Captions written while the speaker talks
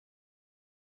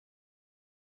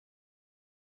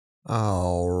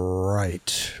All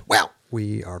right. Well,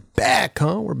 we are back,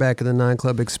 huh? We're back at the 9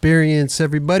 Club Experience,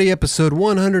 everybody. Episode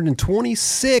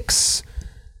 126.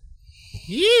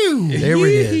 There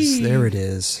it is. There it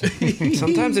is.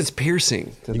 Sometimes it's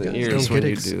piercing to the ears when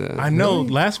you do that. I know. Really?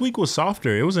 Last week was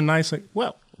softer. It was a nice,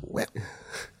 well.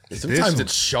 Sometimes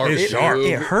it's sharp. It's sharp.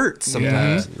 It hurts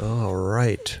sometimes. Yeah. All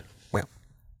right. Well,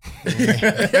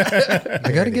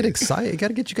 I got to get excited. I got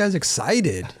to get you guys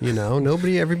excited. You know,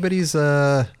 everybody's,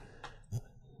 you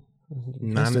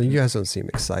guys don't seem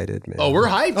excited, man. Oh, we're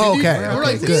hyped. Oh, okay. We're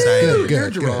like, good.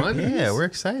 You're Jerron. Yeah, we're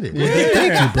excited.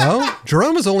 Thank you, bro.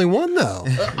 Jerome is only one, though.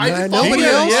 Nobody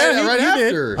else? Yeah, right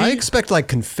after. I expect like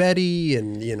confetti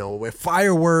and, with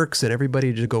fireworks and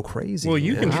everybody to go crazy. Well,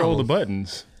 you control the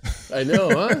buttons. I know,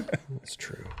 huh? That's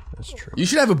true. You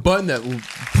should have a button that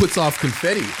puts off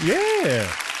confetti.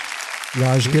 Yeah.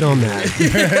 Raj, get on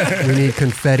that. We need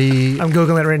confetti. I'm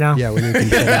Googling it right now. Yeah, we need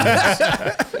confetti.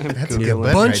 That's a good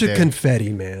button bunch right of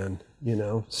confetti, man.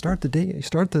 Start the day,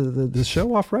 start the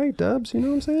show off right, Dubs. You know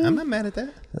what I'm saying? I'm not mad at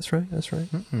that. That's right.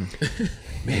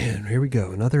 Man, here we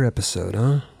go. Another episode,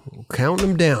 huh? Counting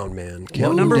them down, man.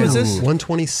 What number was this?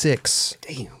 126.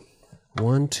 Damn.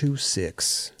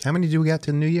 126. How many do we got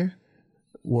to the new year?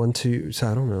 1, 2. So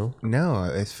I don't know. No,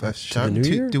 it's the new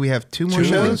year? Do we have two more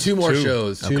shows? Two more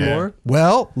shows. Two more?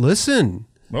 Well, listen.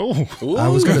 Oh, I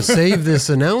was going to save this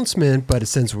announcement, but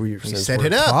since we're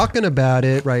talking about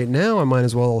it right now, I might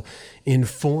as well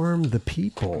inform the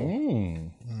people.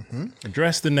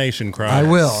 Address the nation, Cross. I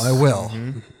will.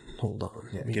 Mm-hmm. Hold on.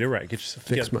 Yeah, get it right. Get yourself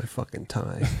Fix together. my fucking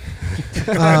tie.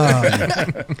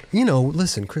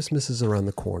 Listen, Christmas is around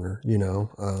the corner,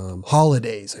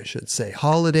 holidays, I should say.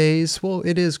 Holidays, well,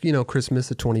 it is, Christmas,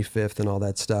 the 25th and all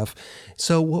that stuff.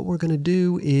 So what we're going to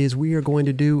do is we are going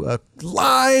to do a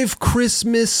live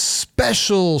Christmas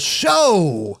special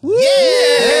show. Yeah!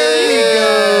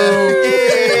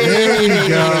 There you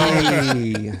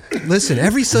go. Listen,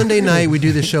 every Sunday night we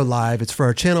do this show live. It's for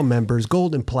our channel members,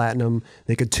 Gold and Platinum.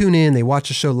 They could tune in. They watch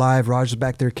the show live. Raj is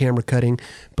back there camera cutting.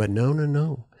 But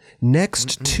no.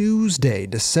 Next Tuesday,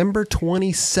 December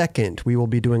 22nd, we will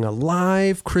be doing a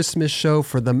live Christmas show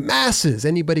for the masses.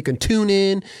 Anybody can tune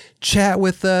in, chat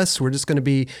with us. We're just going to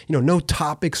be, no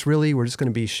topics really. We're just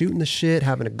going to be shooting the shit,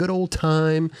 having a good old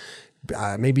time.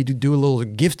 Maybe do a little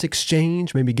gift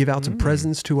exchange. Maybe give out some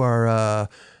presents to our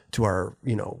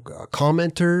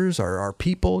commenters, our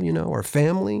people, our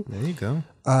family. There you go.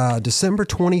 December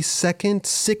 22nd,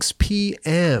 6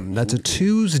 p.m. That's a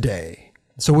Tuesday.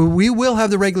 So we will have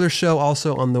the regular show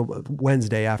also on the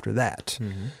Wednesday after that.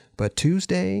 Mm-hmm. But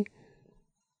Tuesday,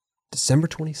 December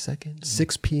 22nd,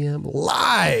 6 p.m.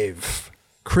 live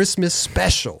Christmas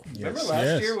special. Remember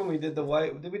last year when we did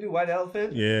did we do White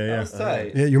Elephant? Yeah. That was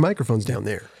tight. Yeah, your microphone's down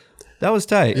there. That was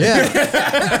tight. Yeah.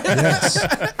 Yes.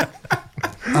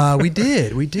 We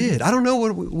did. I don't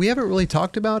know we haven't really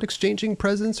talked about exchanging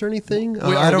presents or anything. Wait,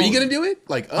 are we going to do it?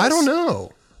 Like us? I don't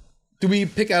know. Do we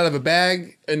pick out of a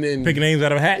bag and then pick names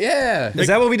out of a hat? Yeah. Is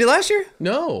that what we did last year?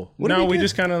 No. We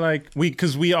just kind of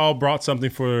because we all brought something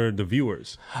for the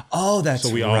viewers. Oh, that's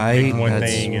so we all right. picked one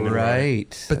That's thing.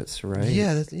 right. That's right.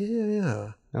 Yeah.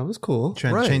 Yeah. That was cool.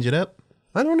 Trying to change it up?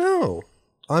 I don't know.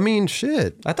 I mean,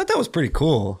 shit. I thought that was pretty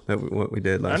cool what we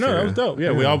did last year. I know, that was dope.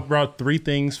 Yeah, we all brought 3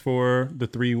 things for the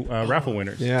 3 raffle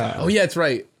winners. Yeah. Oh, yeah, that's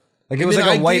right. Like it was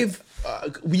like a white...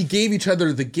 we gave each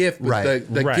other the gift, but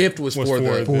the gift was for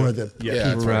the yeah,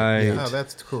 that's right. Oh,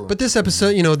 that's cool. But this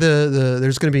episode,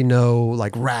 there's going to be no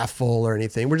like raffle or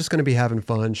anything. We're just going to be having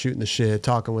fun, shooting the shit,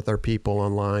 talking with our people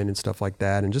online and stuff like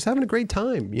that, and just having a great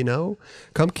time.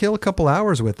 Come kill a couple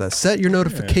hours with us. Set your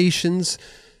notifications.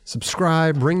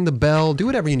 Subscribe, ring the bell, do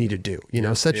whatever you need to do.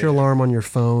 Set your alarm on your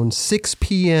phone. 6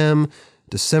 p.m.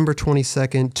 December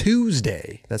 22nd,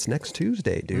 Tuesday. That's next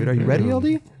Tuesday, dude. Are you ready,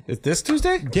 LD? Is this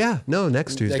Tuesday? Yeah, no,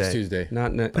 next Tuesday. Next Tuesday.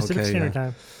 Not Pacific Standard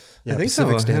Time. Yeah, I think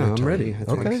Pacific so. Standard I'm Time. ready.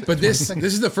 Okay. But this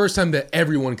is the first time that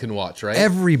everyone can watch, right?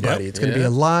 Everybody. It's going to be a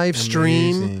live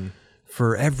stream Amazing.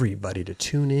 for everybody to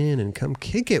tune in and come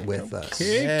kick it with us. Kick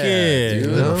it.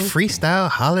 dude. Little freestyle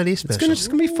holiday special. It's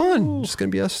gonna be fun. Just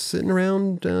gonna be us sitting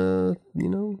around,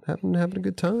 having a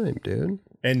good time, dude.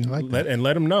 And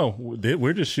let them know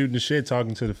we're just shooting the shit,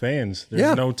 talking to the fans.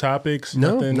 There's no topics,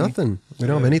 nothing. We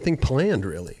don't have anything planned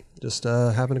really. Just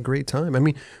having a great time. I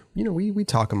mean, we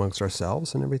talk amongst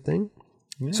ourselves and everything.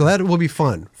 Yeah. So that will be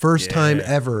fun. First time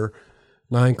ever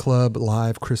 9 Club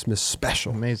live Christmas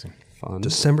special. Amazing. Fun.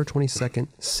 December 22nd,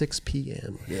 6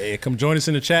 p.m. Yeah, come join us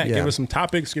in the chat. Yeah. Give us some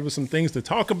topics. Give us some things to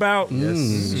talk about.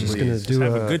 Just gonna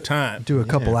Have a good time. Do a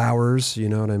couple hours. You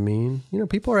know what I mean? You know,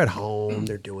 people are at home.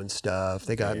 They're doing stuff.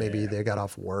 They got maybe they got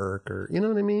off work or you know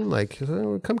what I mean. Like,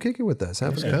 come kick it with us.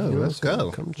 Have a go. Let's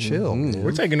go. Come chill. Man.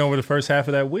 We're taking over the first half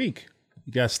of that week.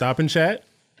 You got Stop and Chat,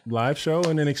 live show,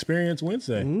 and then Experience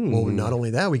Wednesday. Well, not only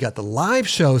that, we got the live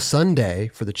show Sunday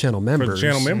for the channel members. For the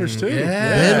channel members, too.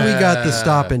 Then we got the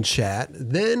Stop and Chat.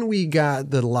 Then we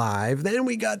got the live. Then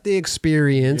we got the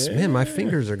Experience. Man, my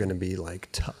fingers are going to be like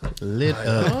Lit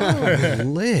up.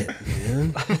 lit,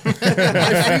 man.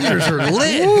 My fingers are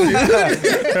lit.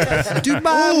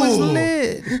 Dubai was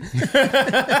lit.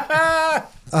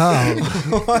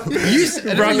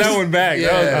 You Brought that one back.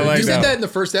 Yeah, I like you said that. that in the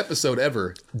first episode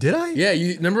ever. Did I? Yeah,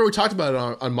 you remember we talked about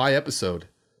it on my episode.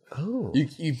 Oh,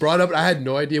 you brought up. I had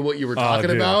no idea what you were talking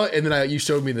dude. about, and then you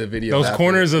showed me the video. Those after.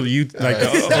 corners of you, like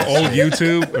the old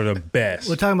YouTube, are the best.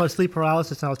 We're talking about sleep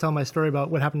paralysis, and I was telling my story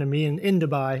about what happened to me in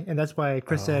Dubai, and that's why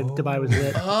Chris said Dubai was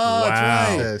lit. Oh, that's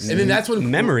right. Yes. And then that's when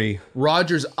Memory.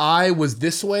 Roger's eye was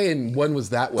this way and one was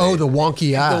that way. Oh, the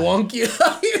wonky eye. the wonky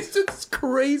eye. It's just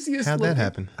craziest. How'd that looking.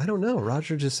 happen? I don't know.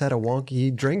 Roger just had a wonky.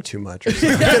 He drank too much or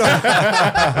something. He had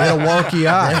a wonky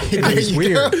eye. It was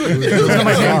weird. It was One of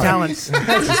my hidden bizarre. talents.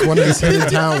 It's one of his hidden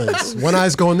talents. One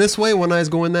eye's going this way, one eye's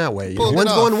going that way. You know, Pull it one's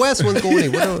off. going west, one's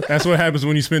going east. That's what happens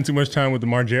when you spend too much time with the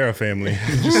Margera family.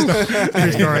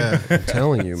 I'm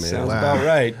telling you, man. Sounds about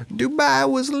right. Dubai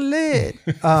was lit.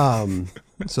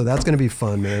 So that's going to be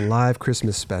fun, man. Live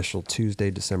Christmas special Tuesday,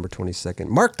 December 22nd.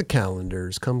 Mark the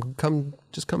calendars.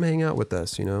 Just come hang out with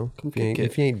us. You know,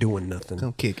 if you ain't doing nothing,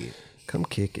 Come kick it. come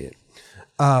kick it.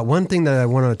 One thing that I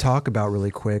want to talk about really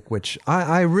quick, which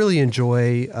I really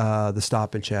enjoy the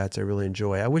Stop and Chats. I really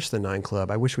enjoy. I wish the 9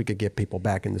 Club. I wish we could get people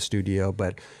back in the studio,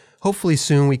 but hopefully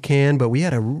soon we can. But we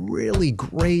had a really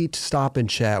great Stop and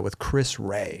Chat with Chris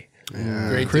Ray. Yeah.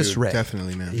 Great Chris dude. Ray.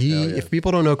 Definitely, man. If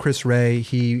people don't know Chris Ray,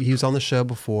 he was on the show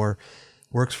before.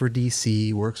 Works for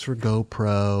DC. Works for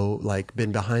GoPro. Like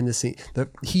been behind the scenes.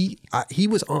 He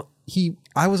was on.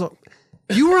 I was on.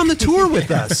 You were on the tour with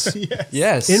us.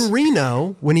 Yes. In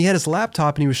Reno when he had his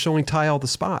laptop and he was showing Ty all the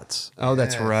spots. Oh,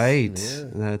 that's right.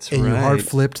 That's And right. you hard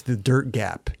flipped the dirt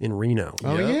gap in Reno.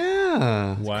 Oh,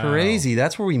 yeah. It's Wow. crazy.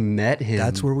 That's where we met him.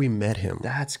 That's where we met him.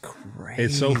 That's crazy.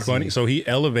 It's so funny. So he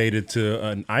elevated to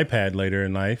an iPad later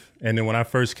in life. And then when I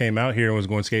first came out here and was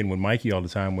going skating with Mikey all the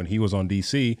time when he was on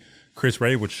DC, Chris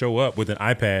Ray would show up with an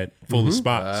iPad full of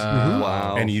spots.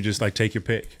 Wow. And you just like take your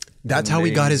pick. That's how he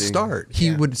got his Amazing. start.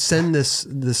 He would send this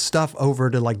stuff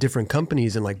over to like different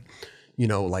companies and like, you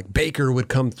know, like Baker would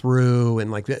come through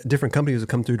and like different companies would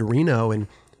come through to Reno and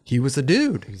he was a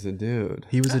dude. He's a dude.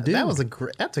 He was a dude.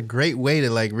 That's a great way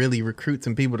to like really recruit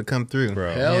some people to come through.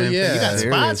 Bro. Hell yeah. You got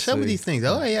spots. Show me Seriously. these things.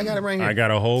 Oh, yeah, I got it right here. I got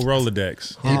a whole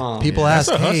Rolodex. People ask,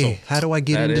 That's a hey, hustle. how do I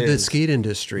get That into the is. skate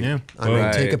industry? Yeah. I mean,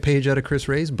 Right. take a page out of Chris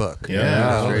Ray's book.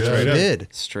 Yeah. You know, Straight he up. did.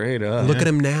 Straight up. Look at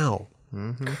him now.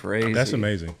 Crazy. That's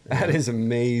amazing. That is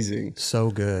amazing.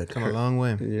 So good. Come a long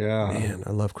way. Yeah. Man, I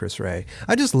love Chris Ray.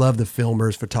 I just love the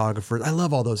filmers, photographers. I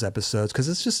love all those episodes because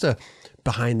it's just a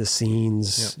behind the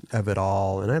scenes of it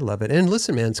all, and I love it. And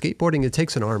listen, man, skateboarding, it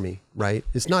takes an army, right?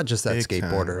 It's not just that Big time,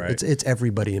 skateboarder. right. It's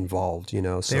everybody involved, you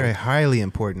know. So They're highly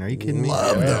important. Are you kidding me?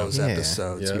 love those Yeah.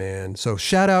 episodes, man. So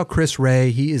shout out Chris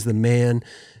Ray. He is the man.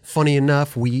 Funny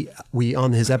enough, we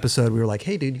on his episode, we were like,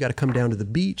 hey, dude, you got to come down to the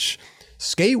beach,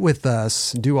 skate with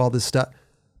us, do all this stuff.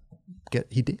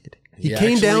 He did. He came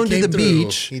actually down to came the through.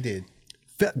 beach. He did.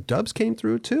 Dubs came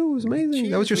through too. It was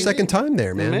amazing. That was your we second did. time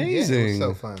there, man. Amazing. Yeah, it was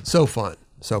so fun. So fun.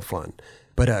 So fun.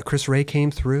 But Chris Ray came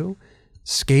through,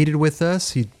 skated with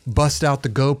us. He bust out the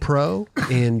GoPro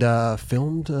and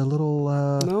filmed a little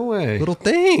No way. little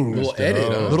thing. Little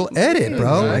edit, huh? Little edit,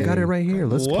 bro. I got it right here.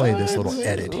 Let's play this little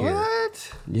edit here.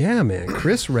 What? Yeah, man.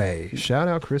 Chris Ray. Shout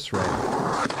out Chris Ray.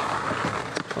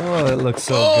 Oh, it looks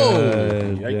so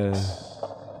good. Yeah.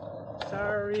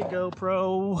 Sorry,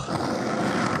 GoPro.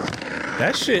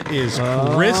 That shit is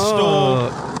crystal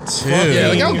Yeah,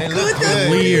 like how fucking good that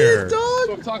clear. is, dog. That's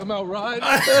what I'm talking about, Rod.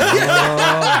 Oh,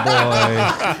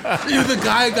 Dude, the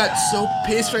guy got so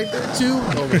pissed right there, too.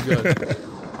 Oh, my God.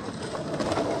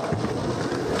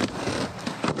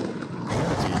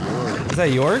 Is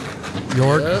that York?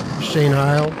 York, Shane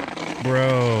Heil.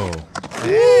 Bro.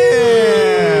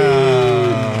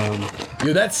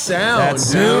 Dude, that sound. That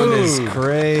sound is dude.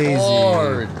 crazy.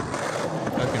 Hard.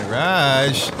 Fucking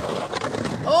Raj.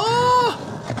 Oh!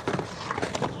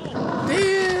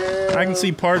 Damn. I can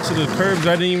see parts of the curves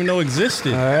I didn't even know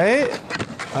existed. All right.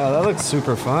 Oh, that looks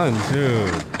super fun.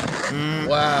 Dude.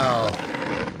 Wow.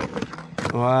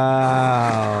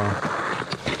 Wow.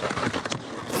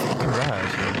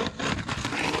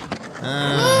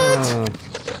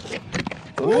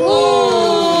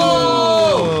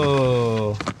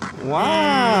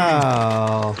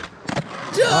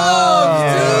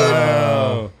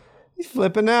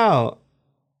 flipping out.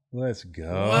 Let's go.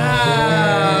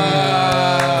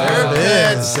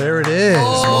 There it is.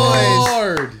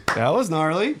 Lord. That was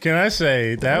gnarly. Can I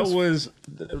say that was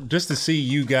just to see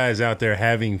you guys out there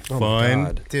having fun?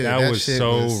 God. Dude, that was shit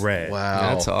so was- rad.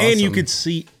 Wow. That's awesome. And you could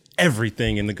see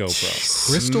everything in the GoPro.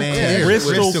 Crystal Man. clear.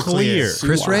 Crystal clear.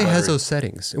 Chris Ray has those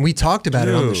settings, and we talked about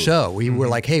it on the Dude. show. We were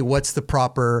like, "Hey, what's the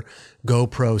proper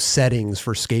GoPro settings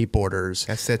for skateboarders?"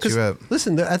 That sets 'Cause, you up.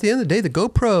 Listen, at the end of the day, the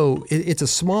GoPro it's a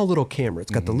small little camera. It's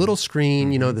got the little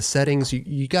screen. You know, the settings.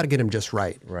 You got to get them just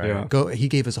right. Right. Yeah. He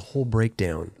gave us a whole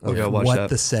breakdown of gotta watch what that.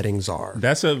 the settings are.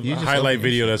 That's a highlight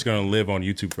video that's going to live on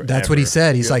YouTube forever. That's what he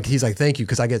said. He's like, thank you,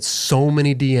 because I get so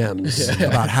many DMs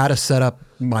about how to set up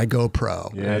my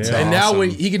GoPro. Yeah, That's yeah. And now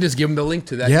Awesome. he can just give him the link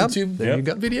to that Yep. YouTube There you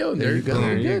go. video, and there you go.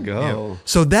 There you go.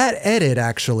 So that edit,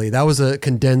 actually, that was a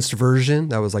condensed version.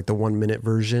 That was like the 1 minute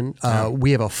version. We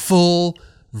have a full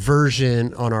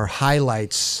version on our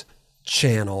highlights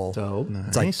channel. Dope.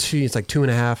 It's like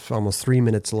 2.5, almost 3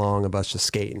 minutes long of us just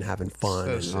skating, having fun.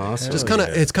 And Awesome. just kind of,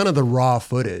 it's kind of the raw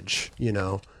footage, you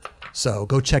know. So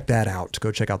go check that out.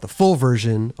 Go check out the full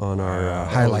version on our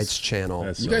highlights channel.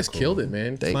 That's You so guys cool. killed it,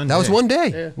 man. That Fun was day. one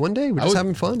day. One day. We're just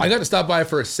having fun. I got to stop by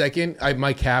for a second.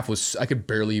 My calf was, I could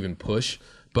barely even push,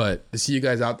 but to see you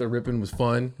guys out there ripping was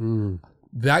fun.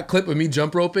 That clip of me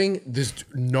jump roping, this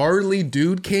gnarly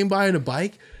dude came by on a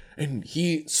bike, and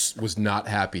he was not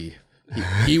happy.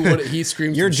 He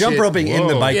screamed. You're some jump shit. roping in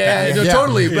the bike Yeah, path. no, Yeah.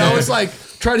 totally. But I was like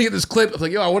trying to get this clip. I was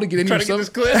like, yo, I want to get in here. This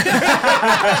clip.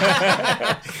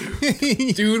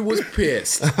 Dude was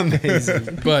pissed. Amazing.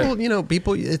 But Well, you know,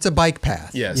 people, it's a bike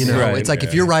path. Yes. You know, Right, it's like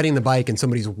if you're riding the bike and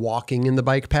somebody's walking in the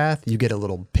bike path, you get a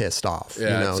little pissed off.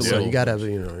 Yeah, you know, it's a so little- you got to,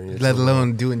 you know, Let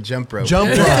alone doing jump rope. jump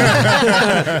rope.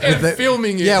 and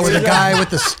filming it. Yeah, with the guy with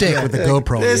the stick with the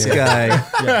GoPro. This yeah.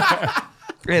 guy.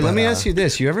 Hey, let me ask you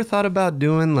this. You ever thought about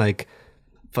doing like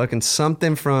fucking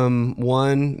something from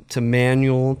one to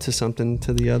manual to something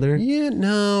to the other? Yeah,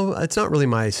 no, it's not really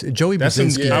my. Joey That's some,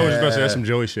 Basinski, I was about to say that's some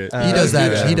Joey shit. he does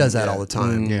that. He does that all the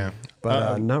time. Yeah.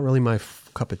 But not really my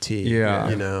cup of tea. Yeah.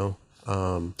 You know.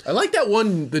 I like that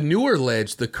one, the newer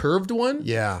ledge, the curved one.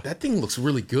 Yeah. That thing looks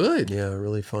really good. Yeah,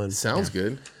 really fun. Sounds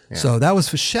good. So that was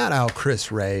for shout out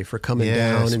Chris Ray for coming Yes,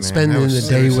 down and man. spending That the was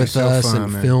day seriously with so us fun,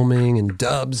 and man. filming, and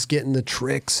Dubs getting the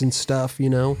tricks and stuff, you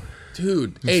know.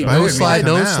 Dude. Hey, Inspired No me to slide,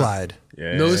 come no out. slide.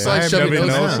 Yeah. No slide, shove it, no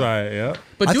no slide. slide. Yeah.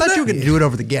 But I do thought that, you could do it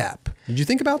over the gap. Did you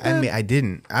think about that? I mean, I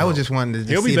didn't. I was just wanting to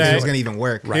He'll see be if it back. was going to even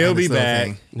work. He'll on this be little back.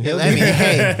 thing. I mean,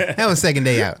 hey, that was second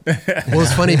day out. Well,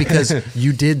 it's funny because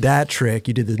you did that trick.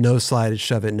 You did the no slide,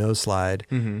 shove it, no slide,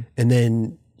 and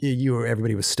then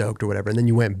everybody was stoked or whatever. And then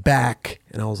you went back,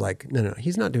 and I was like, no,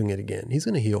 he's not doing it again. He's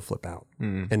going to heel flip out.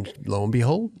 And lo and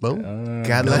behold, boom.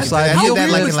 Got lucky. slide, I heel did that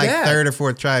flip like in was like that? third or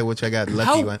fourth try, which I got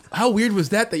lucky one. how weird was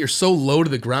that you're so low to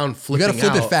the ground You flipping got to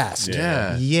flip out? it fast.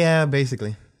 Yeah. Yeah,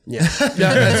 basically. Yeah.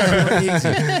 Yeah, that's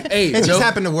crazy. Hey, It just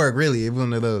happened to work, really. It was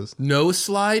one of those. no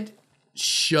slide,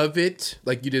 shove it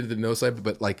like you did the no slide,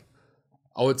 but like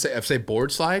I'd say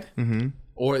board slide,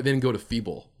 or then go to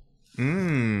feeble.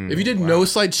 If you did no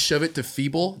slide, shove it to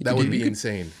feeble, that would be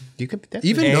insane. You could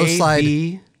Even no slide.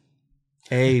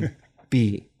 A,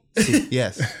 B.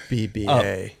 Yes.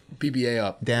 BBA. PBA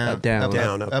up. Down,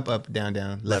 down, up, up. up, down,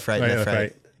 down. Left, right, Right, left, left,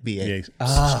 right. BA. Yeah.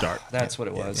 Start. That's what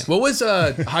it was. What was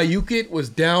Hayukit was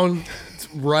down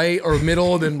right or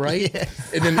middle, then right,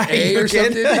 and then A or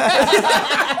something.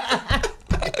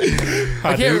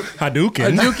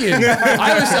 Hadouken. Hayukin.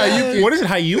 I was Hayukin. What is it?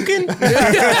 Hayuken?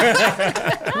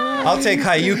 I'll take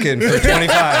Hayukin for 25.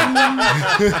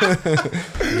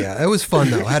 Yeah, it was fun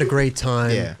though. I had a great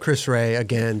time. Yeah. Chris Ray,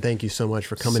 again, thank you so much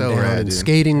for coming So down rad, and dude.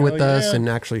 skating with us yeah. and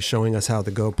actually showing us how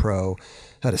to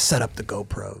set up the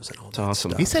GoPros and all that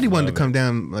awesome. stuff. He said he wanted to come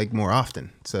down like more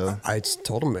often. So I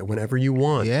told him whenever you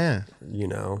want. yeah, You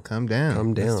know, come down.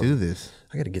 Come down. Let's do this.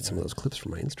 I got to get some of those clips for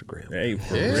my Instagram. Hey,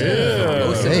 for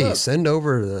real. Hey, send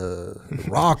over the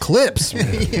raw clips.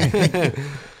 Man.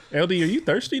 LD, are you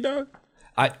thirsty, dog?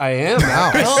 I am.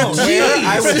 Oh,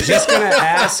 I was just going to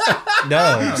ask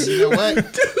Dubs. You know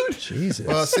what? Jesus.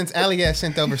 Well, since Ali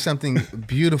sent over something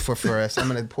beautiful for us, I'm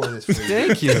gonna pour this for you.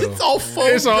 Thank you. It's all full.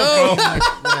 It's all cold.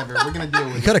 Whatever. We're gonna deal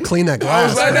with You it. got to clean that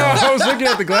glass. I know. I was looking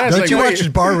at the glass. Don't like, you wait.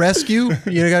 watch Bar Rescue?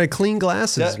 You got to clean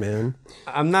glasses, man.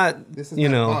 I'm not, This is you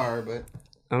not know, a bar, but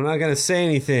I'm not going to say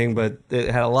anything, but it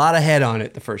had a lot of head on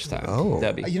it the first time. Oh.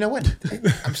 Debbie. you know what?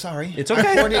 I'm sorry. It's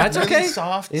okay. I poured it That's really okay.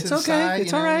 Soft It's to the okay. side,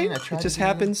 It's you all know what I right. mean? I tried It just to do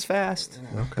happens fast.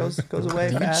 Goes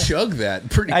away fast. Chug that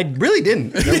pretty I really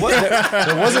didn't. There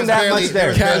wasn't that barely- much there there.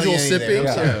 was casual barely any sipping.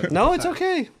 there. Yeah. No, it's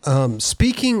okay.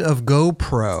 Speaking of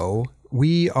GoPro,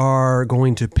 we are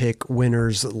going to pick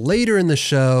winners later in the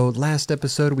show. Last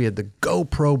episode, we had the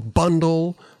GoPro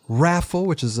bundle raffle,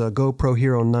 which is a GoPro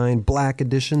Hero 9 Black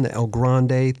Edition, the El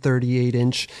Grande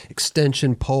 38-inch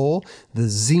extension pole, the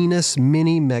Zenus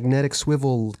Mini magnetic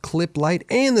swivel clip light,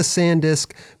 and the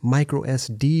SanDisk micro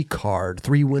SD card.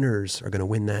 3 winners are going to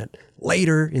win that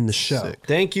later in the show.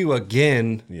 Thank you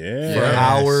again Yeah. for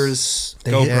hours.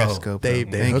 GoPro. Yes, GoPro. They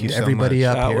Thank hooked you so everybody much.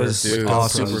 up That here. was with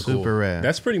awesome. GoPros. Super rad.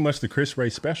 That's pretty much the Chris Ray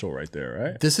special right there,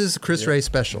 right? This is Chris Ray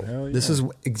special. Hell yeah. This is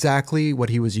exactly what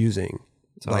he was using.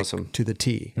 It's awesome. To the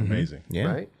T. Amazing. yeah.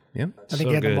 Right? Yeah. I think So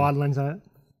he had good. the mod lens on it.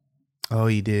 Oh,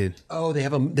 he did. Oh, they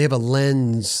have a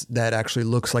lens that actually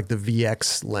looks like the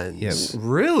VX lens. Yep.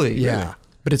 Really? Yeah.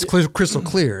 But it's crystal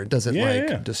clear. It doesn't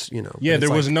Yeah. just, Yeah, it's there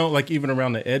like was no, like, even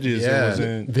around the edges, Yeah. it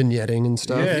wasn't. vignetting and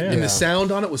stuff. Yeah, yeah. And the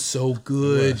sound on it was so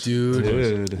good, dude.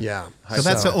 Dude. Yeah. So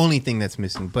that's the only thing that's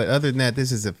missing. But other than that,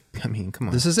 this is come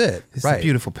on. This is it. This right. is a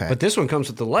beautiful pack. But this one comes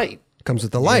with the light. Comes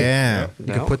with the light. Yeah. You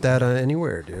No. can put that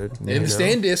anywhere, dude. And the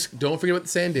SanDisk. Don't forget about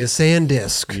the The SanDisk.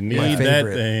 SanDisk. You my need that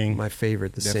favorite. thing. My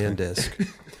favorite, the SanDisk.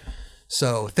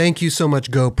 So thank you so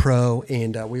much, GoPro.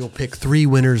 And we will pick 3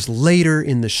 winners later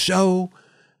in the show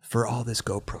for all this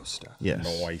GoPro stuff. Yes.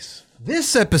 Noise.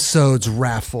 This episode's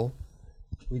raffle,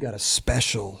 we got a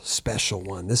special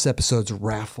one. This episode's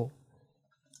raffle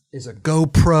is a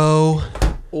GoPro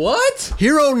What?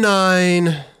 Hero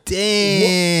 9.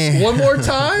 Damn. One more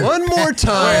time? One more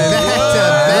time.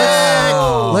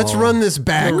 Let's run this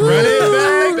back. Back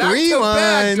to back,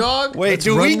 Rewind. dog. Wait,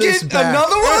 do run we this get back.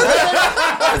 another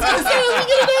one?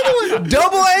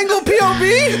 Double angle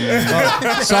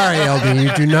POV? Sorry, LB,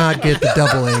 you do not get the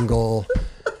double angle.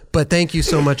 But thank you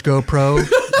so much, GoPro.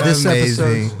 This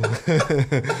Amazing.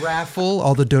 episode raffle,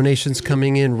 all the donations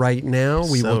coming in right now.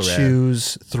 We So will rad.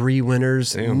 choose 3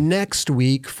 winners next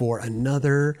week for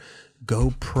another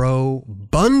GoPro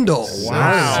bundle.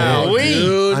 Wow.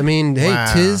 Dude. I mean, hey,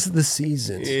 Wow. tis the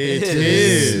season. It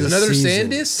is the Another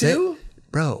season. SanDisk, too?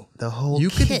 Bro, The whole you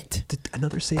kit. could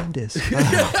another SanDisk. You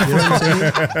know what I'm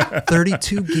saying?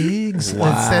 32 gigs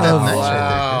That's set up nice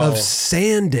right of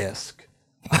SanDisk.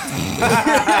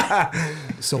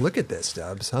 So look at this,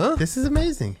 Dubs, huh? there. This is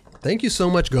amazing. Thank you so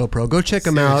much, GoPro. Go check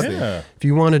them out. Yeah. If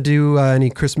you want to do any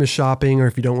Christmas shopping or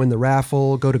if you don't win the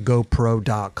raffle, go to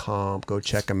GoPro.com. Go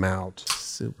check them out.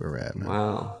 Super rad, man.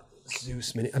 Wow.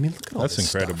 Zeus Mini. I mean, look at all That's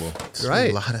this incredible. stuff.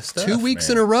 Right. A lot of stuff. 2 weeks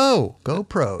in a row.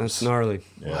 GoPros. That's gnarly.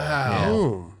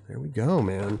 Boom. There we go,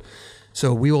 man.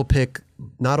 So we will pick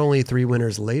not only 3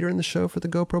 winners later in the show for the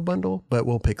GoPro bundle, but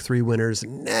we'll pick 3 winners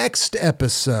next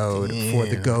episode for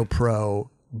the GoPro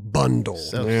bundle.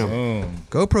 Boom.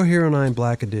 GoPro Hero 9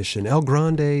 Black Edition, El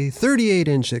Grande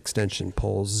 38-inch extension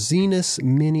pole, Zenus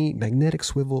Mini magnetic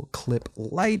swivel clip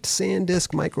light,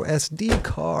 SanDisk micro SD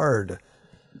card.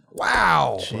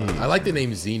 Wow. I like the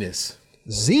name Zenus.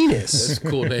 Zenus. That's a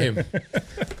cool name.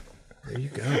 There you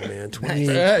go, man. 20,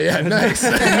 Yeah, nice.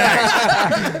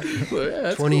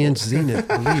 20-inch Zenith.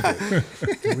 Believe it.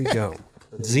 Here we go.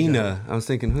 Xena. I was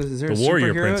thinking, is there The a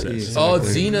warrior superhero? princess. Oh, it's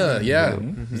Xena. Yeah.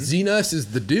 Zenus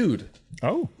is the dude.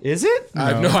 Oh. Is it?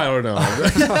 I don't know.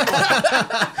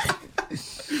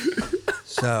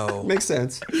 So Makes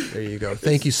sense. there you go.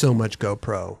 Thank you so much,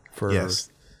 GoPro, for Yes.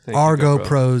 our you, GoPro.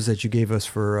 GoPros that you gave us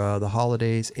for the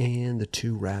holidays and the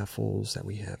 2 raffles that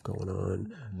we have going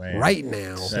on Man. right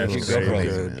now. That's So crazy.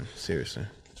 good. Man. Seriously.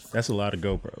 That's a lot of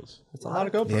GoPros. It's a lot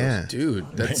of GoPros. Yeah. Dude,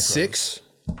 that's 6,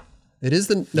 It is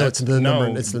the no, it's the no.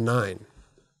 number. It's the 9.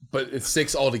 but it's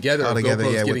 6 altogether. Altogether,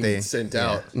 GoPros yeah, what getting they sent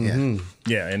out. Yeah.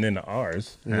 Yeah, and then the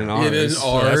R's. And then It is ours.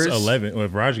 So that's ours. 11. Well,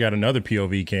 if Raj got another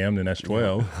POV cam, then that's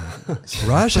 12.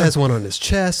 Raj has one on his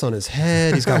chest, on his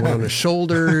head. He's got one on his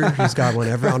shoulder. He's got one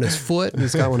on his foot.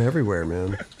 He's got one everywhere,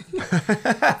 man.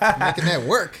 Making that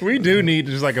work. We do need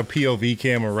just like a POV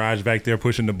cam of Raj back there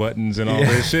pushing the buttons and all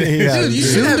this shit. Dude, you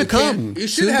should Soon have to a cam- come. You Soon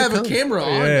should to have a come. camera on.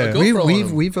 Yeah. A GoPro on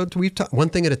We've him. talked one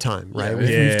thing at a time, right?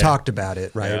 Yeah. We've talked about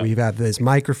it, right? Yeah. We've had this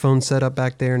microphone set up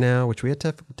back there now, which we had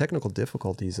technical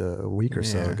difficulties a week or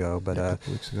so ago, but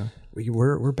Weeks ago.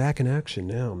 we're back in action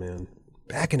now, man.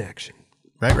 Back in action.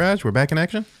 Right, Raj? We're back in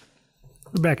action?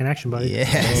 We're back in action, buddy.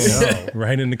 Yes.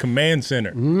 Right in the command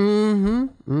center.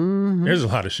 Mm-hmm. There's a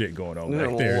lot of shit going on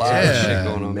back there. A lot of shit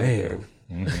going on there.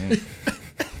 Man.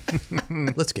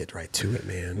 Let's get right to it,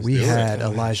 man. We had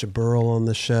Elijah Berle on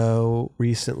the show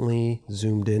recently,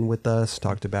 zoomed in with us,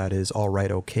 talked about his All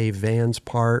Right Okay Vans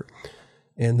part.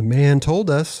 And the man told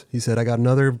us, he said, I got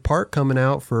another part coming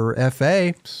out for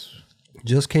FA.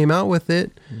 Just came out with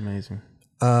it. Amazing.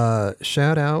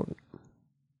 Shout out.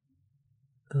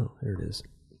 Oh, there it is.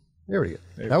 There we go.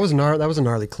 That was a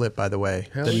gnarly clip, by the way.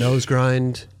 The nose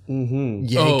grind,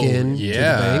 yank in to the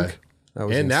bank. That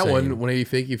was and insane. that one, 180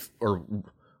 fakie, or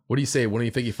what do you say,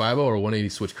 180 fakie 5 or 180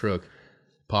 switch crook,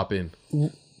 pop in.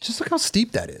 Just look how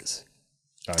steep that is.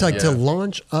 It's like to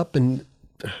launch up and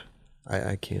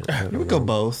I can't. I We would go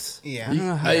both. Yeah.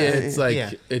 It's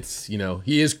like it's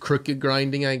he is crooked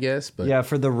grinding, I guess, but Yeah,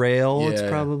 for the rail, it's Yeah.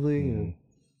 probably.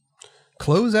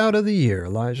 Close out of the year,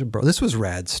 Elijah Bro. This was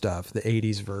rad stuff. The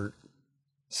 80s vert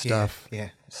stuff. Yeah,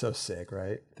 So sick,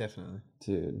 right? definitely.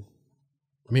 Dude.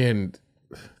 man,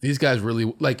 these guys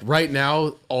really like right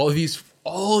now. All of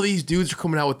these dudes are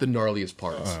coming out with the gnarliest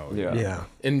parts, Oh, Yeah.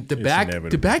 and the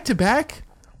inevitable. back to back.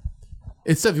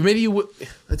 It's stuff. Maybe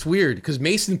that's weird because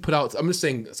Mason put out. I'm just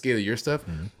saying, scale of year stuff.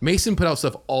 Mason put out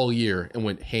stuff all year and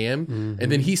went ham,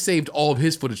 and then he saved all of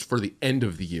his footage for the end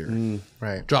of the year.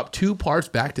 Right. Dropped 2 parts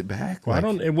back to back. Well, I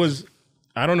don't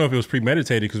know if it was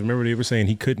premeditated because remember they were saying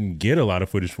he couldn't get a lot of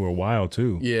footage for a while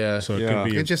too. Yeah. So it could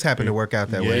be. It just happened to work out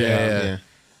that way. Yeah.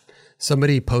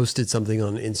 Somebody posted something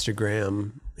on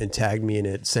Instagram and tagged me in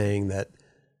it saying that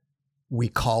we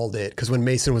called it because when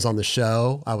Mason was on the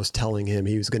show, I was telling him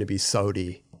he was going to be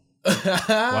Sodi.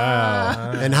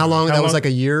 Wow. And how long? That was like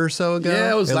a year or so ago.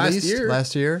 Yeah, it was at last least? year.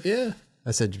 Last year. Yeah.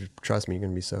 I said, trust me, you're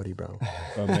going to be Sodi, bro.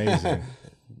 Amazing.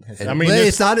 And, I mean, but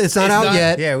it's not out not-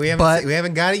 yet. Yeah, we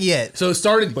haven't got it yet. So it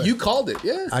started. You called it.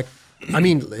 Yeah. I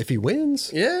mean, if he wins,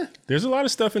 Yeah. there's a lot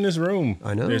of stuff in this room.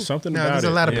 I know. There's something No, about there's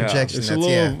it. a lot of Yeah. projection. It's a that's,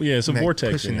 little, it's a like,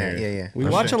 vortex pushing in that. here. Yeah. We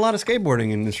watch a lot of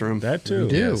skateboarding in this room. That too. we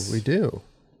do. Yes. We do.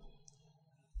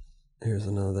 Here's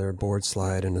another board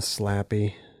slide and a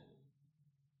slappy.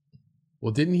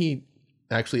 Well, didn't he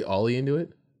actually ollie into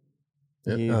it?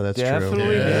 Oh, that's Definitely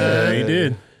true. Yeah, he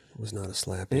did. It was not a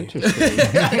slappy. Interesting.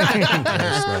 Not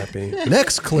a slappy.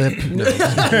 Next clip. No.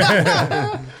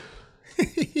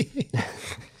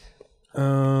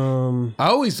 I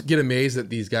always get amazed that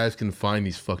these guys can find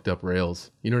these fucked up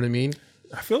rails. You know what I mean?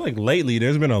 I feel like lately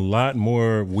there's been a lot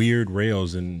more weird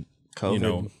rails and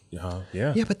COVID. Yeah.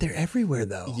 Yeah, but they're everywhere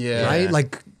though. Yeah. Right?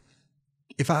 Like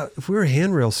if we were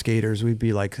handrail skaters, we'd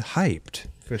be like hyped.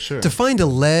 For sure. To find a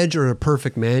ledge or a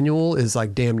perfect manual is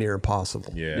like damn near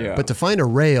impossible. Yeah. But to find a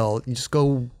rail, you just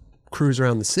go cruise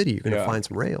around the city. You're going to Yeah. find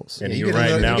some rails. And you you're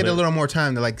get, right now. you get a little more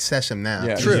time to like session now.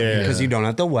 Yeah, True. Yeah. because you don't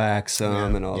have to wax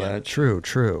them and all that.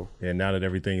 True. And now that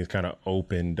everything is kind of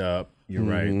opened up, you're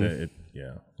right. That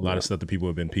a lot of stuff that people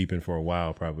have been peeping for a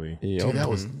while, probably. Dude, that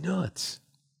was nuts.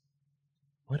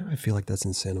 Why do I feel like that's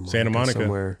in Santa Monica? Santa Monica.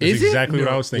 somewhere? That's Is it? exactly what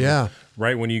No. I was thinking. Yeah.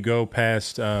 Right when you go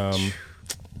past, I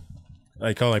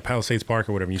call it like Palisades Park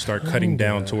or whatever, you start cutting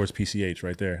down towards PCH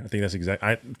right there.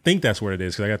 I think that's where it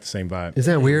is because I got the same vibe. Is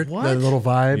that weird? That little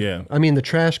vibe? Yeah. I mean, the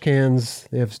trash cans,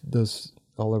 they have those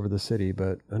all over the city,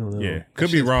 but I don't know. Yeah. Could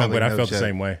be shit's wrong, probably but I no felt the joke.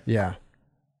 same way. Yeah.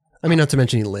 I mean, not to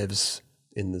mention he lives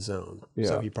in the zone.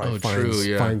 So he probably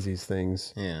finds these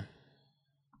things. Yeah.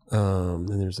 Then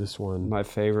there's this one. My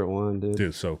favorite one, dude.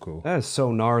 Dude, so cool. That is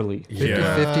so gnarly.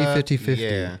 50-50.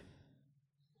 Yeah.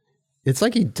 It's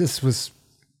like he just was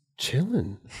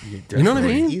chilling. You know what I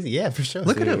mean? Easy. Yeah, for sure.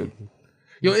 Look at him.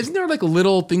 Yo, isn't there like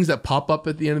little things that pop up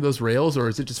at the end of those rails, or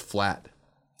is it just flat?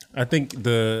 I think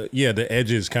the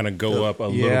edges kind of go up a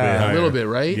little bit Yeah. higher. A little bit,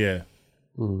 right? Yeah.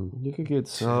 You could get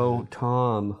so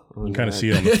Tom. On You kind of that. see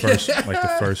it on the first, like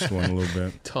the first one a little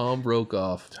bit. Tom broke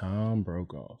off. Tom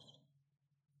broke off.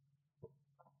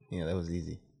 Yeah, that was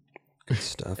easy. Good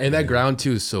stuff. And that ground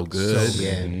too is so good. So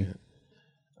good. man.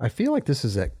 I feel like this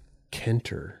is at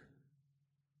Kenter.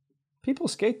 People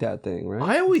skate that thing, right?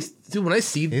 I always, dude, when I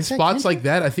see Is that spots Kent? like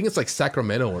that, I think it's like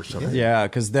Sacramento or something. Yeah,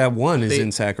 because that one is They-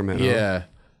 in Sacramento. Yeah.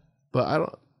 But I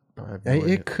don't. I have no idea.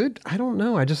 It could. I don't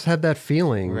know. I just had that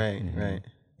feeling. Right, right.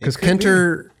 Because It could be.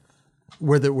 Kenter,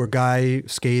 where Guy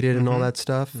skated and all that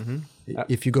stuff,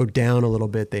 if you go down a little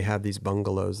bit, they have these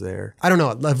bungalows there. I don't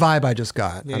know. The vibe I just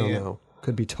got. I don't yeah. know.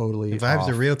 Could be totally The vibes off.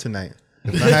 are real tonight.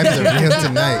 The vibes are real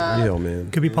tonight. Real,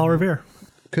 man. Could be Paul Revere.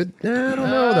 Could I don't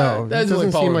know though. That That's doesn't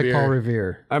like Paul seem like Revere. Paul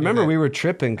Revere. I remember we were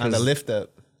tripping On the because lift up.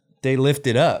 they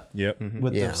lifted up Yep.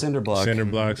 with Yeah. the cinder block. Cinder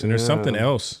blocks. And there's Yeah. something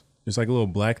else. There's like a little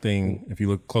black thing if you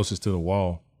look closest to the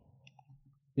wall.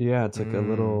 Yeah, it's like a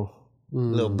little.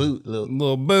 Little boot. Little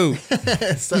Little boot.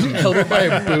 something. Held up by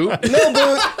a boot. Little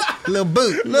boot. Little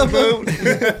boot. Little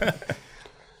boot.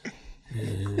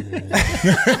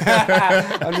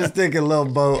 I'm just thinking little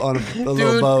boat on a little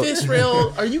Dude, boat. this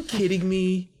rail, are you kidding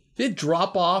me? Did it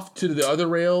drop off to the other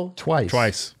rail?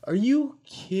 Twice. Are you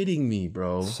kidding me,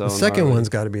 bro? So The second gnarly. one's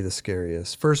got to be the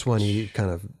scariest. First one, he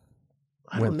kind of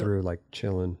went through like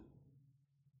chilling.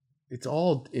 It's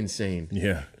all insane.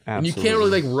 Yeah. And you can't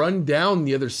really like run down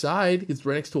the other side because it's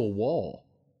right next to a wall.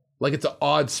 Like it's an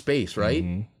odd space,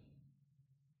 right?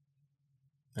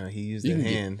 He used You the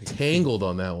can hand. get tangled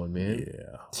on that one, man.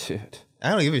 Yeah. Shit. I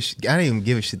don't even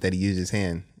give a shit that he used his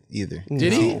hand either.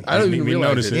 Did he? I don't even realize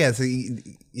notice it. Yeah, so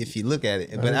if you look at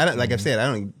it, but I don't. Like I've said,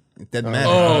 I don't. It doesn't matter.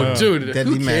 Oh, dude, Doesn't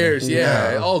who even matter. cares?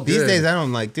 Yeah, all good. These days, I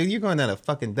don't like, dude. You're going down a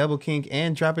fucking double kink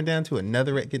and dropping down to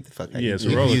another. Get the fuck out. Yeah, it's You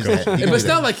a can roller use that. coaster. You can But do it's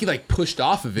not that. like he like pushed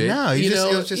off of it. No, you know,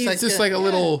 it was just like a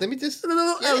little. Let me just. let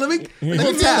me Let me be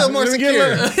a little more Let me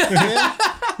get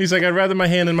secure. He's like, I'd rather my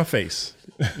hand in my face.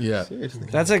 Yeah,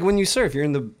 That's like when you surf. You're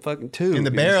in the fucking tube. In the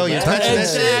barrel, you're touching that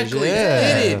shit. exactly.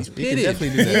 Yeah. Hit it. You can Hit it. definitely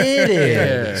do that. It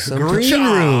is. Green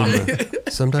room.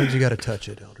 Sometimes you got to touch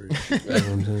it, Eldridge. You know what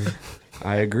I'm saying?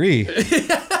 I agree.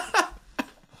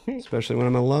 Especially when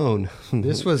I'm alone.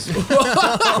 This was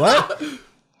What?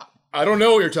 I don't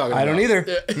know what you're talking about. I don't either.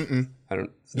 I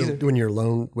don't either. when you're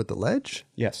alone with the ledge.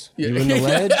 Yes. You in the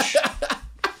ledge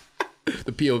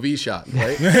The POV shot,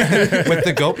 right? with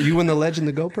the GoPro. You in the ledge in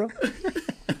the GoPro?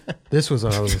 This was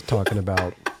what I was talking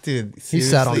about. Dude, He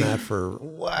sat on seriously? that for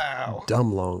Wow.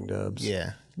 dumb long, Dubs.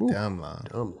 Yeah. Dumb long.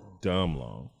 Dumb long. Dumb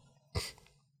long.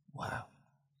 Wow.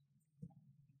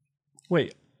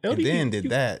 Wait, And LD, then you,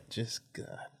 did that. Just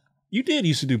God. you did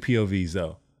used to do POVs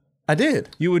though. I did.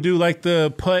 You would do like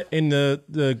the putt in the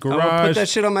garage. I would put that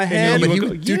shit on my and head. then But you you would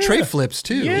would go- do tray flips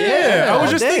too. Yeah, I was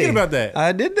all just day. thinking about that.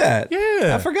 I did that.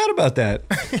 Yeah. I forgot about that.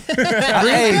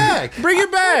 Bring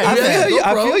it back.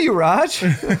 I feel you, Raj.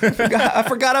 I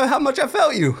forgot how much I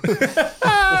felt you.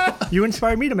 You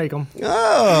inspired me to make them.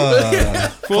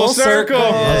 Oh, Full circle.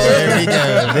 There we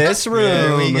go. this room.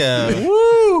 There we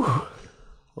go.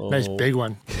 Woo. Nice big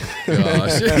one.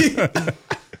 Gosh.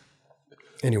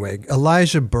 Anyway,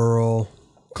 Elijah Berle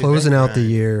closing out the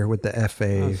year with the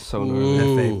FA So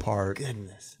nervous. FA part.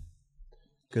 Goodness.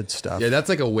 Good stuff. Yeah, that's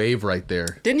like a wave right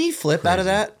there. Didn't he flip out of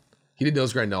that? He did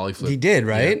nose grind nollie flip. He did,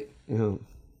 right? Yeah.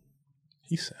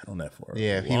 He sat on that for a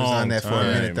Yeah, he was long on that for a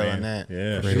time, minute, though, man. on that. Yeah.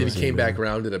 And then he came back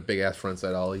around, did a big ass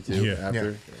frontside ollie too. Yeah.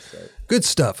 After. Good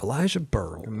stuff. Elijah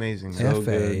Berle. Amazing.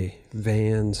 FA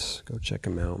Vans. Go check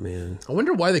him out, man. I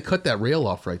wonder why they cut that rail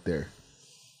off right there.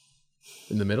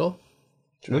 In the middle?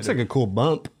 Looks like a cool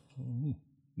bump.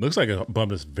 Looks like a bump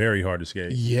that's very hard to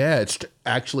skate. Yeah, it's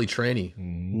actually tranny.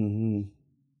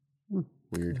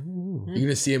 Weird. You're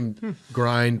gonna see him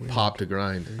grind, pop to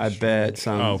grind. I bet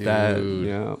some Oh, that. dude.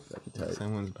 Yeah.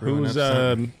 Someone's brewing Who's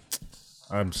up something.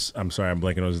 I'm sorry, I'm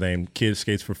blanking on his name. Kid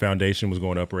Skates for Foundation was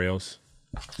going up rails.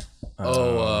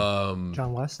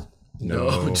 John West.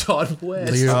 No, John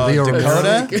West. Leo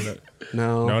Romero.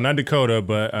 No. No, not Dakota,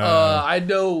 but I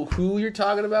know who you're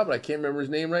talking about, but I can't remember his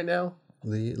name right now.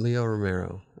 Leo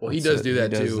Romero. Well, he does do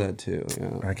that he does too. that too.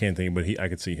 Yeah. I can't think, but I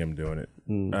could see him doing it.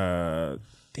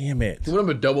 Damn it. He went up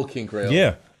a double kink rail.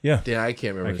 Yeah. Yeah. Yeah, I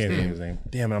can't I remember can't think of his his name. name.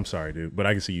 Damn it, I'm sorry, dude. But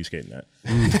I can see you skating that.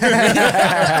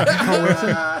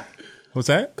 What's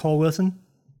that? Cole Wilson.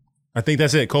 I think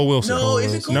that's it. Cole Wilson. No,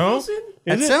 is it Cole Wilson?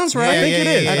 Is That it? sounds right. I think it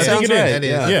is. That I think sounds it is. right. That is.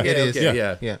 Yeah. Yeah. It is. Okay,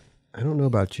 Yeah. yeah. I don't know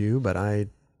about you, but I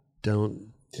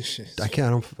don't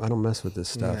mess with this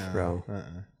stuff, bro.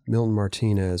 Milton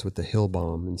Martinez with the Hill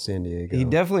Bomb in San Diego. He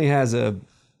definitely has a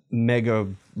mega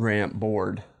ramp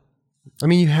board. I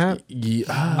mean, you have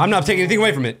I'm not taking anything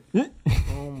away from it.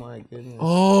 Oh my goodness.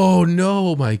 Oh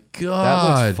no, my That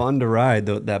god. looks fun to ride,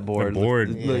 that board. The board.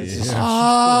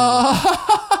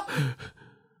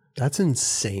 that's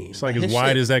insane. It's like as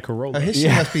wide as that Corolla. His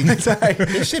shit must be.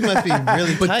 His shit must be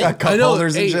really tight. Cup I know,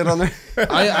 holders and hey, shit on there.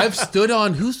 I've stood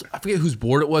on I forget whose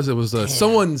board it was. It was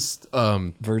someone's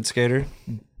Vert skater.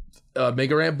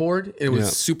 mega ramp board. And it was Yeah.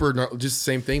 super just the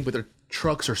same thing, but their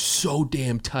trucks are so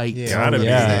damn tight. Gotta be.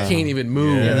 Yeah. You can't even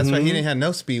move. Yeah, that's why he didn't have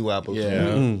no speed wobbles.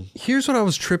 Yeah. Here's what I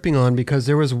was tripping on because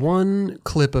there was one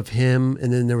clip of him,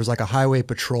 and then there was like a highway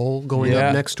patrol going Yeah,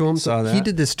 up next to him. saw He that.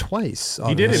 did this twice.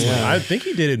 He did it. I think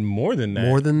he did it more than that.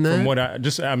 More than that? From what I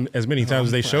just as many times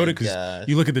as they showed it, because gosh.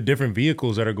 you look at the different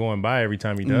vehicles that are going by every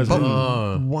time he does But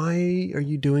it. why are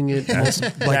you doing it? That's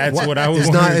what I was Is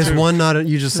not wondering is too. one not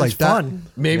you just like It's that? fun.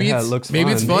 Maybe Yeah, it's it looks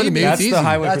maybe it's fun. fun. Maybe That's it's the easy.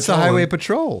 highway That's the patrol. highway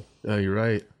patrol. Oh, you're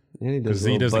right. Yeah, he does, 'Cause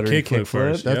he does the buttery kickflip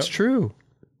first. That's Yep. true.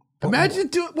 Imagine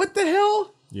doing what the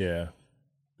hell? Yeah.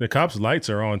 The cops'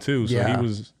 lights are on too, so Yeah. he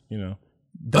was, you know.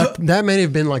 That may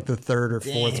have been like the third or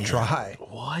fourth try.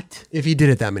 What? If he did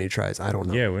it that many tries, I don't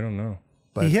know. Yeah, we don't know.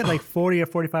 He hit like 40 or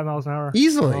 45 miles an hour.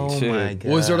 Easily. Oh my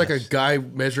god. Was there like a guy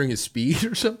measuring his speed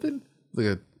or something? Like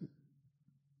a.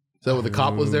 Is that what the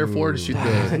cop was there for? To shoot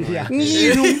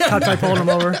the. Cops I pulled him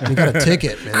over. You got a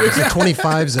ticket, man. It's a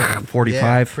 25 zone. 45.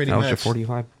 Yeah, pretty that was your much.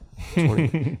 45.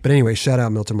 But anyway, shout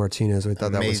out Milton Martinez. We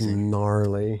thought that was Amazing.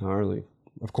 gnarly. Gnarly.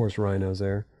 Of course, Rhino's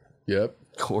there. Yep.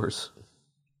 Of course.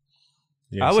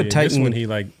 Yeah, I would This tighten- one,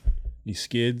 he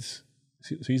skids.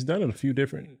 So he's done it a few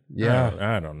different. Yeah.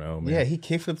 I don't know, man. Yeah, he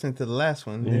kickflips into the last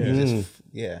one.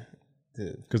 Yeah.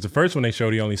 Dude. Because the first one they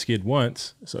showed, he only skid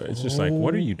once. So it's just like,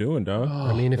 what are you doing, dog?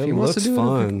 I mean, if It he wants to looks do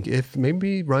fun. it, if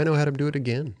maybe Rhino had him do it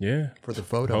again Yeah. for the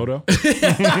photo.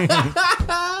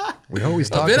 We always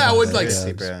talk Then about I would that, like,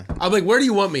 yeah. bro. I'm like, where do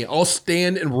you want me? I'll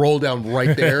stand and roll down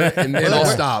right there, and then I'll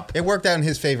stop. It worked out in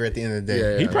his favor at the end of the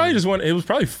day. Yeah, He probably just wanted, it was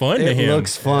probably fun to It him.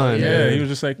 looks fun. Yeah, he was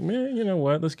just like, man, you know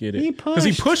what? Let's get it. He Because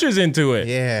he pushed. pushes into it.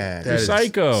 Yeah. You're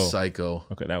psycho. Psycho.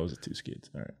 Okay, that was a 2 skids.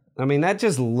 All right. I mean, that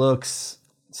just looks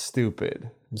stupid.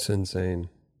 It's insane.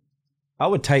 I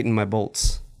would tighten my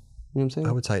bolts. You know what I'm saying?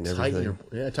 I would tighten everything.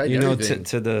 Tighten you know, everything.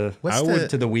 to the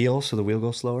to the wheel, so the wheel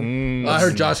goes slower. I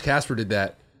heard Josh Casper did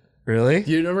that. Really?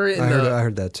 Do you remember in I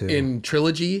heard that too. in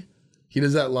Trilogy? He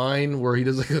does that line where he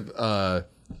does like a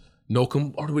or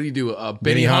what do you do?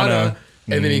 Benihana,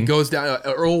 and then he goes down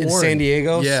Earl Warren. San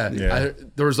Diego? Yeah, Yeah.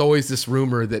 there was always this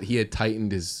rumor that he had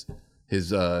tightened his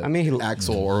mean,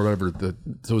 axle or whatever.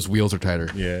 So his wheels are tighter.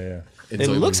 Yeah. And It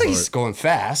so looks like went he's going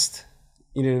fast.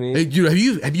 You know what I mean? Hey,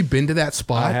 dude, have you been to that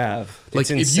spot? I have. Like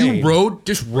It's if insane. you rode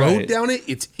Right. down it,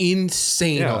 it's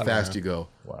insane how Yeah. fast you go.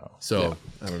 Wow. So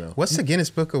I don't know. What's the Guinness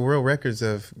Book of World Records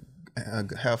of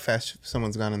how fast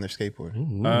someone's gone on their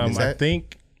skateboard? Is I that-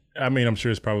 think, I mean, I'm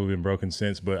sure it's probably been broken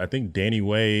since, but I think Danny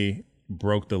Way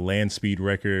broke the land speed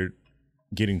record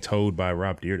getting towed by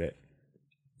Rob Deerdeck.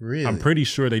 Really? I'm pretty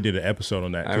sure they did an episode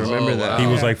on that. I 'cause remember that. He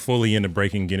was like fully into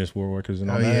breaking Guinness World Records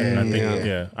and all that. yeah, And I think,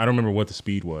 yeah. I don't remember what the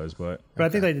speed was, but But I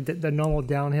think like the normal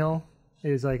downhill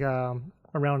is like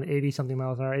around 80 something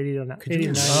miles an hour, 80 to 90.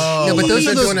 Yeah, but those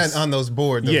they're are those doing that on those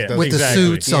boards. Yeah. those- with Exactly. the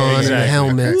suits Yeah, on and the exactly.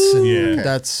 helmets. And Yeah.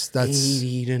 that's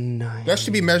 80 to 90. that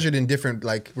should be measured in different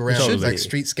like rounds, Totally. like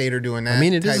street skater doing that. I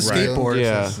mean, it is type a deal. skateboard.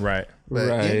 Yeah. right. But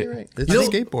yeah, Right. you're right. It's You a know-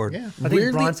 skateboard. Yeah. I think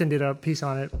Weirdly- Bronson did a piece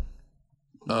on it.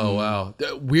 Oh wow!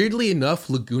 Weirdly enough,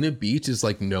 Laguna Beach is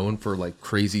like known for like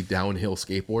crazy downhill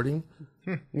skateboarding.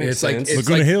 Makes It's like sense. it's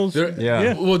Laguna like, Hills? they're-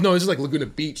 Yeah. Well, no, it's just like Laguna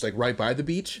Beach, like right by the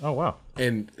beach. Oh, wow.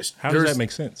 And How does that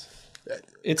make sense?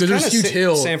 It's 'cause there's kinda huge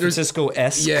hills. San There's-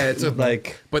 Francisco-esque. Yeah, it's a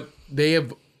like But they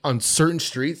have on certain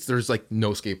streets. There's like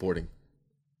no skateboarding.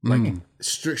 Like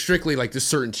strictly like just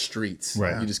certain streets.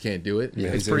 Right. You just can't do it.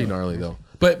 It's pretty gnarly though.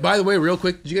 But by the way, real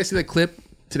quick, did you guys see that clip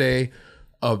today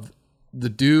of the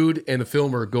dude and the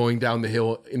filmer going down the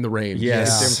hill in the rain?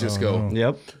 Yes. in San Francisco.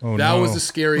 Yep. Oh, That no. was the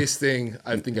scariest thing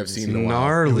I think I've seen in a while. It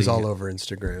Gnarly. was all over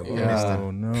Instagram.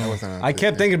 Oh, no. I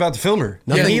kept thinking about the filmer.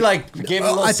 Nothing- And he like gave a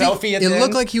little I think selfie at it the looked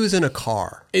end. like he was in a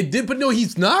car. It did, but no,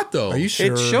 he's not though. Are you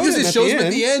sure? It showed Because him it at shows the him at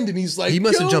end. the end, and he's like, He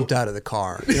must have "Yo." jumped out of the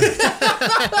car.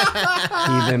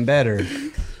 Even better.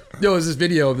 No, it's this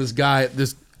video of this guy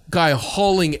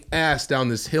hauling ass down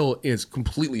this hill, and it's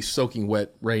completely soaking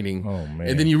wet, raining. Oh, man.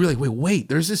 And then you really wait.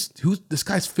 There's this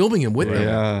guy's filming him with him.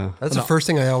 Yeah. That's the first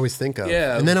thing I always think of.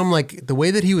 Yeah. And then I'm like, the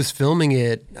way that he was filming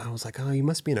it, I was like, oh, you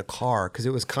must be in a car. Because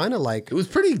it was kind of like, It was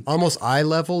pretty. almost eye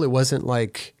level. It wasn't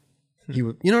like,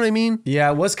 you know what I mean?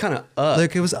 Yeah, it was kind of up.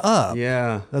 Like it was up.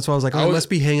 Yeah. That's why I was like, oh, it must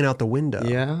be hanging out the window.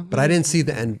 Yeah. But I didn't see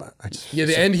the end. I just Yeah,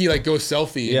 the end he like goes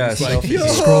selfie. And Yeah, he's like, selfie. "Yo."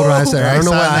 scrolled right there. I don't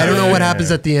know. I don't know what Yeah.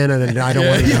 happens at the end, and I don't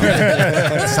want to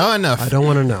know. Saw enough. I don't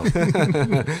want to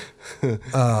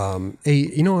know. Hey,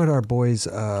 you know what our boys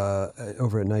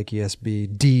over at Nike SB,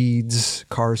 Deedz,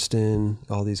 Karsten,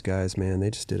 all these guys, man, they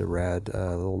just did a rad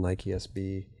little Nike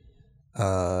SB.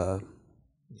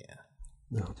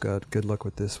 Oh God, good luck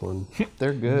with this one.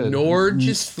 They're good.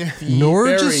 Norges Ferry.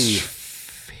 Norges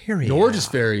Ferry. Norges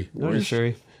Ferry. Norges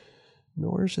Ferry.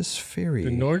 Norges Ferry.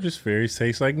 The Norges Ferries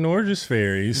taste like Norges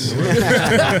Ferries.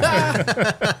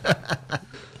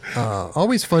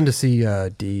 Always fun to see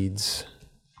Deedz.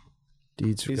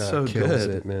 Deedz He's so kills good.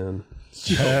 it, man.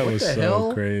 That was the so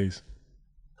hell? crazy.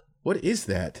 What is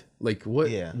that? Like what?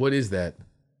 Yeah. What is that?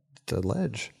 The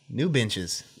ledge, New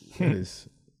benches. What is?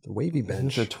 the wavy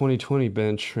bench. It's a 2020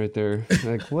 bench right there.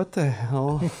 Like, what the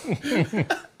hell?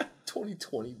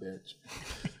 2020 bench.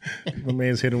 My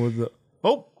man's hitting with the,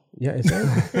 oh, Yeah, is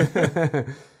that?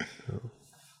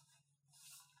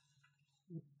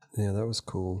 Yeah, that was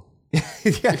cool. Yeah,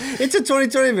 it's a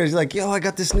 2020 bench. Like, yo, I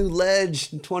got this new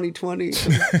ledge in 2020.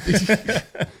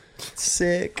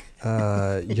 Sick.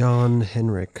 Jan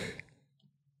Henrik.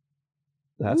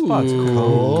 That spot's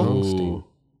cool.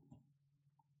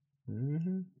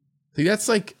 Kongstein. See, that's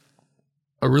like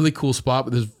a really cool spot,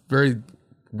 but there's very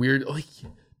weird. Like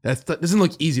that doesn't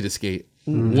look easy to skate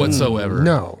whatsoever.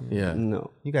 No, Yeah.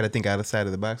 No. You got to think outside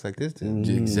of the box like this. Dude.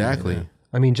 Exactly.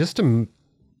 I mean just to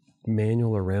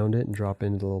manual around it and drop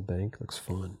into the little bank looks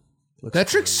fun. That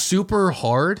trick's super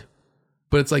hard,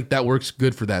 but it's like that works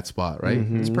good for that spot, right?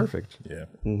 It's perfect. Yeah.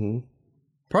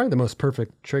 Probably the most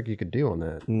perfect trick you could do on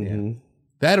that. Mm-hmm.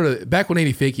 That or back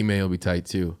 180 fakie may will be tight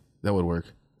too. That would work.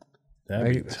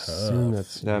 That'd be I tough. assume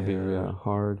That'd be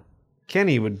hard.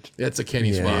 Kenny would That's a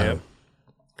Kenny spot.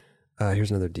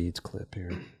 Here's another Deedz clip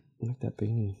here. like that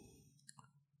beanie.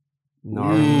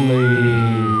 Gnarly.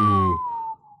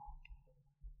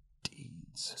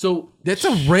 So that's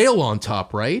a rail on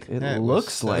top, right? It That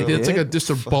looks was like so- It's like just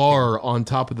a bar on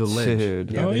top of the ledge.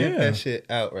 dude. Yeah, Oh, they hit yeah. that shit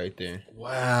out right there.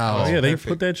 Wow. Oh, yeah, they perfect.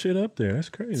 put that shit up there. That's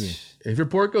crazy. If your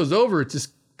port goes over, it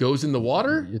just goes in the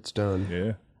water. It's done.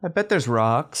 Yeah. I bet there's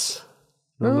rocks.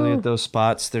 Normally at those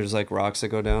spots, there's like rocks that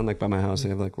go down. Like by my house, they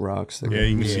have like rocks. That Yeah, go.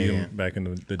 you can see them back in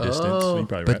the distance. Oh. You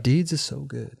probably But right. Deedz is so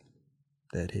good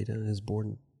that he doesn't his board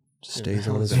and just stays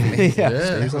on his feet. yeah.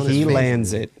 Stays on his He feet.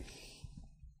 lands it.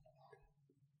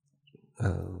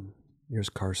 Here's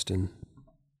Karsten.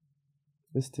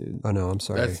 This dude. Oh no, I'm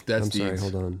sorry. That's I'm sorry. Deedz.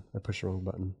 Hold on, I pushed the wrong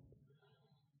button.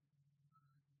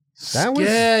 That was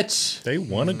Sketch. They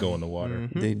want to go in the water.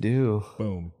 They do.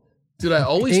 Boom. Dude, I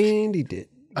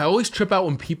always trip out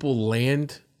when people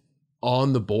land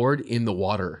on the board in the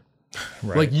water.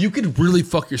 Right. Like you could really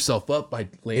fuck yourself up by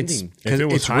landing. if it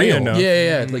was It's high real. enough.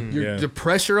 Yeah. Like Yeah. the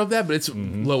pressure of that, but it's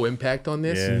low impact on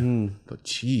this. Yeah. But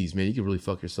geez, man, you could really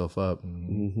fuck yourself up.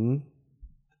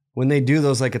 When they do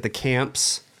those, like at the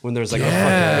camps, when there's like a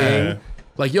Yeah. fucking thing.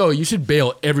 Like, yo, you should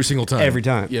bail every single time. Every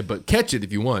time. Yeah, but catch it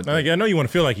if you want. Like, I know you want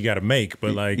to feel like you got to make,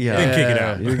 but like, Yeah. then kick it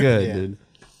out. You're good, Yeah. dude.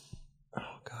 Oh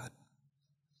god,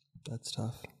 that's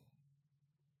tough.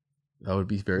 That would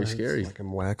be very It's scary. Like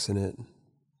I'm waxing it.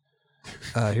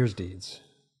 Here's Deedz.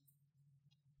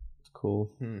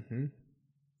 Cool.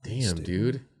 Damn,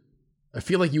 dude. I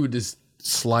feel like you would just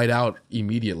slide out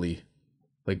immediately.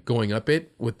 Like going up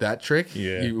it with that trick,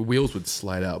 Yeah. your wheels would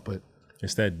slide out. But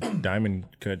It's that diamond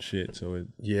cut shit, so it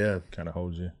yeah, kind of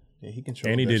holds you. Yeah, he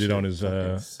controlled And he that did it shit on his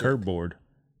fucking sick. curb board.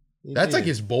 that's like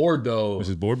his board though. Was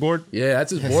his board? Yeah,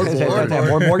 that's his board.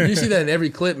 board. You see that in every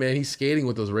clip, man. He's skating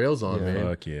with those rails on, man.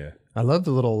 Fuck yeah. I love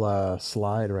the little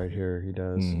slide right here. He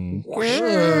does. Dude,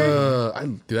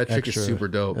 that trick is super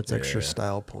dope. That's extra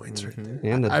style points right there.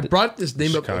 And the, I brought this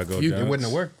name up Chicago a few. Ducks. It wouldn't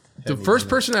have worked. The first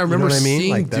person I remember what I mean?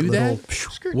 seeing Like that do little-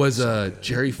 that was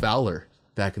Jerry Fowler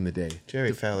back in the day.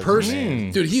 Jerry Fowler.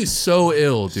 Dude, he was so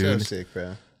ill, So dude. sick,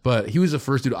 bro. But he was the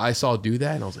first dude I saw do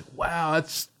that, and I was like, wow,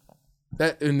 that's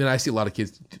that. And then I see a lot of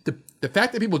kids. The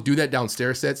fact that people do that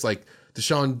downstairs sets, like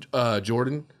Deshaun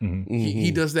Jordan, he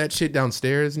does that shit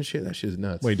downstairs and shit. That shit is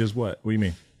nuts. Wait, does what? What do you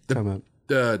mean? come up.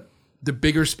 The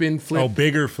bigger spin flip. Oh,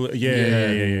 bigger flip.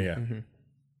 Yeah.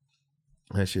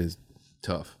 That shit is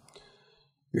tough.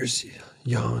 Here's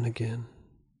yawn again.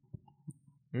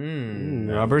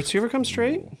 Roberts, you ever come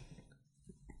straight?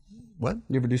 What?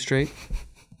 You ever do straight?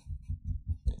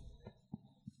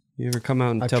 You ever come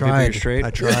out and I tell people you're tried. straight?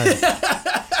 I tried.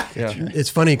 Yeah. It's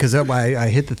funny because I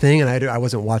hit the thing and I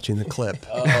wasn't watching the clip.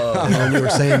 And when you were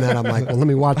saying that, I'm like, well, let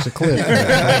me watch the clip.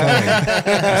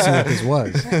 See what this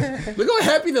was. Look how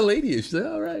happy the lady is. She's like,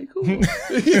 all right, cool.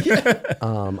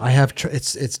 I have.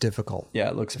 It's difficult. Yeah,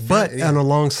 it looks. But on a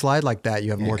long slide like that,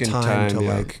 you have more can time to time,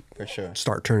 yeah. like For sure.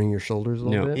 start turning your shoulders a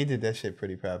little Yeah. bit. He did that shit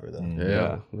pretty proper, though.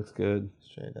 yeah, looks good.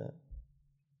 Straight up.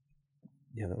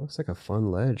 Yeah, that looks like a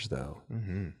fun ledge though.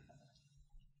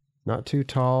 Not too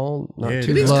tall, not Yeah,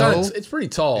 too it It's, low, it's pretty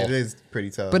tall. It is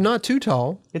pretty tough. but not too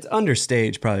tall. It's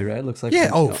understage, probably, right? It looks like Yeah,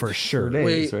 for sure.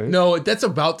 days, Wait, right? no, that's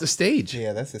about the stage.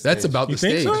 Yeah, that's the That's stage. about the You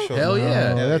think stage. so? Hell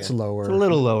yeah. Oh, that's lower. It's a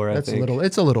little lower, I That's think. a little.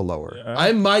 It's a little lower.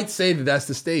 I might say that that's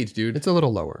the stage, dude. It's a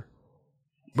little lower.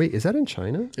 Wait, is that in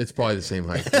China? It's probably the same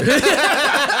height.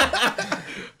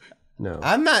 No.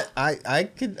 I'm not. I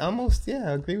could almost. Yeah,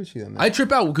 I agree with you on that. I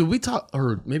trip out because we talked,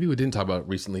 or maybe we didn't talk about it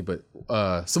recently, but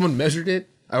someone measured it.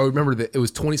 I remember that it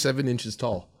was 27 inches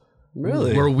tall.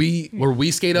 Really? Where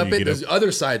we skate up You it, get the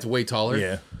other side's way taller.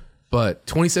 Yeah. But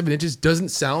 27 inches doesn't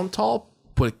sound tall,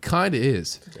 but it kind of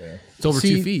is. It's over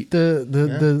 2 feet.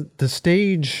 The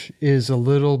stage is a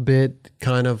little bit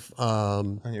kind of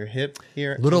on your hip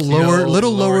here. little You know,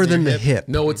 lower than than your the hip.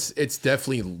 No, it's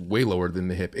definitely way lower than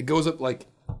the hip. It goes up like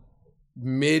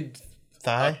mid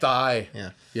thigh. thigh. Yeah.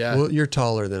 Yeah. Well, you're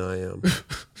taller than I am.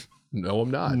 No,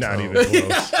 I'm not. Not No. even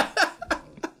close.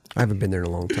 I haven't been there in a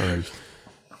long time.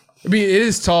 I mean, it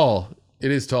is tall.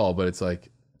 It is tall, but it's like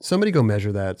Somebody go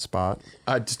measure that spot.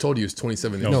 I just told you it's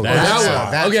 27 No, inches. that Oh,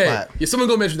 spot. That okay. spot. Yeah, someone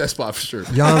go measure that spot for sure.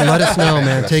 Jan, let us know,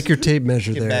 man. Take your tape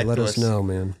measure Get there. back Let to us us. know,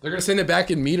 man. They're gonna send it back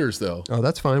in meters though. Oh,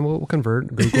 that's fine. We'll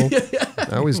convert. Google.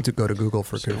 I always do go to Google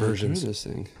for conversions. This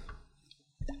thing.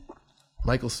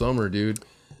 Michael Sommer,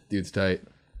 dude's tight.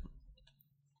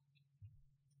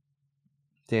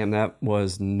 Damn, that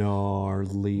was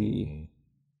gnarly.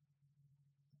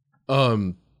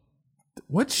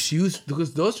 What shoes?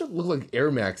 Because those look like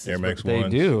Air Maxes. Air Max They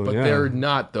ones. do, But yeah. they're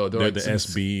not though. They're like the some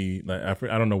SB. Like,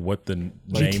 I don't know what the name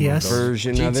of GTS? those.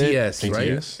 Version of it. GTS, right?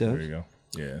 GTS. There you go.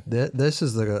 Yeah. This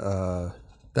is the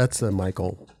that's the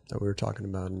Michael that we were talking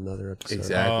about in another episode.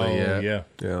 Exactly. Oh, yeah.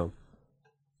 Yeah.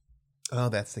 Oh,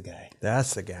 that's the guy.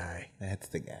 That's the guy. That's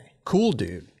the guy. Cool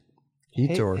dude.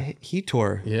 Heator.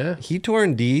 Heator. Yeah. Heator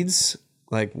and Deedz.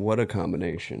 Like, what a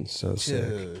combination. So sick.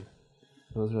 Dude.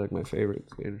 Those are like my favorite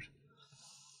skaters.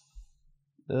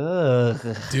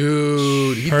 Ugh.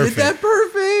 Dude, he Perfect. did that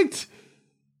perfect.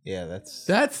 Yeah, that's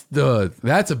That's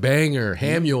a banger.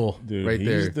 Hamule Dude, right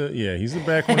there. He's the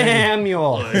back one.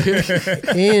 Samuel.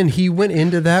 And he went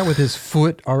into that with his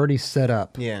foot already set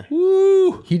up. yeah.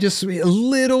 Woo! He just a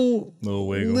little Little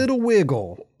wiggle.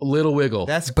 wiggle. A little wiggle.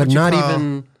 That's But what you not call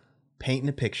even painting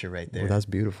a picture right there. well, that's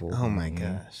beautiful. Oh my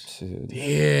gosh. Dude.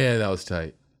 yeah, that was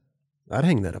tight. I'd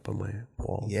hang that up on my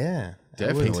wall. Yeah. I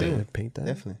would Definitely. too. I'd paint that.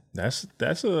 Definitely. That's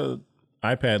a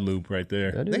iPad loop right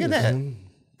there. That Look is. at that.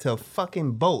 To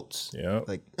fucking bolts. Yeah.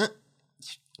 Like,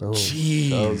 Oh,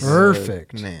 Jeez.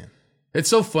 perfect. man. It's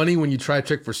so funny when you try a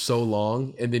trick for so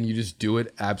long and then you just do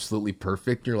it absolutely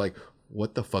perfect. You're like,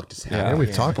 what the fuck just And happened?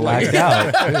 we've talked about Blacked it.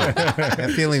 out.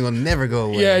 That feeling will never go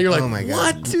away. Yeah, you're like, oh my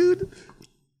God. what, dude?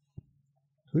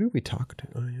 Who did we talk to?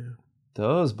 Oh yeah.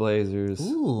 Those Blazers.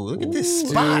 Ooh, look at this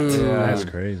spot. Dude. That's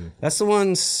crazy. That's the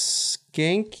one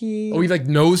Skanky. Oh, he like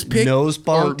nose picked? Nose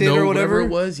bonked it or whatever? it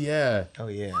was? Yeah. Oh,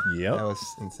 yeah. Yep. That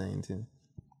was insane, too.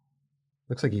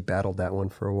 Looks like he battled that one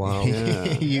for a while.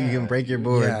 You can break your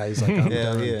board. Yeah, he's like, I'm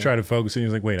Hell done. yeah. Try to focus and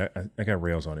he's like, wait, I got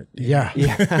rails on it. Yeah.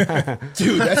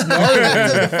 Dude, that's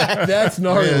gnarly. That's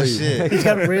gnarly. Real shit. He's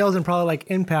got rails and probably like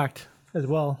impact as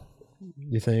well.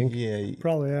 You think? Yeah.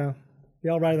 Probably, yeah. They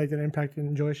all ride like that impact and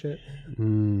enjoy shit.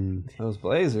 Those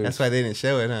Blazers. That's why they didn't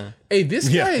show it, huh? Hey, this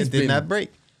guy has It did been... not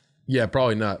break. Yeah,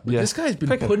 probably not. But Yeah. this guy's been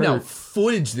Freaking putting out hurt.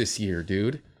 footage this year,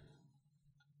 dude.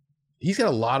 He's got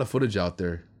a lot of footage out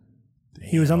there.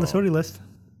 He was on the Sody list.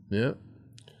 Yeah.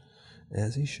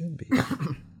 As he should be.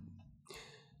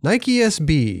 Nike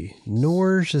SB,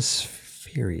 Norges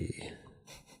Fury.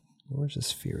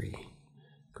 Norges Fury.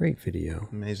 Great video.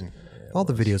 Amazing. All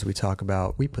the videos we talk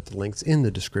about, we put the links in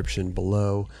the description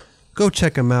below. Go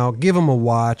check them out. Give them a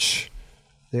watch.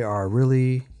 They are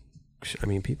really, I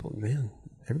mean, people, man,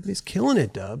 everybody's killing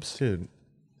it, Dubs. Dude,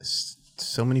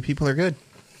 so many people are good.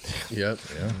 Yep.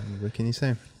 Yeah. What can you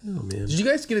say? Oh, man. Did you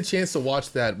guys get a chance to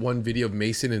watch that one video of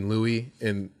Mason and Louie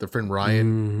and their friend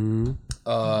Ryan?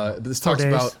 This talks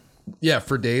Days. about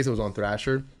for days. It was on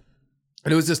Thrasher,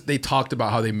 and it was just they talked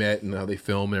about how they met and how they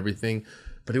film and everything.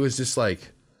 But it was just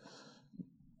like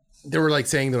they were like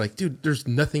saying they're like, dude, there's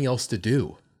nothing else to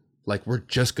do. Like we're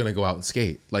just gonna go out and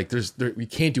skate. Like we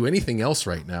can't do anything else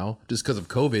right now just because of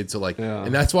COVID. So like,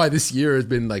 and that's why this year has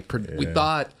been like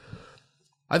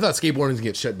I thought skateboarding was gonna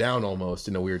get shut down almost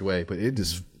in a weird way, but it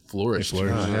just flourished.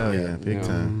 Hell yeah, big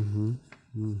time.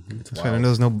 That's why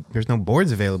there's no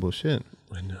boards available. Shit.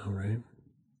 I know, right?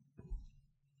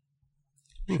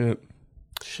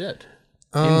 Shit.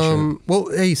 Well,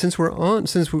 hey, since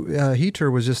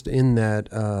Heater was just in that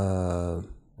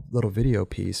little video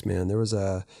piece, man, there was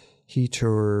a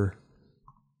Heater.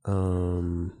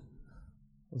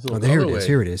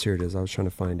 Here it is. I was trying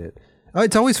to find it.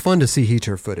 It's always fun to see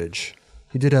Heater footage.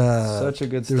 He did Such a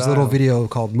good There's a little style. video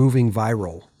called "Moving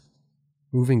Viral."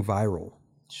 Moving viral.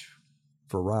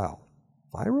 Viral.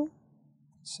 Viral.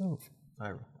 So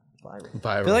viral.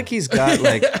 I feel like he's got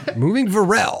like Moving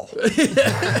Varel.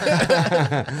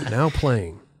 Now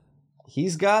playing.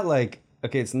 he's got like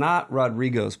okay, it's not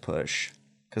Rodrigo's push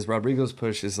because Rodrigo's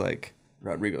push is like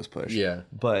Rodrigo's push. Yeah.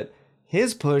 But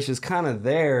his push is kind of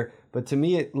there. But to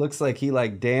me, it looks like he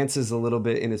like dances a little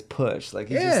bit in his push. Like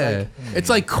he's just like It's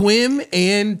like Quim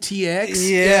and TX.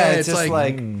 yeah, it's just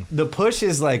like the push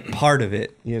is like part of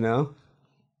it, you know?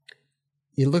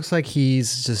 It looks like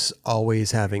he's just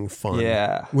always having fun.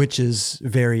 Yeah. Which is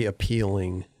very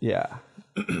appealing. Yeah.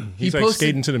 He's like posted-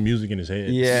 skating to the music in his head.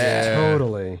 Yeah.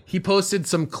 Totally. He posted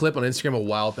some clip on Instagram a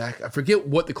while back. I forget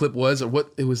what the clip was or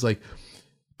what it was like,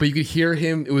 but you could hear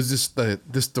him. It was just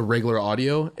the regular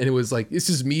audio, and it was like this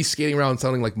is me skating around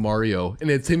sounding like Mario, and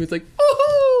it's him. It's like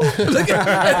oh, like,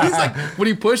 and he's like when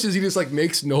he pushes, he just like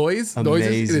makes noises, and it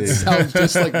Amazing. sounds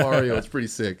just like Mario. It's pretty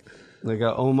sick. Like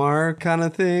a Omar kind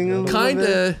of thing. a little Kind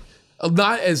bit. of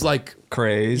not as like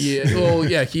Craze. yeah. Well,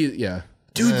 yeah, dude,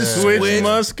 the Switch switch,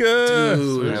 Muska.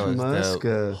 dude, That was dope.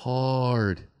 Muska.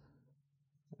 hard.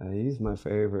 He's my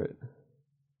favorite.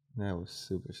 That was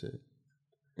super sick.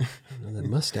 The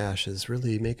mustache is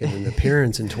really making an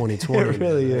appearance in 2020. It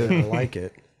really is. I like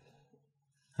it.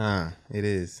 It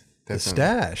is. The Definitely.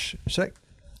 stash.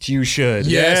 You should.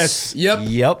 Yes. Yep.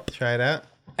 Yep. Try it out.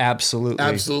 Absolutely.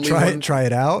 Absolutely. Try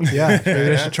it out. Yeah,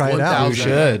 maybe I should try it out. 1,000. You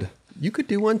should. You could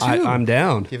do one too. I'm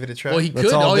down. Give it a try. Well, he Let's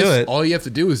could. all do it. All you have to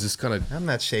do is just kind of. I'm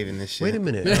not shaving this shit. Wait a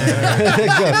minute. It's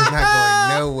not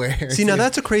going nowhere. See, now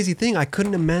that's a crazy thing. I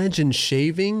couldn't imagine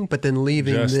shaving, but then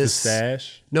leaving Just the this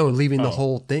stash. No, leaving the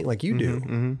whole thing like you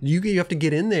do. You have to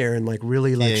get in there and like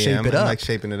really like shape I'm, it up. I'm like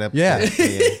shaping it up. Yeah.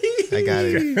 I got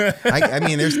it. I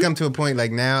mean, there's come to a point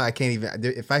like now I can't even.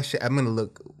 If I'm gonna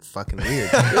look fucking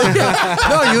weird.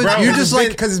 No, you just like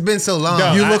because it's been so long.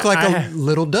 No, you look like I- a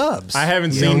little Dubs. I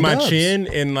haven't Young seen my Dubs. chin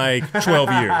in like 12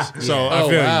 years. So I Oh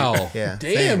feel wow. you. Yeah.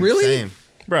 Damn. Same, Really? Same.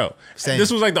 Bro, Same.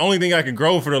 this was like the only thing I could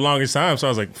grow for the longest time. So I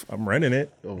was like, I'm running it.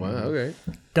 Oh wow. Okay.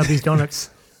 W's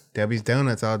Donuts. Debbie's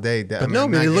Donuts all day. But no,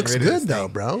 man, it looks good though,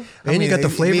 bro. And mean, you got the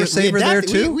flavor saver there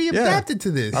too. We Yeah. adapted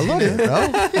to this. I love it, bro.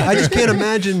 I just can't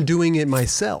imagine doing it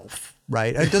myself.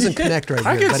 Right? It doesn't connect right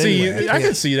I here. can but see anyway, you. I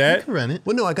can see that. Run it.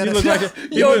 Well, no, I got You to look like a,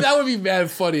 you Yo, look- that would be mad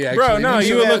funny. Actually, bro. No,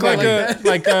 you would look like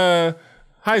that.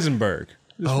 Heisenberg.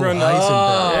 Just Oh, run Heisenberg.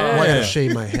 Well, I Yeah. gotta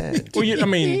shave my head. Well, I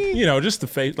mean, just the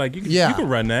face. Like you Yeah. can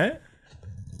run that.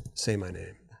 Say my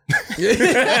name.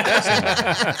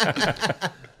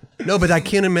 No, but I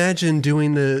can't imagine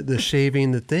doing the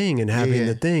shaving the thing and having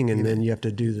the thing, and then you have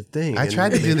to do the thing. I and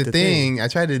tried to do make the thing. I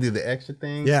tried to do the extra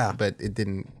thing. Yeah. but it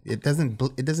didn't. It doesn't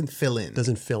fill in. It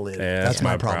doesn't fill in. Yeah, that's that's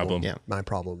my my problem. problem. Yeah. My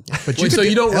problem. But Wait, so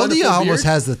you don't run the LDA full almost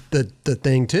beard? has the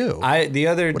thing too. The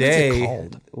other What is it day.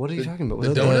 called? What are you talking about?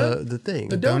 the donut? the thing.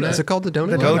 The donut. Is it called the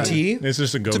donut? goatee? It's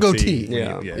just a goatee. a goatee.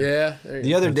 Yeah. Yeah. there you The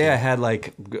go. other day I had I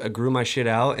grew my shit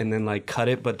out and then like cut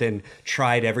it, but then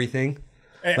tried everything.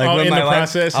 And, Like with in my the wife,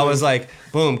 process, I was like,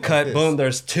 boom, cut, boom.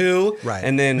 There's two, Right.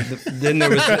 And then there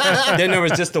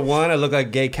was just the one. I looked like a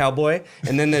gay cowboy,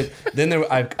 and then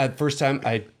at first time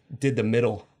I did the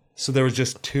middle, so there was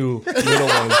just two little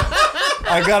ones.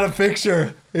 I got a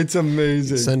picture. It's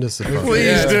amazing. Send us a photo. Please,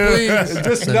 Yeah, dude. please.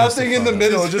 Just Send us nothing a in the photo.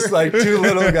 middle, just like two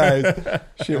little guys.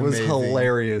 Shit was Amazing.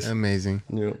 hilarious. Amazing.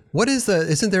 Yeah. What is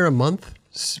isn't there a month?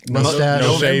 Mustache.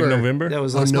 no shave November. That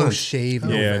was Oh, last no month. shave Yeah,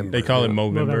 November. they call it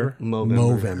Movember.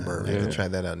 Movember. I gotta try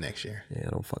that out next year. Yeah, I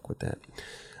don't fuck with that.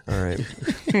 All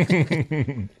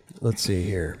right. Let's see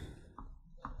here.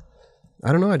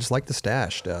 I don't know. I just like the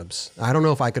stash, Dubs. I don't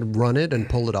know if I could run it and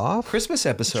pull it off. Christmas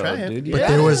episode, Try it. dude. But Yeah.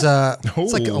 there was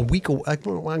it's like a week. I'm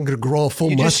going to grow a full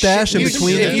You just mustache in you just-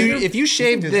 between. If you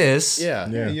shaved this, Yeah.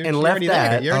 and left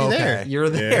that, You're already okay. there. you're You're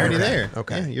there. already there.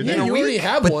 Okay. Yeah, you're Yeah, there. you already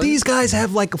have But one. these guys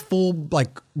have like a full,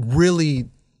 like really.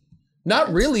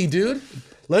 Not really, dude.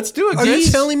 Let's do it. Are you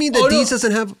Deedz. telling me that Oh, no. Deedz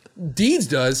doesn't have? Deedz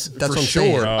does. That's for what I'm sure.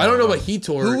 saying. I don't know what he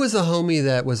tore. Who was the homie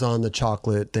that was on the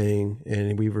chocolate thing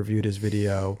and we reviewed his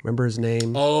video? Remember his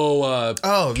name?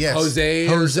 Oh yes. Jose.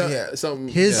 Jose- Or so- something.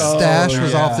 His yeah. stash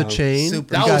was yeah. off the chain. Super.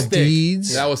 We That got was thick.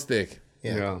 Deedz. That was thick.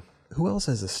 Yeah. Who else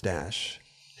has a stash?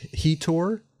 He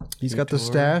tore. He's got the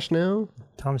stash now.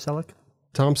 Tom Selleck.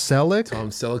 Tom Selleck. Tom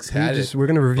Selleck's He had just- it. we're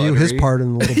gonna review his Buttery. part in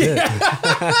a little bit.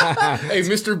 Hey,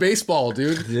 Mr. Baseball,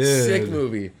 dude. Sick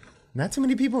movie. Not too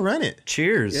many people run it.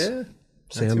 Cheers. Yeah. Not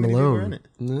Sam too many people run Malone. it.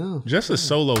 No. Just a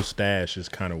solo stash is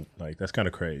kind of like that's kind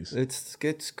of crazy. It's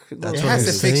That's It what has I'm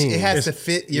to fix. saying. It has to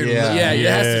fit your Yeah. look. Yeah, it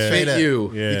has to Yeah. fit Straight up.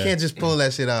 you. Yeah. You can't just pull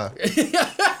that shit off.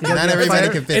 Not everybody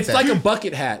can fit It's that. like a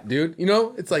bucket hat, dude. You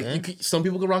know, it's like some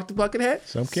people can rock the bucket hat.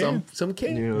 Some can. Some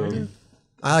can. Yeah.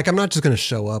 I'm not just gonna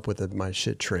show up with my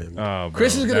shit trimmed. Oh, bro,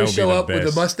 Chris is that gonna would be show the up with a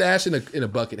best. mustache and a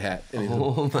bucket hat. And he's-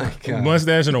 Oh my god.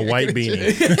 Mustache and a white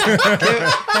beanie.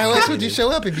 How else would you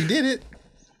show up if you did it?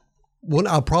 Well,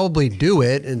 I'll probably do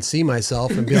it and see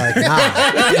myself and be like, nah.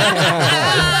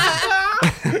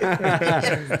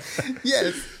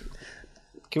 Yes.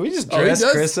 Can we just Oh, he dress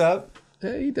does? Chris up?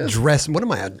 Yeah, he does. Dress. What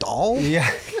am I, a doll? Yeah.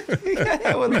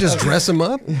 We just dress him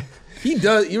up. He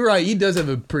does. You're right. He does have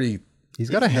a pretty. He's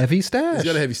got a heavy stash. He's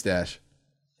got a heavy stash.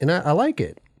 And I like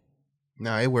it.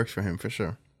 No, it works for him for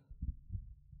sure.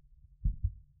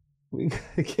 We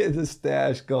gotta get the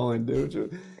stash going,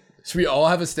 dude. Should we all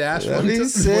have a stash? That'd one be time?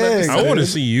 sick. I want to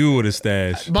see you with a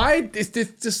stash. Mine, it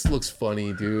just looks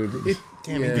funny, dude.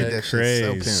 Damn, he did that shit so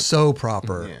crazy. pimp. So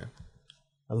proper. Yeah.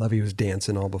 I love he was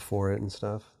dancing all before it and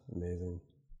stuff. Amazing.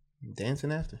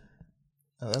 Dancing after.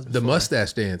 Oh, that was The before.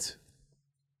 mustache dance.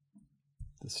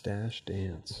 The stash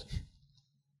dance.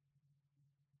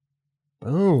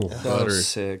 Boom. That Butter. was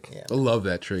sick. I love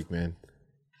that trick, man.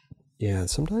 Yeah,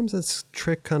 sometimes this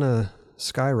trick kind of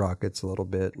skyrockets a little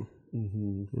bit.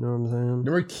 You know what I'm saying?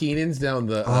 Remember Keenan's down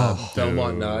the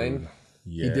Belmont 9?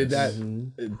 He did that.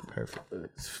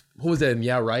 Perfect. What was that in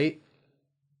Yeah Right?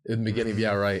 In the beginning of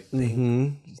Yeah Right. Yeah.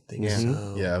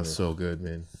 Yeah, it was so good,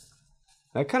 man.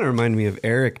 That kind of reminded me of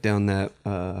Eric down that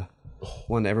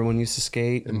one that everyone used to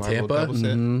skate. In Marble Tampa? double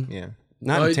set? Yeah.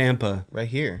 Not Oh, in Tampa. Right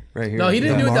here. Right here. No, he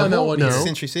didn't do it down that one. No.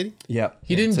 Century City? Yeah.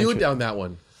 He didn't do it down that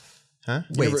one. Huh?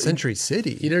 Wait, Century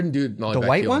City. He didn't do nollie The back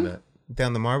white heel on one? that.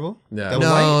 Down the marble? No. That was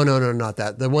white? No, not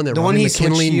that. The one that The one Ronnie he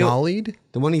McKinley switched heel- nollied.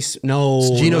 The one he's no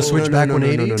Gino no, switched no, back no,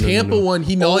 180? no, no, no, no, Tampa no. one,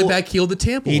 he nollie back heeled the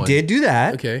Tampa He one. did do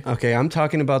that. Okay. Okay. I'm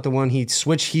talking about the one he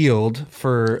switch heeled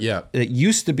for. Yeah. It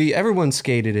used to be everyone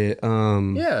skated it.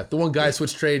 Yeah, the one guy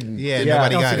switched trade. And Yeah,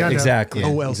 nobody El got Segundo. it. Exactly.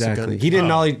 Oh, El exactly. Segundo. He didn't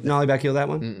nollie back heel that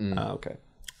one. Oh, okay.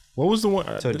 What was the one?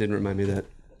 So it didn't remind me of that.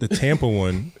 The Tampa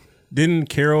one. Didn't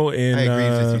Carol in? I agree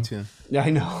with you too. Yeah, I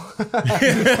know.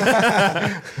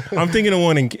 I'm thinking of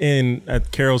one in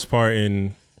at Carol's part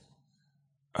in.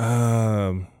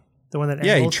 The one that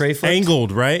Yeah, he angles? tray flipped.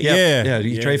 Angled, right? Yeah. Yeah.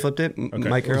 He tray flipped it. Mike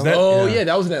Was Carroll. that- Oh, yeah,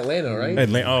 that was in Atlanta, right?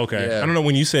 Atlanta. Oh, okay. Yeah. I don't know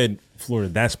when you said Florida.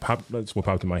 That's what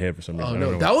popped in my head for some reason. Oh, I don't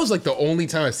no. know. That was like the only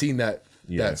time I've seen that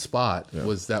Yeah. that spot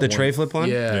was that The one. tray flip one?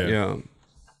 Yeah. Yeah.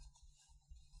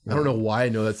 I don't know why I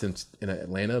know that's in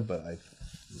Atlanta, but I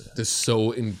just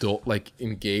so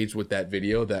engaged with that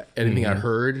video that anything I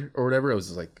heard or whatever, I was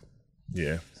just like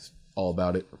Yeah. all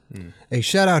about it. Hey,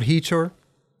 shout out Heator.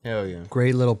 Hell yeah.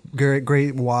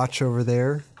 Great watch over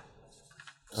there.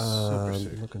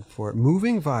 Looking for it.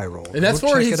 Moving viral. And that's Go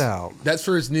for check his it out. that's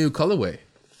for his new colorway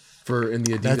for in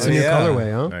the Adidas. That's a new yeah.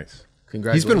 colorway, huh? Nice.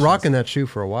 Congratulations. He's been rocking that shoe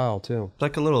for a while too.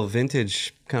 Like a little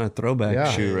vintage kind of throwback Yeah.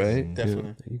 shoe, right?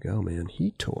 Definitely. There you go, man.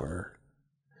 Heator.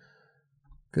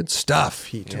 Good stuff,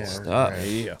 Heator.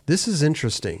 Stuff. This is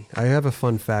interesting. I have a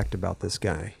fun fact about this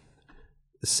guy.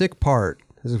 The sick part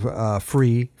is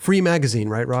free magazine,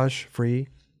 right, Raj? Free.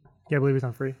 Yeah, I believe it's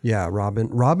on free. Yeah,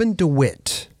 Robin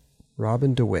DeWitt.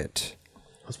 Robin DeWitt.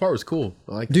 This part was cool.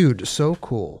 I like Dude, so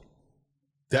cool.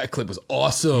 that clip was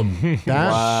awesome.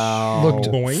 That looked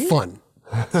Boing. fun.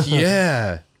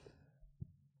 Yeah.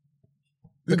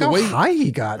 Look the how way high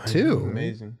he got too.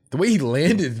 Amazing. the way he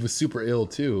landed was super ill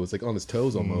too. It was like on his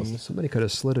toes almost. Somebody could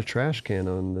have slid a trash can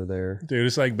under there. Dude,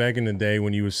 it's like back in the day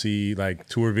when you would see like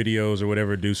tour videos or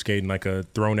whatever, do skating like a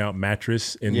thrown out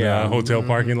mattress in Yeah. the hotel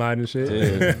parking lot and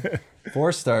shit.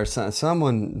 4-star,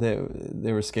 someone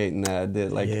they were skating that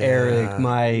did like Yeah. Eric,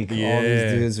 Mike, all Yeah.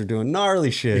 these dudes are doing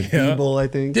gnarly shit. People, I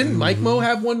think. Didn't Mike Mo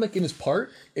have one like in his part?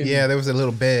 Yeah, there was a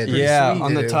little bed. Yeah, He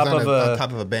on did the it. It top was of on a-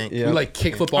 top of a bank. Yeah. You like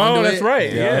kickflip onto it. that's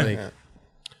right. Yeah. Like,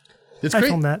 it's I great.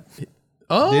 filmed that.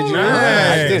 Oh, Did you?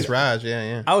 Nice. It's Raj,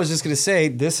 yeah. I was just gonna say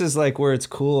this is like where it's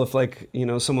cool if like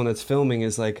someone that's filming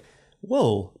is like,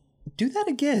 whoa, do that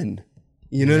again.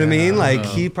 You know what I mean? Like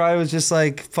he probably was just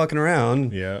like fucking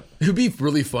around. Yeah. It would be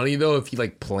really funny though if he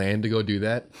like planned to go do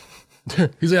that.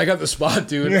 He's like, I got the spot,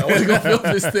 dude. I want to go film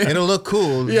this thing. It'll look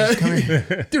cool. Yeah, Just come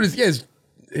in. dude,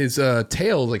 his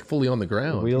tail like fully on the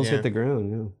ground. Wheels Yeah. hit the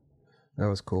ground. Yeah. That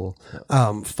was cool.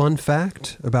 Fun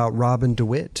fact about Robin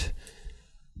DeWitt.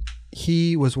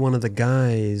 He was one of the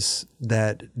guys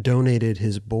that donated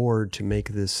his board to make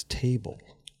this table.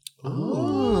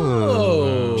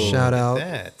 Oh, Shout out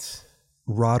That.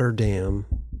 Rotterdam.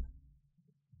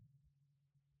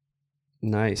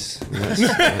 Nice.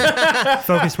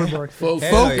 Focus woodwork. folks.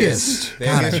 Hell Focused.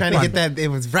 Yeah. He was trying to get that. It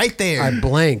was right there. I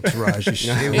blanked, Raj. You should-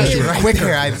 it was right quicker.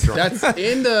 there. That's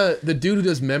in the dude who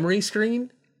does memory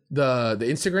screen, the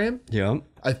Instagram. Yeah.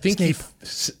 I think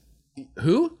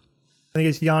who? I think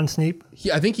it's Jan Sneep.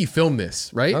 I think he filmed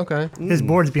this, right? Okay. His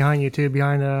board's behind you too,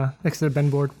 behind next to the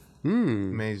bend board.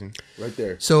 Amazing. Right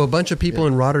there. So a bunch of people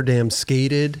in Rotterdam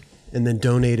skated and then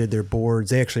donated their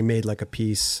boards. They actually made like a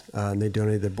piece and they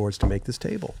donated their boards to make this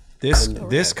table.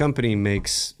 This company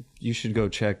makes. You should go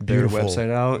check their Beautiful.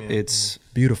 website out. It's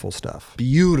Beautiful stuff.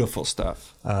 beautiful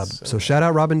stuff. So shout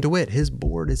out Robin DeWitt. His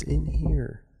board is in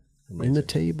here, in the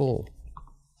table.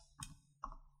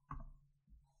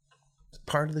 It's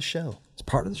part of the show. It's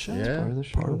part of the show. Yeah. Part of the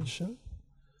show. Part of the show.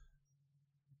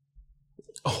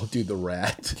 Oh, dude, the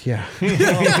rat. Yeah.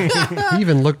 He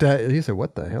even looked at it. He said,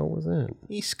 "What the hell was that?"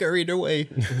 He scurried away.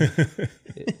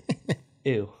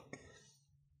 Ew.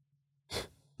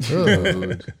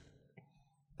 Dude.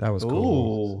 That was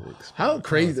cool. Ooh. How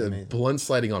crazy the blunt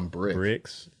sliding on brick,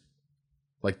 Bricks.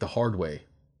 like the hard way.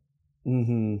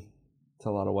 Mm-hmm. It's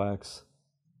a lot of wax.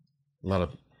 A lot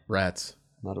of rats.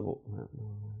 A lot of.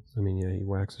 I mean, yeah, he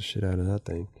whacks the shit out of that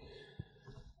thing.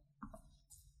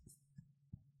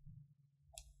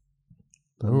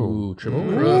 Ooh, triple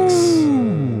crooks.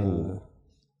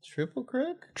 Triple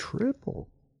crook? Triple.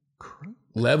 Crook.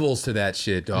 Levels to that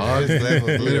shit, dog. There's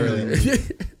levels, literally.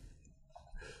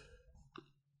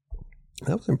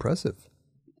 That was impressive.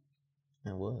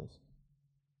 It was.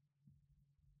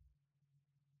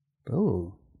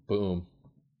 Boom. Boom.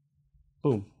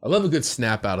 Boom. I love a good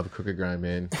snap out of a crooked grind,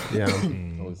 man. Yeah.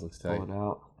 Always looks tight. Pull it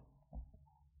out.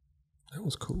 That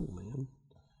was cool, man.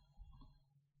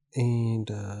 And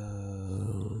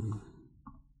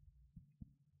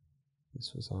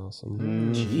this was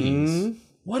awesome. Jeez.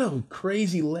 What a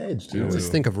crazy ledge, I dude. always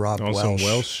think of Rob On Welsh. some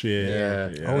Welsh shit.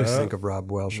 Yeah. I always think of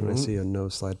Rob Welsh when I see a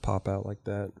nose slide pop out like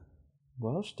that.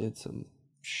 Welsh did some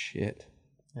shit.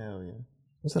 Hell yeah.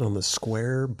 Was that on the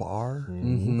square bar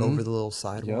over the little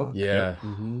sidewalk? Yeah.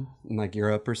 In like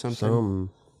Europe or something. Some.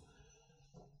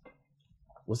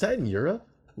 Was that in Europe?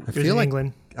 I It was feel in like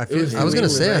England. I was feel. I was gonna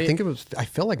England, say. I right? think it was. I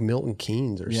felt like Milton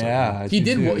Keynes or something. Yeah. He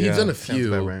did. He's done a Sounds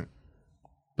few. about right.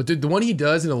 But the one he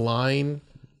does in a line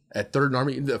at Third and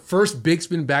Army, the first big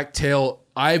spin back tail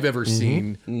I've ever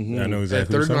seen. I know At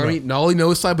exactly. Third and what Army, you're not only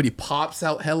nose slide, but he pops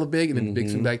out hella big and then big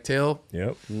spin back tail. talking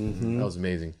about. Yep. That was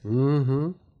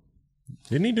amazing.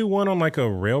 Didn't he do one on like a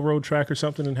railroad track or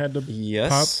something and had to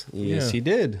Yes. pop? Yes, Yeah. he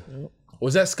did.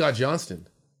 Was that Scott Johnston?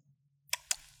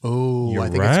 Oh, You're I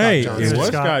think right. it's Scott Johnson. It was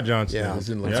Scott. Scott Johnson. Yeah. It was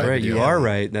in Yeah. That's right. You are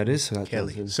right. That is Scott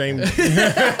Kelly. Johnson. Same.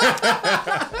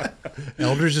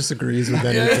 Elders disagrees with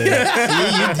anything.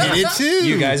 You did it too.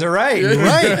 You guys are right. You're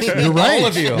right. You're right. All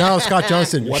of you. No, Scott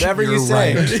Johnson. Whatever you You're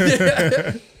say.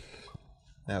 right.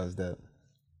 That was dope.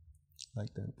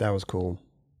 Like that. That was cool.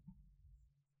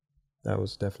 That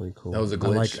was definitely cool. That was a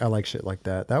glitch. I like shit like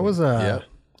that. That was yeah.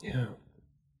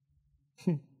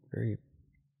 Very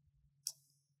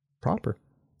proper.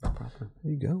 Proper.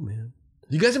 There you go, man.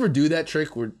 You guys ever do that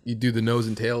trick where you do the nose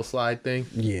and tail slide thing?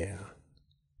 Yeah.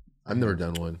 I've never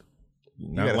done one.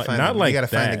 Not like, find not like you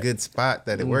gotta that. find a good spot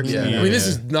that it works Yeah. in. I mean, this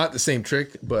is not the same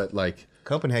trick, but like,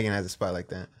 Copenhagen has a spot like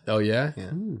that. oh yeah?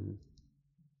 Yeah.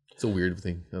 It's a weird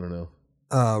thing. I don't know.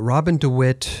 Robin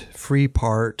DeWitt, free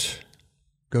part.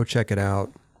 Go check it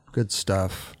out. Good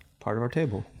stuff. Part of our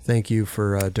table. Thank you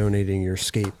for donating your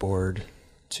skateboard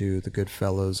to the good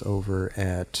fellows over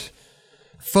at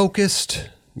Focused.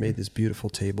 Made this beautiful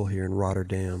table here in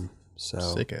Rotterdam. So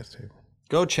Sick ass table.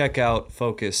 Go check out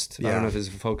Focused. I Yeah. don't know if it's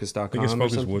Focused.com. I think it's or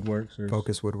Focus something. Woodworks. Or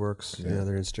Focus Woodworks, yeah,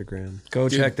 their Instagram. Go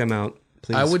check them out,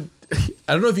 please. I would.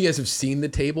 I don't know if you guys have seen the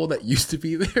table that used to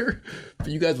be there, but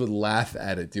you guys would laugh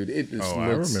at it, dude. It just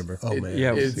I looks, remember. Oh, man.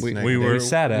 Yeah, it's- we were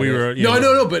sat at we it. were you no,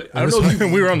 know, no, but I don't know if you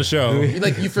we were on the show.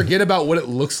 like you forget about what it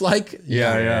looks like.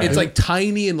 Yeah. It's like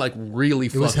tiny and like really.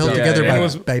 It was fucked held up. together and by, it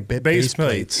was by base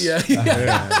plates. Yeah,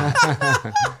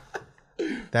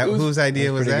 That whose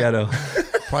idea was Pretty that? ghetto.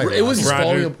 Probably it was just Roger.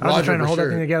 falling I was apart. trying to hold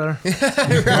everything together.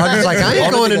 Roger's like, I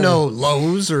ain't going to no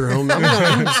Lowe's or Home.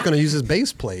 I'm just going to use his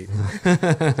base plate.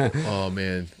 Oh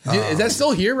man, is that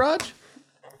still here, Raj?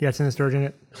 Yeah, it's in the storage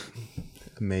unit.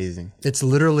 Amazing. It's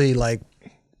literally like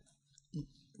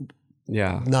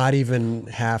Yeah. not even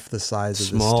half the size of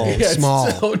Small. the stage. Yeah, it's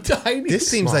Small. so tiny. This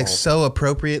seems like so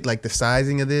appropriate, like the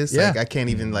sizing of this. Yeah. Like I can't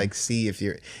even like see if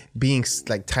you're being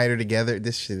like tighter together.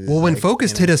 This shit is Well, when like,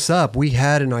 Focused you know, hit us up, we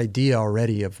had an idea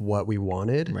already of what we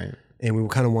wanted. Right. And we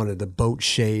kind of wanted the boat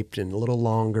shaped and a little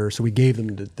longer. So we gave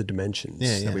them the dimensions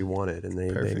Yeah, yeah. that we wanted, and they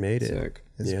Perfect. made it. Sick.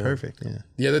 it's Yeah. perfect. Yeah.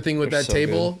 The other thing with They're that so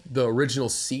table, the original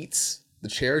seats, the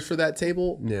chairs for that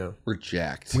table, Yeah. were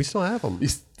jacked. We still have them.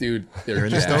 Dude, they're They're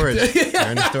in the jacked. storage. They're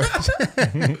in the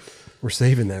storage. We're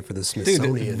saving that for the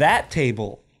Smithsonian. Dude, that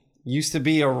table used to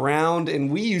be around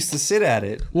and we used to sit at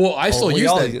it. Well, I still we use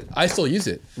all that. use- I still use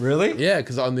it. Really? Yeah,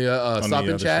 because on the Stop the and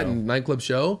other Chat show. and Nightclub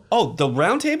show. Oh, the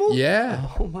round table? Yeah.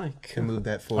 Oh my Can god. move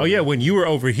that forward. Oh yeah, when you were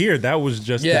over here, that was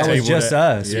just Yeah, the that That table was just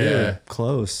that- us. Yeah. We were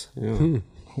close. Yeah.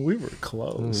 We were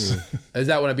close. Is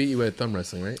that when I beat you at thumb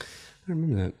wrestling, right? I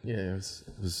remember that. Yeah, it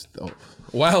was a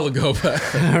while ago, but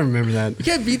I remember that. you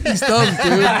can't beat these thumbs,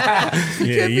 dude.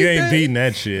 Yeah, you ain't beating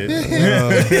that shit. Look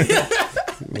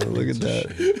at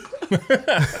that.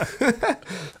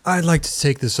 I'd like to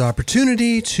take this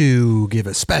opportunity to give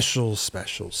a special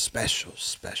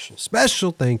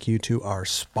thank you to our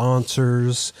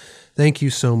sponsors. Thank you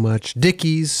so much,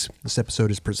 Dickies. This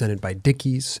episode is presented by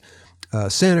Dickies,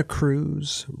 Santa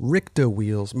Cruz, Ricta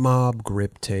Wheels, Mob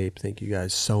Grip Tape. Thank you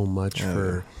guys so much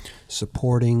for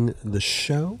supporting the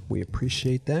show. We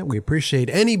appreciate that. We appreciate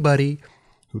anybody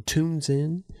who tunes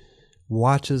in,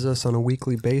 watches us on a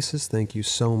weekly basis. Thank you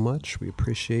so much. We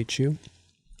appreciate you.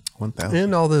 1,000.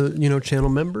 And all the channel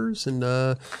members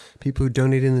and people who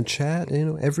donate in the chat.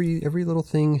 Every little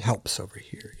thing helps over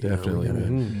here. Definitely,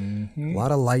 A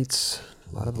lot of lights,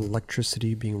 a lot of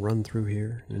electricity being run through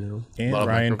here. And Love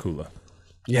Ryan Kula.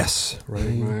 Yes,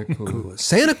 right.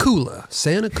 Santa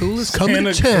Coola's coming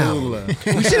to town.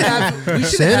 We should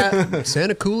have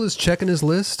Santa Coola's checking his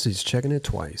list. He's checking it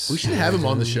twice. We should have him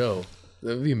on the show.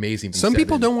 That would be amazing. Some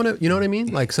people don't want to, you know what I mean?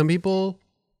 Like some people,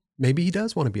 maybe he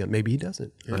does want to be on, maybe he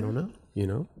doesn't. I don't know. You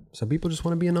know, some people just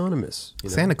want to be anonymous. You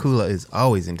know? Santa Coola is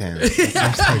always in town.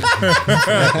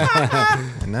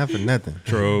 Not for nothing.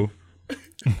 True.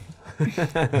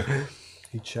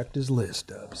 He checked his list,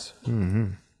 Dubs. Mm-hmm.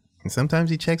 And sometimes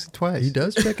he checks it twice. He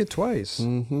does check it twice.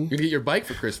 You're gonna get your bike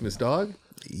for Christmas, dog.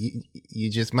 You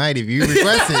just might if you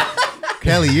request it.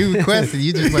 Kelly, you requested,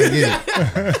 you just might get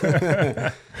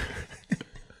it.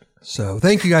 So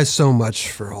thank you guys so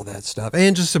much for all that stuff.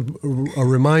 And just a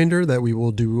reminder that we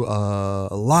will do a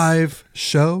live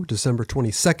show December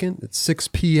 22nd at 6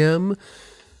 p.m.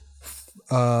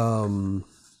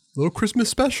 Little Christmas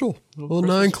special. Little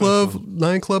Nine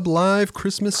Club live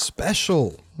Christmas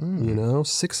special. You know,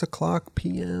 6 o'clock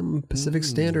p.m. Pacific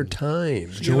Standard Time.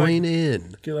 Join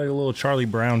in. Get like a little Charlie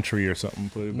Brown tree or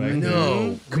something. Put it back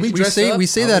No. Can We dress say up? we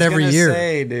say that every year.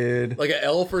 Say, dude. Like an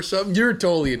elf or something? You're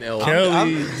totally an elf.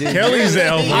 Kelly's the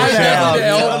elf. I'm definitely an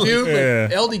elf, dude. Yeah.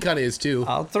 But LD kind of is too.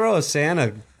 I'll throw a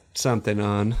Santa something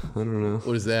on. I don't know.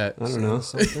 What is that? I don't know.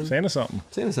 Santa something.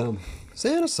 Santa something.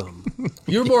 Santa something.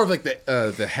 You're more of like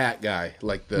the hat guy,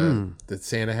 like the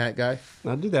Santa hat guy.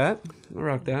 I'll do that. I'll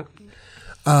rock that.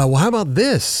 Well, how about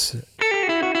this?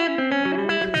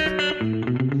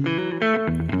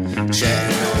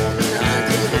 Chatting on the 9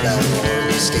 Club about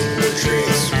Marley skateboard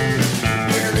tricks.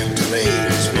 Heirloom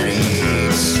tomatoes when he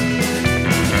eats.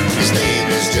 His name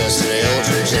is Justin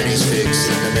Eldridge and he's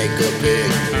fixing to make a pick.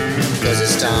 Cause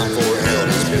it's time for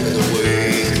Eldridge's pick of the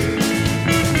week.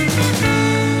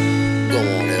 Go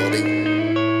on, LD.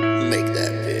 Make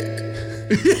that pick.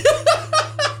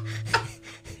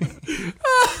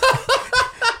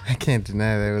 I can't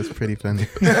deny that. It was pretty funny.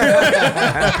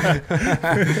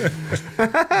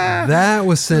 That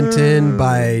was sent in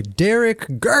by Derek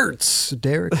Gertz.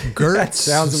 Derek Gertz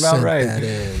sounds about sent right. that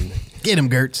in. Get him,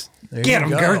 Gertz. There Get you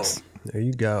 'em, go. Gertz. There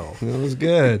you go. That was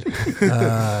good.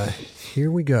 Here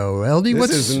we go. LD, This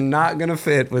what's is not gonna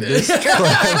fit with this.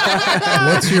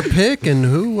 what's your pick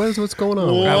and what's going on?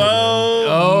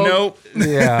 Whoa. Nope.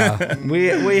 Yeah,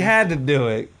 we had to do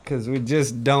it because we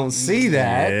just don't see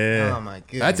that. Yeah. Oh my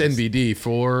goodness. That's NBD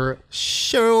for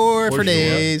Sure for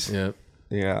days. Yeah.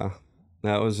 Yeah,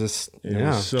 that was just It yeah.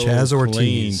 was so Chaz clean,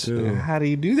 Ortiz. too. How do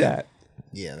you do that?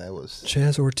 Yeah, that was.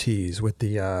 Chaz Ortiz with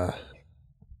the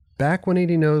back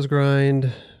 180 nose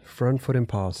grind, front foot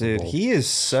impossible. Dude, he is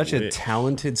such a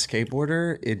talented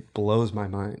skateboarder. It blows my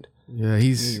mind. Yeah,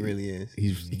 He really is.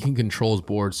 he can control his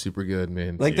board super good,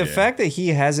 man. Like the fact that he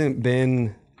hasn't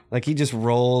been like he just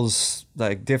rolls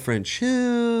like different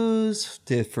shoes,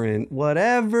 different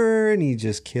whatever, and he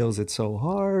just kills it so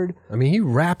hard. I mean, he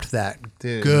rapped that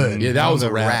Dude, good. Yeah, that was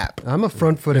a rap. I'm a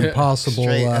front foot impossible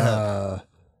Straight up.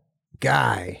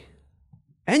 guy.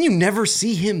 And you never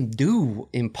see him do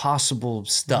impossible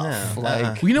stuff. No,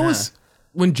 like Well, you know what's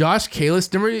when Josh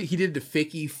Kalis, remember he did the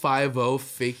Fakey 5-0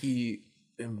 Fakey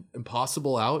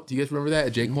Impossible out? Do you guys remember that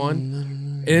at Jake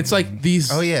One? And it's like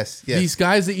these. Oh, yes. These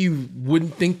guys that you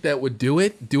wouldn't think that would do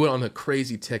it on a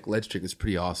crazy tech ledge trick. It's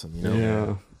pretty awesome, you know?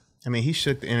 yeah, I mean, he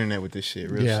shook the internet with this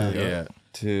shit. Real Yeah. shit. Yeah.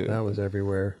 dude, That was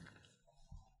everywhere.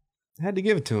 I had to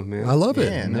give it to him, man. I love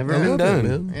it. Yeah, never I been love done.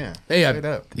 it, man. Yeah. Hey, Straight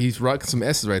up. he's rocking some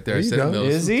S's right there. I There you said go.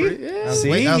 those. Is he? Yeah.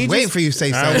 See, I was he waiting just- for you to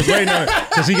say I was something. waiting on it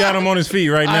because he got him on his feet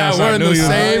right now. So I wearing knew the he was,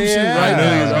 same shoe yeah. I right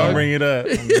knew he was now. gonna bring it up.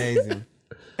 Amazing.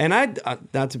 And I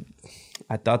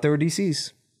thought they were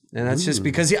DCs, and that's just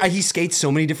because he skates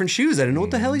so many different shoes. I didn't know what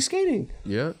the hell he's skating.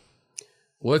 Yeah.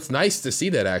 Well, it's nice to see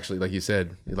that actually, like you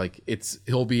said. Like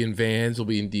he'll be in Vans, he'll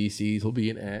be in DCs, he'll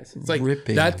be in S. It's like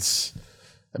Ripping. that's.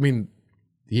 I mean,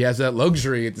 he has that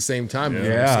luxury at the same time. Yeah.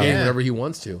 Yeah. Skating Yeah. whenever he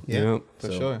wants to. Yeah, Yep.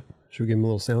 for sure. Should we give him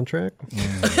a little soundtrack?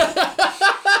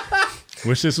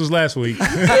 Wish this was last week.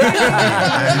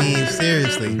 I mean,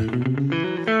 seriously.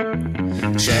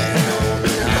 Chatting on the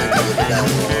 9 Club about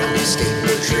Marley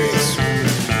skateboard tricks.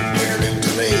 Heirloom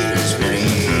tomatoes when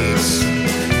he eats.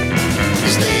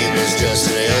 His name is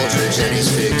Justin Eldridge and he's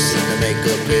fixing to make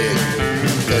a pick.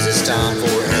 Cause it's time for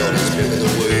Eldridge's pick of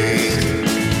the week.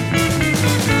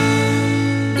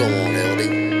 Go on, LD.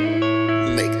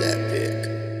 Make that pick.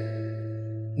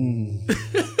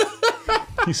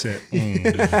 He said,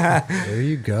 There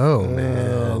you go, man.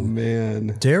 Oh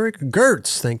man, Derek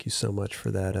Gertz, thank you so much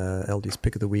for that LD's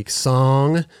Pick of the Week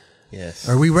song. Yes.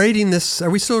 Are we rating this? Are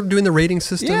we still doing the rating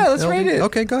system? Yeah, let's LD? rate it.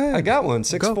 Okay, go ahead. I got one.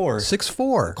 6.4.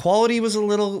 6.4. Quality was a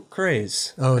little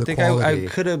craze. Oh, I the think quality. I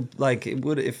could have like it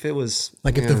would if it was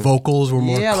Like if the vocals were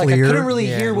more yeah, clear. like I couldn't really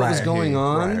Yeah, hear what right, was I going hear you.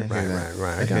 on.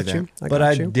 Right. I hear got you. But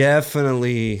I got you.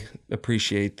 definitely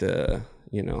appreciate the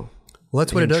Well,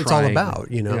 that's what him it's all trying.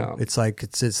 about, you know. Yeah. It's like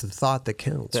it's the thought that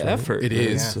counts. the right? effort. It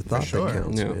It's is. the thought sure. that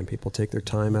counts, Yeah. man. People take their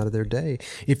time out of their day.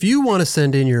 If you want to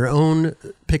send in your own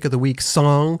pick of the week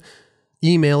song,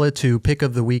 email it to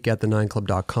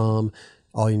pickoftheweek@the9club.com.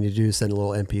 All you need to do is send a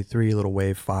little MP3, a little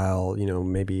WAV file,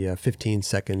 maybe 15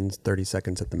 seconds, 30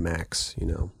 seconds at the max,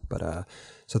 But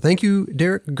so thank you,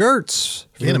 Derek Gertz,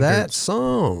 for Get him, that Gertz.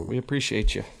 song. We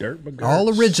appreciate you.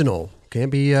 All original. Can't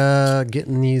be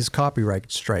getting these copyright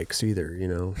strikes either,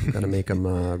 Got to make them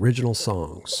original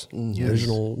songs,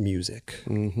 original music.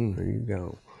 There you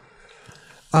go.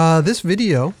 This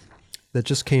video that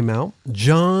just came out,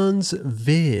 John's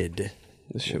Vid.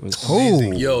 This shit was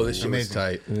Yo, this shit was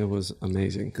tight. it was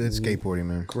amazing. Good skateboarding,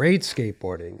 man. Great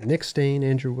skateboarding. Nick Stain,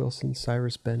 Andrew Wilson,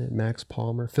 Cyrus Bennett, Max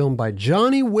Palmer. Filmed by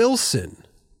Johnny Wilson.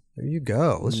 There you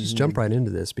go. Let's just jump right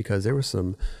into this because there was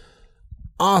some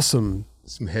awesome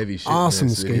Some heavy shit. awesome in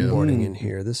this video. skateboarding in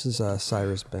here. This is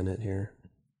Cyrus Bennett here.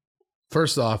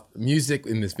 First off, music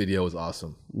in this video was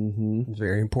awesome. It's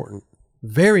very important.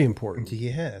 Very important.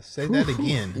 Yes. Say that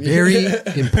again. Very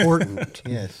important.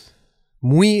 Yes.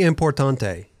 Muy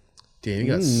importante. Damn, you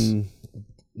got a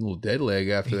little dead leg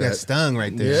after You that. got stung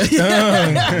right there.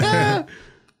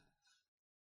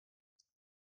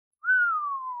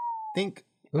 Think.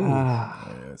 Yeah,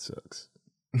 that sucks.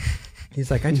 He's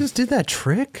like, I just did that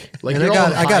trick, Like, and you're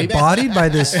all I got hyped. bodied by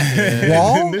this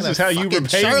wall. This is how you Fucking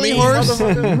repay Charlie me, horse.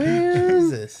 motherfucker.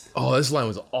 Jesus. Oh, this line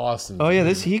was awesome. Oh yeah,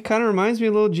 dude. he kind of reminds me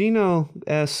a little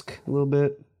Gino-esque a little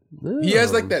bit. He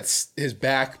has like that his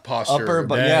back posture. Upper,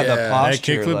 but yeah, the That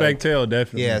posture. kickflip like- back tail,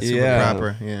 definitely. Yeah, super Yeah.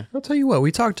 proper. Yeah. I'll tell you what.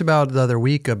 We talked about the other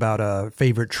week about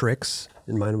favorite tricks,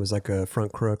 and mine was like a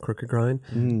front crooked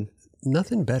grind.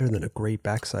 Nothing better than a great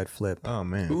backside flip. Oh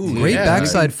man. Ooh, Great yeah.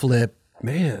 backside flip,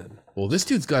 man. Well, this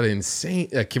dude's got an insane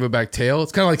kick back tail.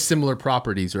 It's kind of like similar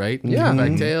properties, right? Yeah.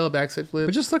 Back tail, backside flip.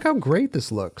 But just look how great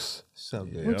this looks. So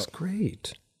good. Looks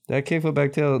great. That kickflip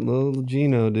back tail, little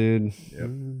Gino, dude.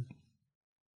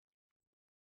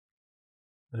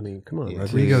 I mean, come on, Yeah,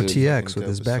 Rodrigo dude, TX fucking with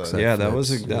his dope as fuck. backside. Yeah, that flips.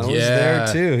 was Yeah.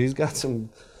 there too. He's got some.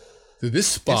 Dude, this This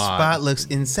spot, spot looks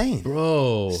insane.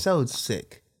 bro. So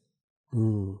sick.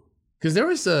 Because there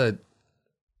was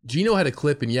Gino had a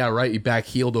clip, and yeah, right, he back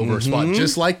heeled over a spot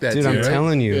just like that. Dude, too, I'm right?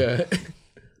 telling you. Yeah.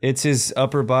 It's his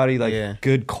upper body, like Yeah.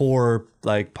 good core,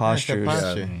 like posture.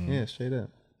 Posture. Yeah, straight up.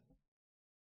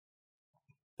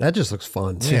 That just looks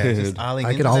fun. Yeah, Dude. just ollie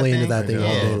I could into ollie into that thing all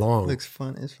Yeah. day long. Looks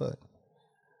fun as fuck.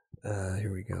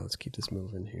 Here we go. Let's keep this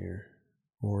moving here.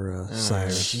 More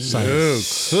Cyrus. Dude,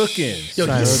 Cyrus. cooking. Yo,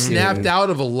 he Cyrus. snapped out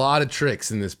of a lot of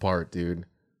tricks in this part, dude.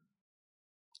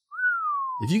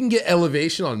 If you can get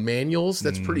elevation on manuals,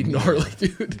 that's pretty gnarly,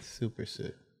 dude. Super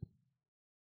sick.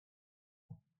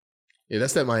 Yeah,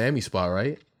 that's that Miami spot,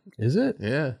 right? Is it?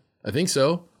 Yeah, I think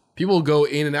so. People go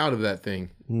in and out of that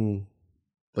thing.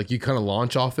 Like you kind of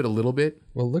launch off it a little bit.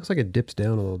 Well, it looks like it dips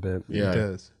down a little bit. Yeah, It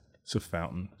does. It's a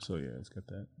fountain, so yeah, it's got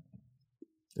that.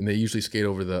 and they usually skate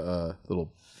over the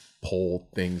little pole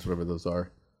things, whatever those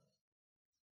are.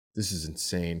 This is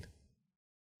insane.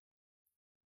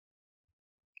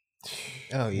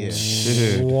 Oh yeah.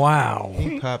 Dude. Wow.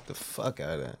 He popped the fuck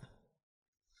out of that.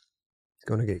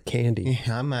 Gonna get candy.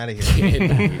 Yeah, I'm out of here.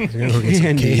 He's gonna go get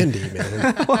some candy,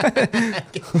 man.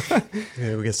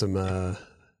 Yeah, we get some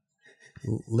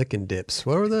licking dips.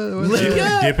 What were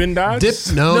the Dippin' dots?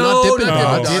 dip? No, not dipping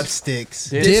not dots. Dipsticks.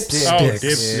 Dip Oh, sticks.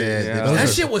 dipsticks. Yeah, That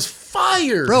shit was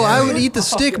fire, Bro, I would eat the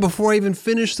stick before I even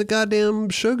finish the goddamn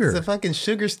sugar. It's a fucking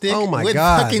sugar stick Oh my with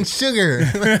God. fucking sugar.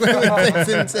 That's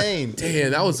insane.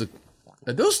 Damn, that was a.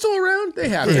 Are those still around? They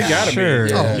have. They to. gotta Sure.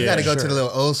 be. Oh, you Yeah, gotta go sure. to the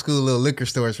little old school little liquor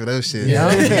stores for those shit.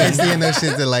 Yeah. You ain't seeing those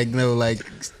shits at like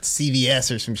CVS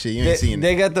or some shit. You ain't seeing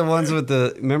They got the ones with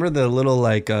the remember the little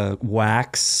like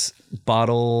wax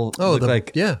bottle. Oh, look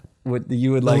like yeah. what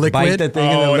you would like liquid? bite the thing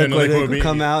Oh, and and the the liquid liquid would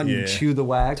come be- out and yeah. chew the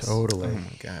wax. Totally. Oh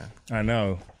my God. I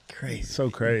know. Crazy.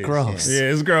 So crazy. Gross.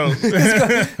 Yeah, it's gross.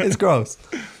 It's gross.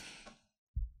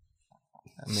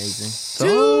 Amazing.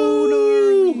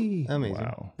 Amazing.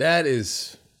 Wow. That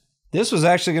is. This was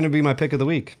actually going to be my pick of the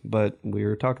week, but we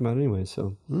were talking about it anyway.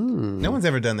 So No one's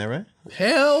ever done that, right?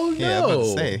 Hell no. Yeah, I was about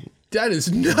to say. That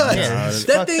is nuts. Yeah, it's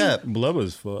that fucked thing. up.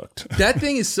 Blubber's fucked. That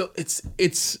thing is so. It's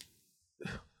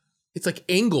like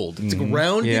angled. It's like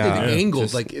rounded Yeah. and Yeah, angled.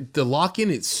 just- Like the lock in,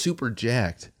 it's super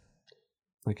jacked.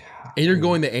 like And you're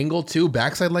going the angle too,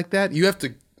 backside like that. You have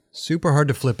to Super hard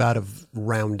to flip out of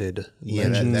rounded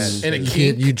ledges. And a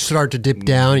kink. You'd start to dip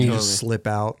down and you just slip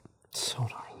out. So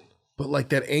gnarly. But like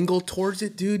that angle towards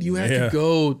it, dude, you have to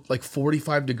go like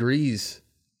 45 degrees.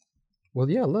 Well,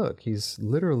 yeah, look, he's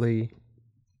literally...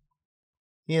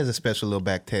 He has a special little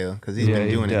back tail because he's been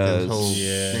doing it this whole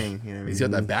thing. You know what I mean? He's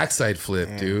got that backside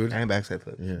flip, dude. And backside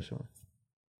flip, yeah, sure.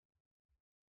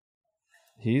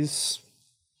 He's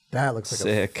That looks like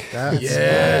sick.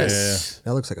 Yes.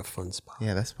 That looks like a fun spot.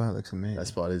 Yeah, that spot looks amazing. That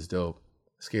spot is dope.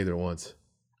 Skated there once.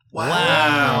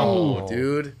 Wow,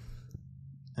 dude.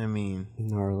 I mean,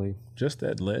 Gnarly. Just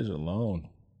that ledge alone.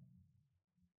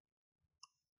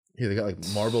 Yeah, they got like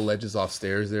marble ledges off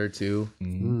stairs there too.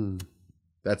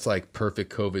 That's like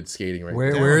perfect COVID skating right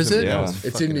there. Where is it? Yeah.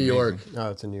 It's in New York.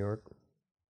 Oh, it's in New York.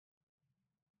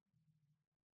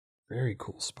 Very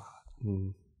cool spot.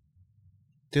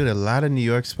 dude, a lot of New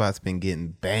York spots been getting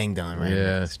banged on right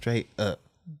now. Straight up.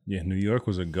 Yeah, New York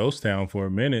was a ghost town for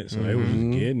a minute, so they were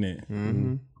just getting it.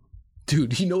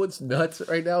 Dude, you know what's nuts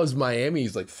right now is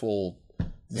Miami's like full.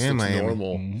 This looks Miami.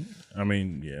 normal. I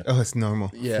mean, yeah. Oh, it's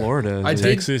normal. Yeah. Florida. I did.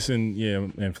 Texas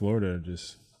and Florida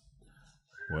just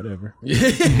whatever.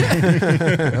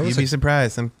 You'd be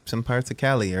surprised. Some parts of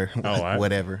Cali are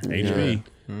whatever. HB.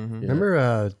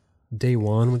 Remember Day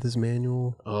One with his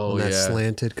manual? Oh, and that yeah.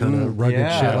 slanted kind of rugged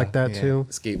shit like that too?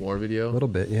 Skate more video. A little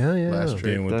bit. Yeah. Last trip.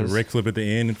 Then with the Rick flip at the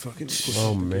end and fucking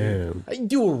Oh, man. I can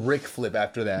do a Rick flip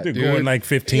after that, dude. going like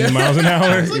 15 miles an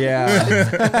hour.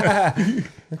 Yeah.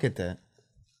 Look at that.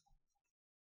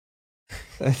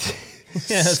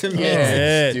 Yes,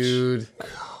 dude.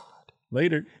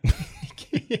 Later.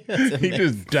 He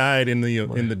just died in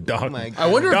the dark. I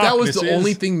wonder if that was the darknesses.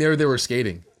 only thing there they were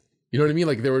skating. You know what I mean?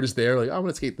 Like they were just there, like, I'm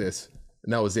gonna skate this.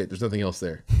 And that was it. There's nothing else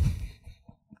there.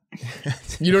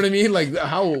 You know what I mean? Like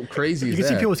how crazy You is can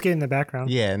see that? people skating in the background.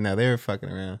 Yeah, no, they were fucking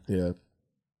around. Yeah.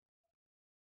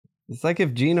 It's like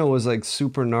if Gino was like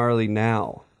super gnarly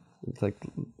now. It's like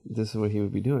this is what he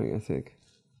would be doing, I think.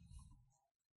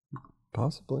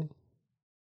 Possibly.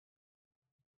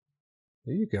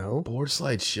 There you go. Board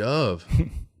slide shove.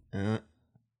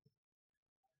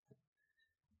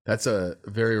 That's a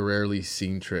very rarely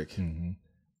seen trick.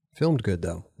 Filmed good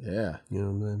though. Yeah. You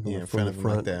know what I mean? Yeah, in front of him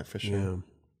like that for sure.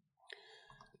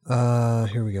 Yeah.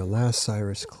 Here we go. Last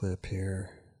Cyrus clip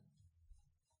here.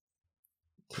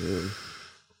 Dude.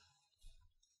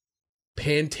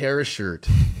 Pantera shirt.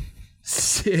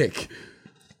 Sick.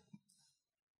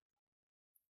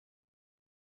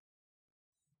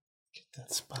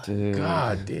 That spot. Dude.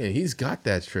 God damn, he's got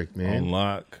that trick, man.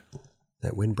 Unlock.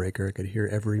 That windbreaker, I could hear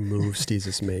every move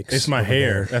Steezus makes. It's my over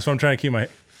hair. there. That's what I'm trying to keep my.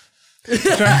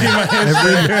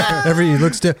 Every he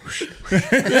looks down.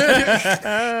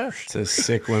 It's a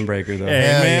sick windbreaker though. Hey,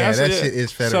 Hell man, yeah, I that said- shit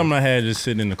is federal. Something I had just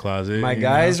sitting in the closet. My you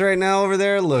guys know? right now over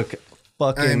there look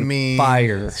fucking I mean,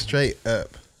 fire. straight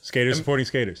up. Skaters supporting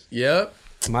skaters. Yep.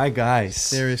 My guys.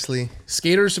 Seriously.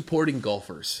 Skaters supporting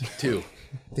golfers too.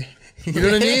 You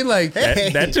know what I mean? Like,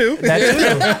 That too.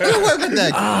 We'll work with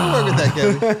that. We'll work with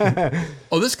that, Kelly.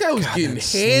 oh, this guy was getting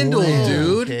handled,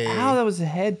 dude. Okay. Ow, that was a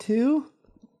head too?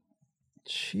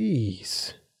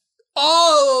 Jeez.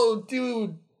 Oh, dude. I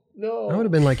would No.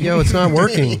 have been like, yo, it's not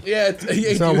working. Yeah,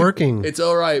 It's not working. It's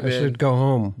all right, I man. should go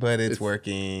home. But it's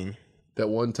working. That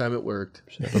one time it worked.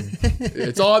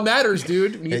 It's all that matters,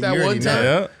 dude. When you get Yeah, that you one already know. time.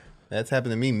 Yeah. That's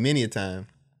happened to me many a time.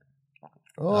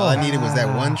 All I needed was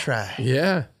that one try.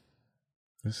 Yeah.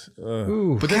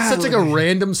 Ooh. But that's such like a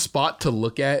random spot to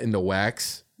look at in the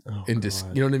wax. And just,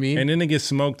 you know what I mean? And then it gets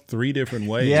smoked 3 different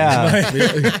ways. Yeah.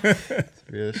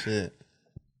 Real shit.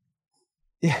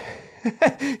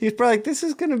 He's probably like, this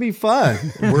is gonna be fun.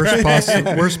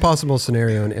 Worst possible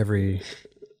scenario in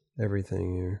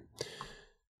everything here.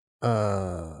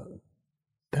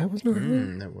 That was not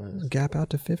good. That was. Gap out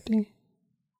to 50.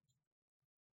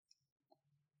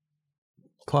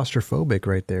 Claustrophobic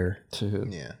right there.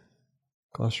 Dude. Yeah.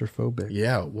 Claustrophobic.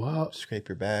 Yeah. Wow. Scrape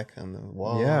your back on the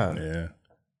wall. Yeah. Yeah.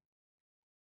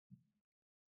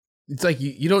 It's like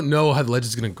you don't know how the ledge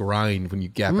is going to grind when you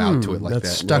gap out to it like that's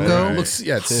that. stucco? It looks,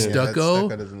 yeah, it's Yeah, that stucco.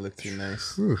 stucco doesn't look too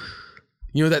nice.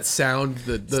 You know that sound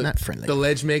not friendly. the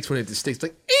ledge makes when it just sticks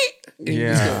like, "Eh!" And you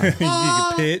just Yeah. go, You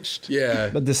get pitched. yeah.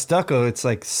 But the stucco, it's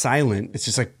like silent. It's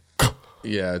just like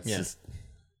Yeah. It's Yeah. just,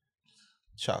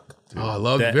 Chalk. oh, I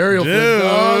love That- burial flip,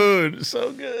 dog. Dude,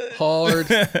 so good. Hard.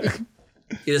 It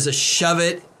is a shove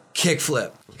it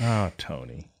kickflip. Oh,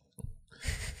 Tony.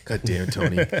 God damn,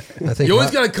 Tony. I think You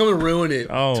always got to come and ruin it,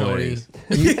 Always.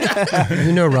 Tony.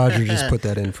 you know Roger just put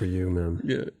that in for you, man.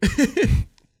 Yeah.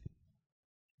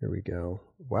 Here we go.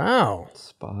 Wow.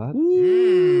 spot.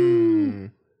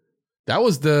 That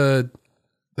was the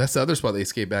That's the other spot they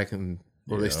skate back and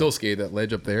or they still skate that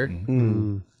ledge up there.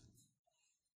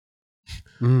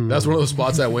 That's one of those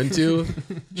spots I went to.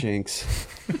 Jinx.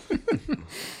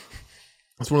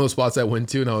 That's one of those spots I went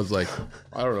to, and I was like,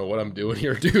 I don't know what I'm doing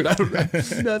here, dude. I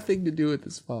have nothing to do with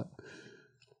this spot.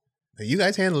 You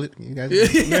guys handle it. You guys.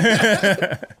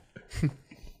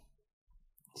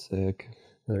 Sick.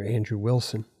 Another Andrew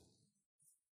Wilson.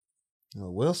 Oh,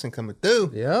 Wilson coming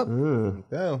through. Yep.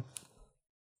 Go.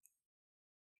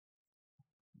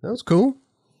 That was cool.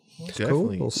 Cool. Definitely.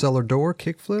 Little cellar door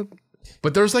kickflip.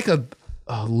 But there's like a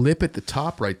lip at the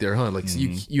top right there, huh? Like so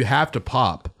you have to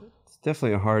pop. It's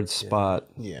definitely a hard spot.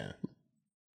 Yeah.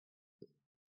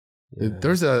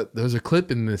 There's a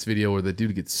clip in this video where the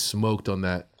dude gets smoked on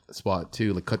that spot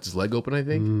too. Like cuts his leg open, I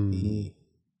think.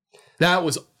 That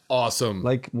was awesome.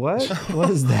 Like what? What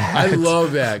is that? I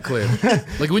love that clip.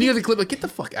 Like when you get the clip, like get the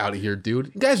fuck out of here,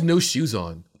 dude. You guys have no shoes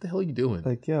on. What the hell are you doing?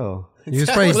 Like yo. He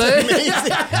was probably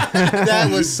That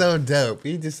was so dope.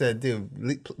 He just said, dude,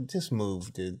 just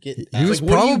move, dude. Get he was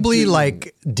Like, what are you probably doing?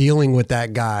 like dealing with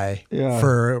that guy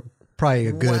for probably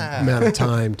a good amount of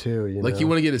time too. You Like know? you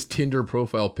want to get his Tinder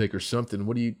profile pic or something.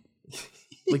 What do you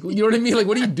like? You know what I mean? Like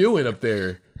what are you doing up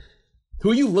there?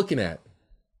 Who are you looking at?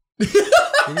 Did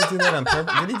he do that on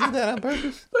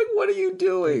purpose? Like what are you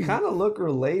doing? Kind of look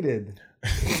related.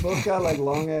 They both got like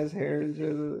long ass hair and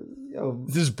shit. Yo,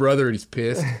 It's his brother and he's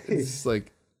pissed. It's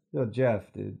like yo,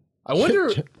 Jeff, dude. I wonder.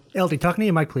 LD, talk to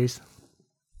your mic, please.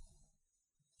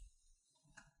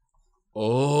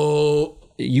 Oh,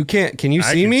 You can't. Can you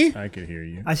see me? I could hear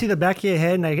you. I see the back of your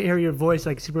head, and I hear your voice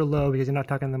like super low because you're not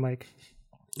talking to the mic.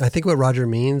 I think what Roger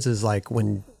means is like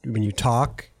when you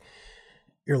talk,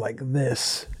 you're like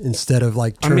this instead of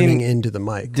like turning into the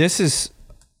mic. This is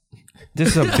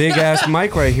a big ass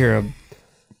mic right here.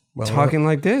 I'm talking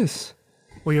like this.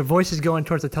 Well, your voice is going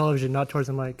towards the television, not towards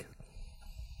the mic.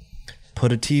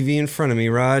 Put a TV in front of me,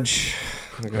 Raj.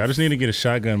 I just need to get a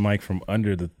shotgun mic from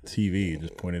under the TV and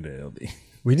just point it at LD.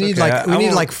 We need okay. we need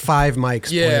won't- like 5 mics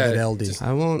pointed at LD.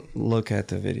 I won't look at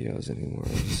the videos anymore.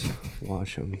 I'll just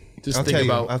watch them. just I'll think tell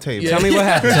you. about. I'll tell you. Yeah. Tell me what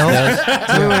happened. Tell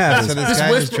me what happened. So this Just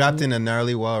guy whisper- just dropped in a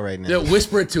gnarly wall right now. Yeah,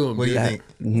 whisper it to him. What do you dude. think?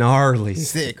 Gnarly.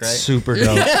 Sick, right? Super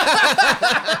dope.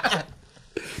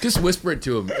 Just whisper it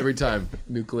to him every time.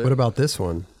 New clip. What about this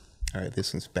one? All right,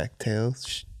 this one's back tail,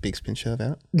 big spin shove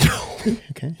out.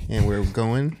 Okay, and we're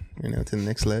going, to the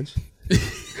next ledge.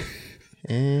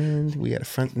 And we got a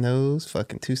front nose,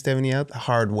 fucking 270 out the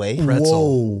hard way.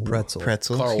 Pretzel. Carl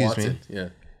excuse Watson. me. Yeah.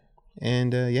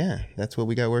 And that's what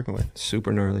we got working with.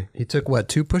 Super gnarly. He took what,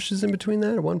 2 pushes in between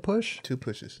that or 1 push? 2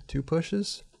 pushes. 2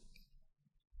 pushes?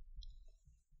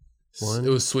 It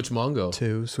was Switch Mongo.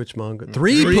 2 switch mongo.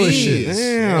 3 pushes.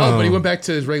 Oh, but he went back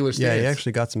to his regular stance. Yeah, he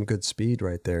actually got some good speed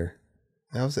right there.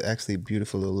 That was actually a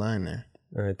beautiful little line there.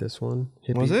 All right, this one.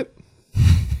 Hippie, Was it?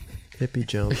 Hippie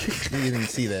jump. You didn't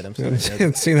see that. I'm I sorry.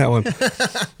 haven't seen that one.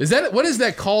 What is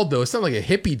that called though? It's not like a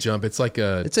hippie jump. It's like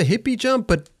It's a hippie jump,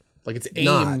 but it's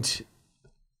not.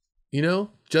 aimed.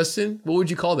 Justin, what would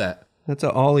you call that? That's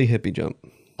an ollie hippie jump.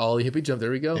 Ollie hippie jump.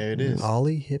 There we go. There it is.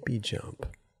 ollie hippie jump.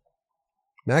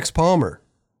 Max Palmer.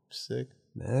 Sick.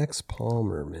 Max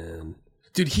Palmer, man.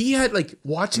 Dude, he had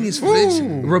watching his footage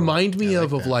remind me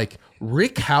of like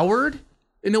Rick Howard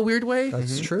in a weird way.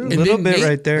 That's true. And Little then bit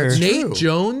right there. That's Nate true.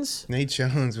 Jones. Nate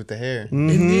Jones with the hair. And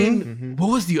then what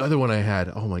was the other one I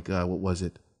had? Oh my god, what was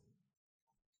it?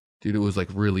 Dude, it was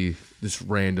really just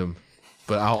random.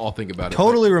 But I'll think about it.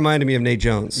 Totally reminded me of Nate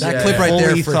Jones. That Yeah. clip right there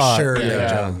Fully for thought. sure. Yeah. Nate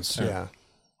Jones. Yeah.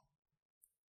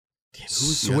 Damn, who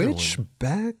was the other Switch one?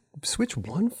 back. Switch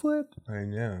 1 flip. I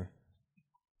know.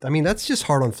 I mean, that's just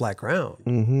hard on flat ground,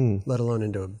 Mm-hmm. let alone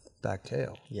into a back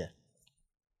tail. Yeah.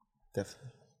 Definitely.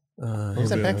 Here Was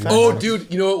that we back go. five? Oh,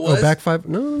 dude, you know what it was? Oh, back 5.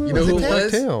 No. You know who it back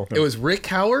was? tail. It was Rick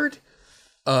Howard.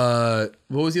 What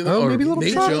was the other? Oh, or maybe little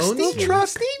Nate truck. Jones. Little truck.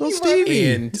 Little Stevie.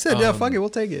 And, he said, "Yeah, fuck it, we'll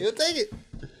take it." You'll take it.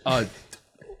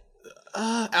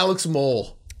 Alex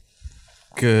Mole.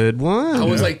 Good one. I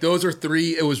was like, those are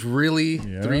 3. It was really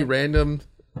 3 random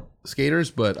skaters,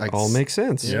 but All makes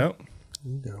sense. Yep.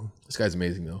 this guy's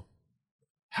amazing though.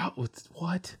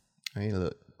 What? I need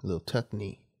a little tuck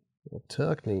knee. Little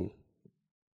tuck knee.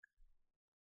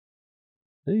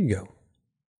 There you go.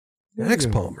 Max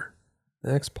Palmer.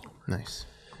 Max Palmer. Nice.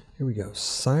 Here we go.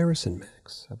 Cyrus and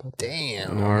Max. How about that?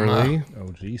 Damn. Gnarly.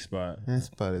 OG spot. That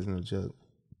spot is no joke.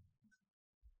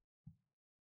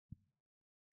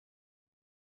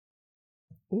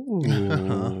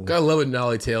 Ooh. Gotta love a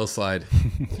nollie tail slide.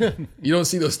 You don't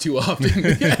see those too often.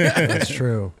 That's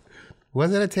true.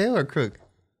 Was it a tail or crook?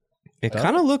 It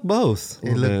kind of looked both.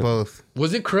 It looked both.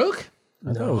 Was it crook?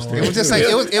 No. It was just like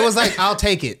it was like I'll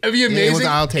take it. It'd be amazing. It was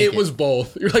I'll take it. It was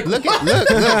both. You're like, Look. what?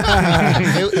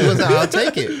 It was I'll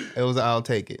take it. It was I'll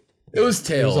take it. It was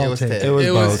tail. It was tail.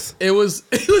 It was both. It was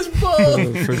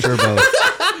both. For sure, both.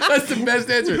 That's the best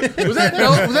answer. Was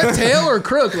that tail or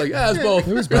crook? Like, it's both.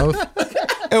 It was both.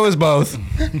 It was both.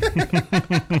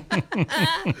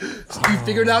 You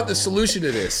figured out the solution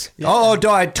to this. Oh,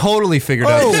 no, I totally figured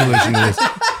out the solution to this.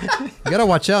 You gotta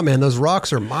watch out, man. Those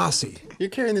rocks are mossy. You're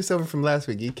carrying this over from last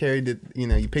week. You carried it.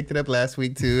 You picked it up last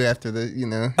week too. After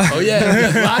the. Oh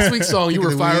yeah, last week's song. You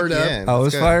were fired up. Yeah, I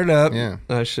was fired up. Yeah.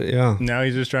 Yeah. Now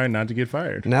he's just trying not to get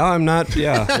fired. Now I'm not.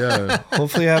 Yeah. Yeah.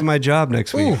 Hopefully I have my job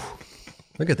next week. Ooh,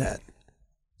 look at that.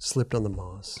 Slipped on the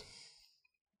moss.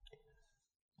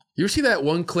 You ever see that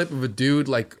one clip of a dude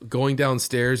like going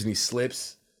downstairs and he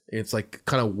slips and it's like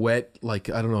kind of wet, like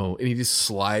I don't know, and he just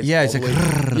slides. Yeah, all it's the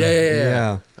like, way- yeah.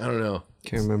 Yeah. I don't know.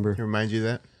 Can't remember. It remind you of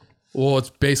that? Well, it's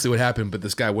basically what happened, but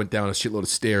this guy went down a shitload of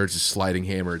stairs, just sliding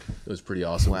hammered. It was pretty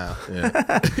awesome. Wow.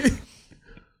 Yeah.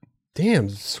 Damn,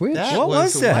 switch. What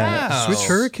was that? Wow. Switch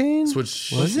hurricane?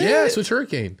 Switch. Was it? Yeah, switch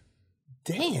hurricane.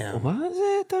 Damn. Was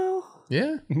it though?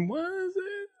 Yeah, Was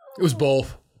it? it was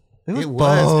both. It was It was.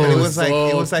 both. But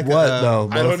it was like What a, though?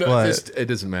 I don't Both know. what? It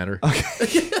doesn't matter.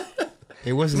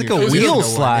 It wasn't It's your like a first wheel one.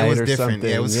 slide It was or different. something.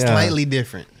 Yeah, it was Yeah. slightly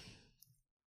different.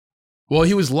 Well,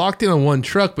 he was locked in on one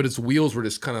truck, but its wheels were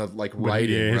just kind of like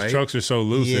riding, Yeah, his right? trucks are so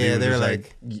loose. that he Yeah, was they were just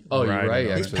like, Oh, you're riding right.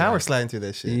 on it. he's Actually, power sliding through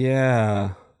that shit.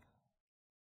 Yeah.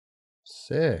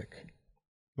 Sick.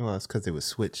 Well, it's because it was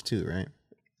switched too, right?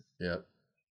 Yeah.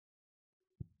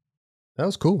 That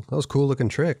was cool. That was a cool looking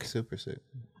trick. Super sick.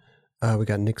 We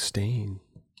got Nick Stain.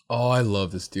 Oh, I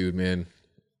love this dude, man.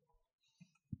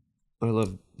 I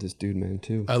love this dude, man,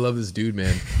 too. I love this dude,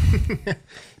 man.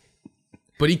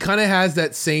 But he kind of has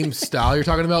that same style you're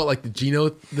talking about, like the Gino,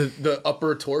 the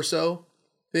upper torso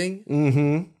thing,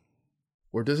 Mm-hmm.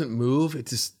 where it doesn't move.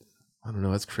 It's just, I don't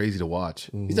know. It's crazy to watch.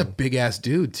 He's a big ass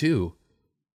dude too.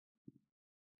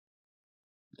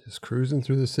 Just cruising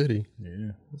through the city.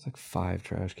 Yeah. It's like 5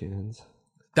 trash cans.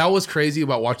 That was crazy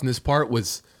about watching this part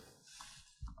was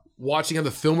watching how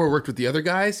the filmer worked with the other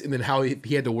guys, and then how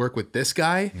he had to work with this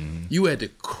guy. You had to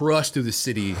crush through the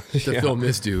city to film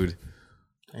this dude.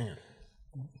 Damn.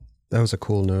 That was a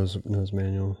cool nose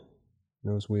manual.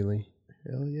 Nose wheelie.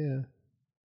 Hell yeah.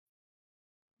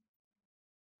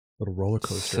 Little roller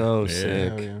coaster. So Hell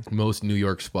sick. yeah. Most New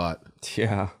York spot.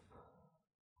 Yeah.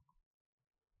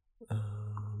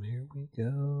 Here we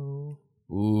go.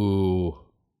 Ooh.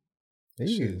 Hey,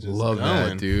 Shit, just Love that,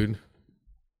 going. dude.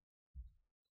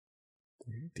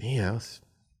 Damn.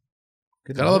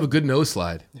 good Gotta love a good nose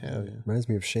slide. Hell yeah. Reminds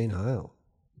me of Shane Heil.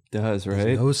 Does, Those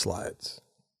right? nose slides.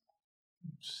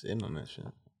 Just in on that shit.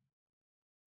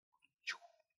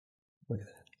 Look at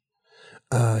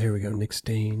that. Here we go. Nick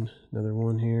Stain. Another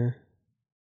one here.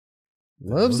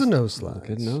 Loves the nose slides.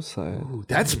 Good nose slide. Ooh,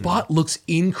 that spot looks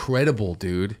incredible,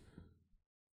 dude.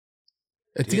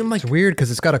 It's even like It's weird because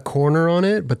it's got a corner on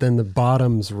it, but then the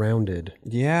bottom's rounded.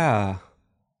 Yeah.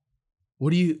 what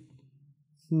do you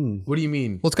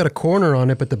mean? Well, it's got a corner on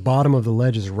it, but the bottom of the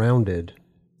ledge is rounded.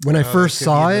 When I first Could be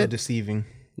saw a little it, deceiving.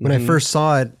 when I first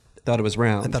saw it, Thought it was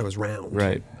round. I thought it was round.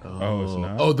 Right. Oh, it's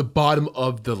not. Oh, the bottom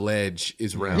of the ledge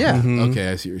is round. Yeah. Okay,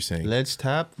 I see what you're saying. Ledge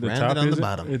top, The rounded top on the is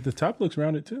bottom. the top looks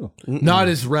rounded too. Not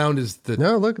as round as the.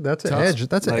 No, look, that's an Tough. edge.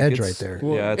 That's an Like, edge it's- right there.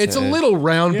 Well, yeah, It's a edge. little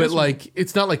round, Yeah, but it's- like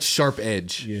it's not like sharp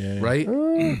edge, Yeah. right?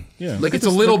 Yeah. Like it's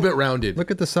a little bit rounded. Look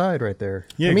at the side right there.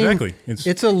 Yeah, I mean, exactly.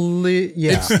 It's a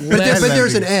yeah, It's but, less- but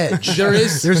there's an edge. There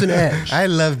is- There's an edge. I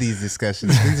love these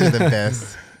discussions. These are the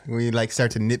best. We like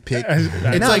start to nitpick.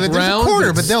 It's No, like but there's round, a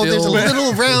corner, but but no, there's a still-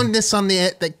 little roundness on the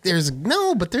end. Like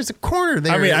but there's a corner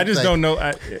there. I mean, I It's just like- don't know.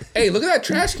 Hey, look at that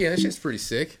trash can. That shit's pretty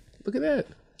sick. Look at that.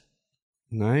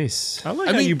 Nice. I like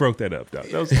I how mean- you broke that up, Doc.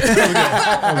 That was,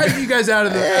 I get you guys out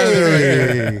of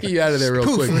there. Get you out of there real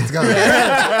Poof, quick. it's gone.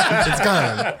 It's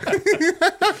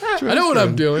gone. I know what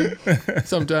I'm doing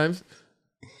sometimes.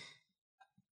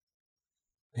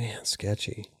 Man,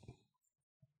 sketchy.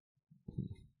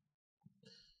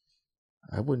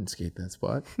 I wouldn't skate that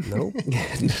spot. Nope.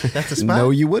 That's a spot.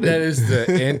 No, you wouldn't. That is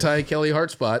the anti-Kelly Hart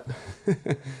spot.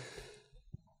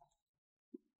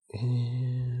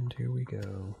 And here we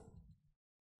go.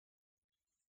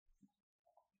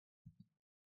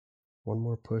 One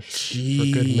more push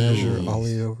for good measure.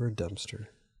 Ollie over a dumpster.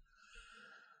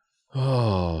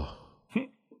 Oh.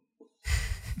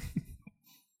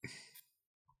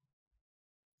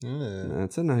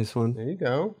 That's a nice one. There you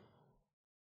go.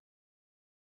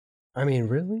 I mean,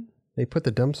 really? They put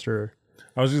the dumpster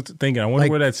I was just thinking. I wonder Like-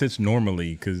 where that sits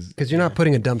normally, because because you're not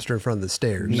putting a dumpster in front of the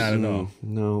stairs. not at all.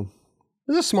 No.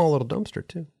 It's a small little dumpster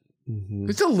too.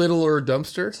 It's a littler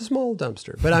dumpster. It's a small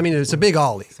dumpster, but I mean, it's a big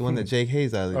ollie. It's the one that Jake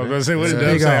Hayes out of. I was going to say, what did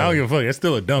Dub say? I don't give a fuck. It's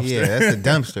still a dumpster. Yeah, that's a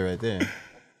dumpster right there.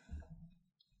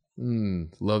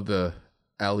 Love the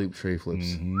alley-oop tray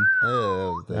flips.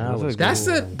 That's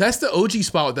That's the OG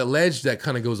spot with that ledge that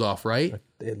kind of goes off, right?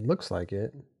 It looks like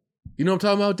it. You know what I'm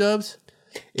talking about, Dubs?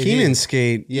 Keenan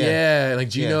skate. Yeah, like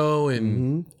Gino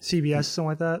and CBS, something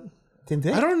like that.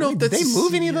 I don't know if Did that's they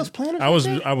move any of those planners? I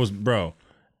was, bro.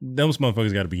 Those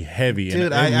motherfuckers got to be heavy.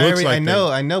 Dude, and it looks I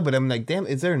know, but I'm like, damn,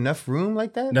 is there enough room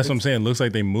like that? That's what I'm saying. It looks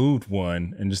like they moved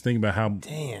one, and just think about how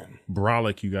Damn.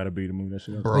 brolic you got to be to move that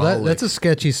shit up. Well, that's a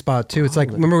sketchy spot too. It's like,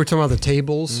 remember we were talking about the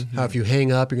tables? How if you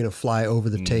hang up, you're going to fly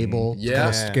over the table. It's kind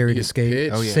of scary to skate.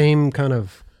 pitched. Oh, yeah. Same kind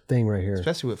of thing right here.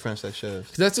 Especially with frontside shoves.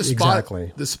 'Cause that's a spot.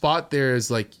 Exactly. The spot there is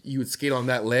like you would skate on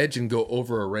that ledge and go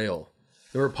over a rail.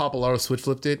 Remember Papalaro switch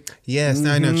flipped it? Yes,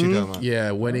 now I know what you're talking about. Yeah,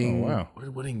 Wedding. Oh, wow. What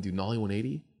did Wedding do? Nollie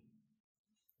 180?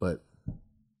 But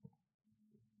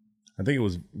I think it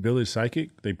was Village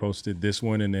Psychic. They posted this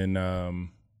one, and then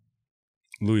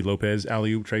Louis Lopez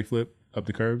alley-oop tray flip up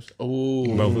the curves. oh,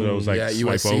 Both of those, like, yeah,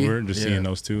 swipe USC. over. Just Yeah. seeing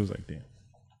those two, I was like, damn,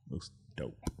 looks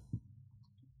dope.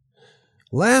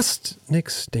 Last Nick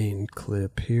Stain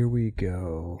clip. Here we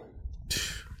go.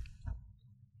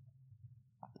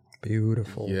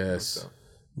 Beautiful. Yes.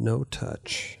 No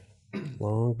touch.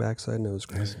 Long backside nose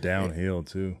grind. It's downhill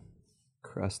too.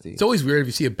 Crusty. It's always weird if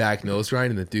you see a back nose grind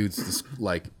and the dude's just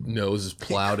like nose is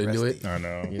plowed into it. I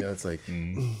know. You know, it's like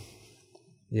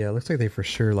Yeah, it looks like they for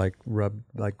sure like rubbed,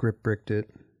 like grip bricked it.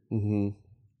 Mm-hmm.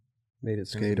 Made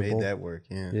it And they skatable. made that work,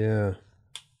 yeah. Yeah.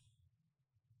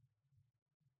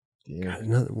 God,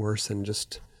 nothing worse than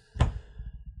just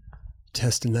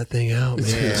testing that thing out, man.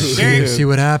 Yeah. See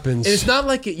what happens. and it's not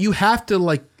like you have to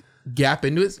like gap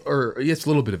into it, or it's a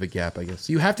little bit of a gap, I guess.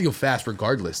 You have to go fast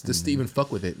regardless just to even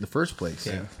fuck with it in the first place.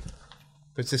 Yeah.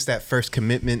 But it's just that first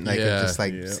commitment, like Yeah. of just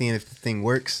like seeing if the thing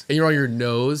works. And you're on your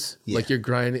nose, Yeah. like you're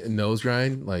grinding nose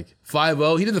grind, like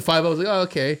 5-0. He did the 5-0. I was like, oh,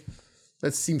 okay.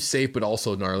 That seems safe, but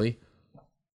also gnarly.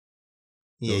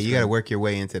 Yeah, you got to work your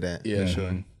way into that. Yeah. For sure.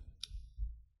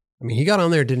 I mean, he got on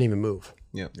there, didn't even move.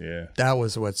 Yep. Yeah. That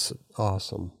was what's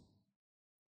awesome.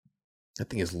 That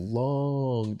thing is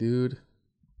long, dude.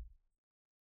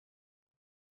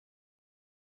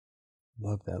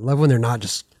 Love that. Love when they're not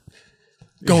just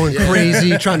going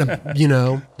crazy, trying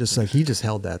to, just like he just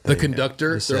held that thing. The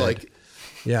conductor, Just they're said, like,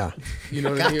 yeah. you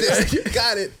know what I mean?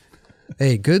 Got it.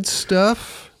 Hey, good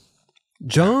stuff.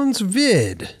 John's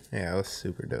Vid. Yeah, that was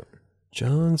super dope.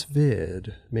 John's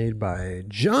Vid, made by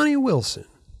Johnny Wilson.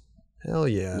 Hell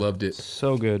yeah. Loved it.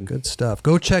 So good. Good stuff.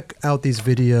 Go check out these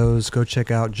videos. Go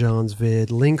check out John's Vid.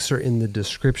 Links are in the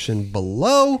description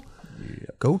below.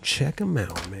 Go check them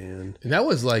out, man. And that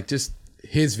was like just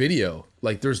his video.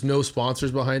 Like there's no sponsors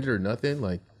behind it or nothing.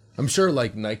 Like I'm sure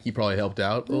like Nike probably helped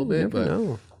out a little bit, but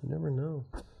You never know.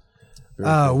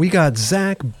 We got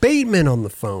Zach Bateman on the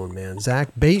phone, man. Zach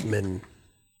Bateman.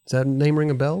 Does that name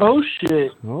ring a bell? Oh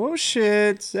shit! Oh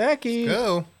shit, Zachy.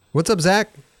 Go. What's up, Zach?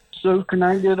 So can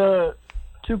I get 2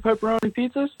 pepperoni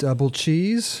pizzas? Double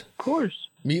cheese? Of course.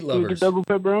 meat Can we lovers. get double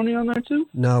pepperoni on there too?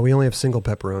 No, we only have single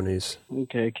pepperonis.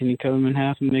 Okay. Can you cut them in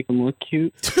half and make them look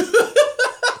cute?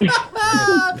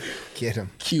 Get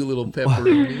him. Cute little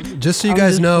pepperoni. Just so you I'm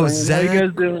guys just know, playing. How you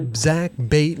guys doing? Zach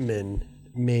Bateman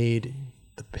made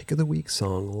the Pick of the Week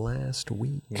song last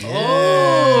week.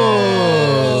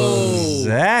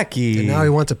 Zachy. And now he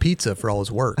wants a pizza for all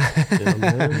his work. You know,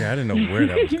 man? Yeah, I didn't know where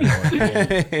that was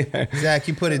going. Zach,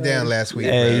 you put it down last week.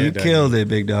 Hey, bro. you killed it,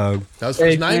 big dog. That was Hey,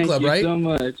 first Nine thank Club, you right? so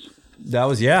much. That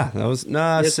was Yes,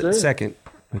 sir. second,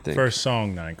 I think. First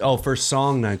song, 9. Oh, first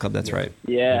song nightclub. That's right.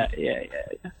 Yeah.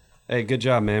 Hey, good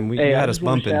job, man. You Hey, I had us just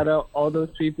want to bumping. shout out all those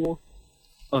people.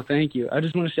 Oh, thank you. I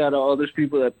just want to shout out all those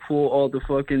people that pull all the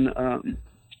fucking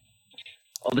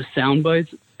all the sound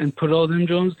bites and put all them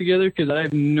drums together, because I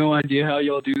have no idea how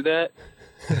y'all do that,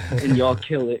 and y'all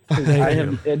kill it. 'Cause I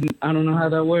don't know how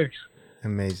that works.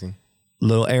 Amazing.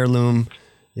 Little heirloom.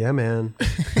 Yeah, man.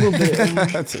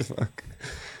 That's just fuck.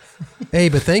 Hey,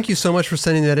 but thank you so much for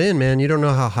sending that in, man. You don't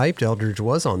know how hyped Eldridge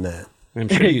was on that. I'm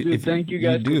sure Hey, you, dude, if thank you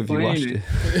guys do for if you watched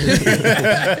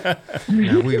playing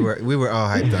it. No, we were all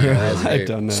hyped on it. I've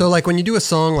done that. So, like, when you do a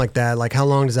song like that, like, how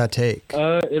long does that take?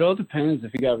 It all depends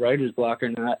if you got writer's block or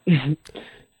not.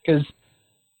 Because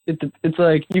it's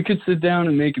like you could sit down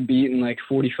and make a beat in like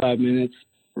 45 minutes,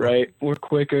 right? Or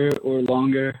quicker or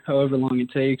longer, however long it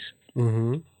takes.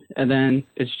 Mm-hmm. And then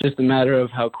it's just a matter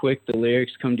of how quick the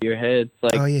lyrics come to your head.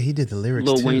 Like Oh, yeah, he did the lyrics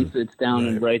Lil too. Wayne sits down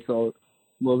and writes all.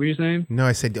 What were you saying? No,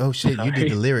 I said, oh, shit, you did Sorry.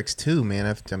 the lyrics too,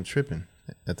 man. I'm tripping.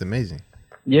 That's amazing.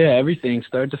 Yeah, everything,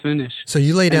 start to finish. So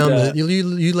you lay down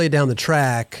you lay down the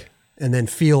track and then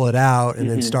feel it out and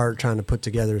then start trying to put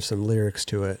together some lyrics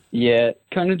to it. Yeah,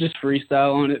 kind of just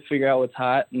freestyle on it, figure out what's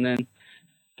hot, and then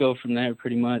go from there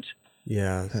pretty much.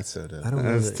 Yeah, That's so dope. I don't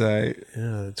know. That's tight.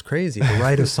 Yeah, it's crazy to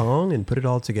write a song and put it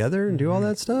all together and do all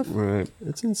that stuff. Right.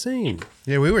 It's insane.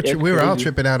 Yeah, we were It's all crazy.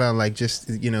 tripping out on like just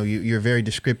you're very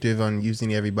descriptive on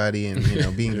using everybody and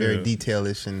being very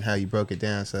detailish and how you broke it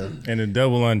down. So And the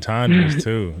double entendres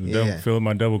too. Yeah. Filling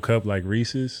my double cup like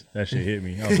Reese's. That shit hit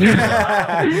me. I was like,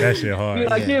 that shit hard.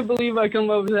 Dude, I can't believe I come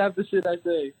up with half the shit I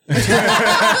say.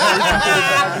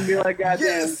 I can be like,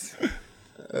 goddamn.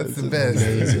 that's the best.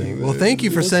 Amazing. Well, thank you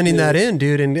for sending that in,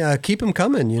 dude, and keep them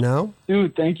coming.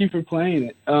 Dude, thank you for playing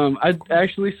it. I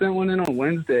actually sent one in on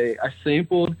Wednesday. I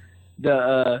sampled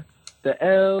the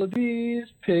LD's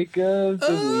pick of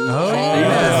the week.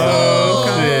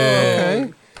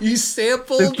 Okay. You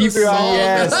sampled So keep the your song. eye,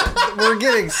 yes. We're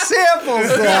getting samples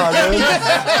now, dude.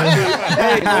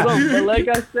 Hey, hold on. But like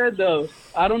I said, though,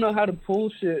 I don't know how to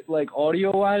pull shit like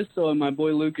audio-wise, so my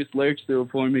boy Lucas lyrics through it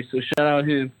for me, so shout out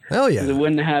him. Hell 'Cause yeah. it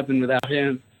wouldn't have happened without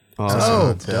him.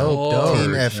 Oh, dope.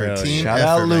 Team effort. Team Shout effort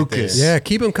out right Lucas. there. Yeah,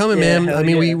 keep them coming, Yeah, man. hell I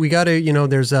mean, yeah. we got to,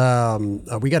 there's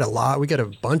we got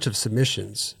a bunch of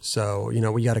submissions. So,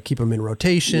 we got to keep them in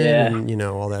rotation Yeah. and,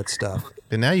 all that stuff.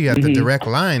 But now you got the direct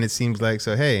line. It seems like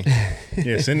so. Hey,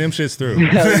 Yeah, send them shits through.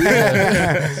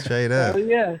 straight up. Oh,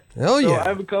 yeah. Hell So yeah. I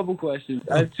have a couple questions.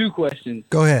 I have 2 questions.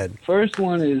 Go ahead. First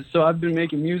one is, so I've been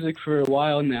making music for a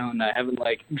while now, and I haven't,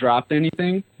 dropped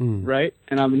anything, right?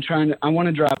 And I've been I want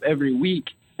to drop every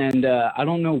week, and I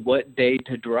don't know what day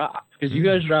to drop. Because you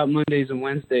guys drop Mondays and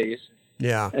Wednesdays,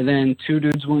 Yeah. and then 2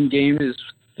 Dudes, 1 Game is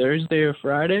Thursday or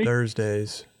Friday?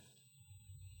 Thursdays.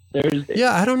 Thursday.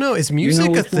 Yeah, I don't know. Is music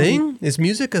a which one? thing? Is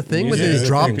music a thing? Where Music they is a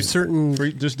drop thing. certain...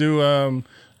 Just do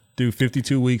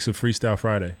 52 weeks of Freestyle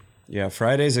Friday. Yeah,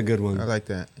 Friday's a good one. I like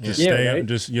that. Yeah. Just Yeah, stay right?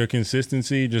 just your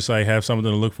consistency, just like have something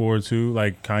to look forward to.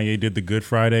 Like Kanye did the Good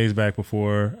Fridays back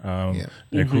before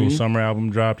their Cruel Summer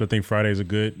album dropped. I think Fridays are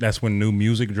good. That's when new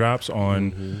music drops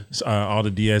on all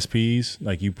the DSPs.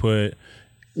 Like you put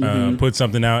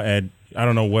something out at, I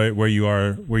don't know where you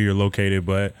are, where you're located,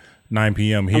 but 9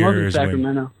 p.m. I'm up here in is when.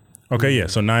 Sacramento. Okay, yeah.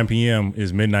 So 9 p.m.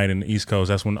 is midnight in the East Coast.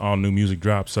 That's when all new music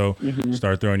drops. So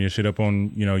start throwing your shit up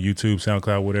on YouTube,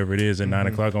 SoundCloud, whatever it is, at 9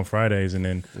 o'clock on Fridays, and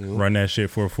then run that shit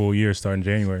for a full year starting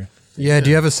January. Yeah, do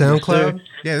you have a SoundCloud?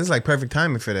 Yeah, this is like perfect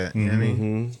timing for that. You know what I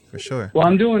mean? For sure. Well,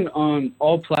 I'm doing on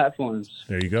all platforms,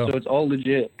 There you go. so it's all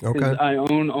legit. 'Cause Okay. I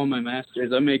own all my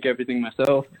masters. I make everything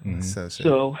myself, So sick.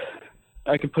 so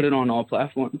I can put it on all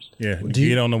platforms. Yeah, Do you-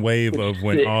 get on the wave of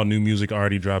when Sick. all new music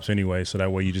already drops anyway, so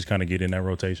that way you just kind of get in that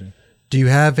rotation. Do you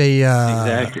have a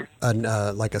Exactly.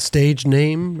 like a stage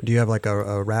name? Do you have like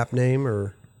a rap name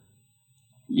or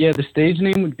Yeah, the stage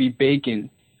name would be Bacon.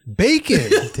 Bacon?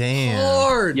 Damn.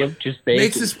 Lord. Yep, just Bacon.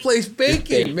 Makes this place bacon,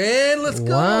 bacon. man. Let's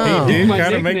go. Wow. He did my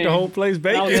kind of make the nickname. whole place I was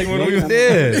bacon like, when we "Damn."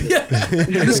 did.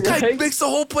 This guy Right? makes the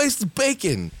whole place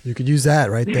bacon. You could use that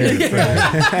right there.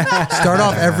 Start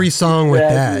off every song with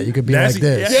that. You could be That's- like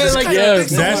this. Yeah, like Yeah, makes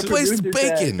the whole that's- place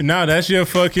Producer bacon. No, that's your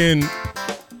fucking.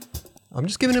 I'm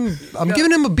just giving him. I'm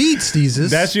giving him a beat, Steezus.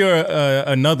 That's your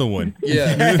another one.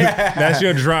 Yeah. That's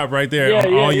your drop right there Yeah,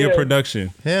 on yeah, all your yeah. production.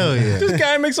 Hell yeah. This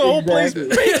guy makes a whole place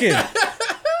Exactly. bacon.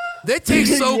 They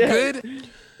taste so Yeah. good.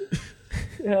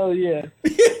 Hell yeah.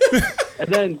 And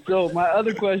then, so my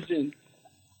other question,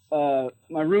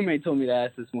 my roommate told me to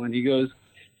ask this one. He goes,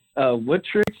 what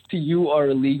tricks to you are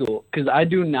illegal? Because I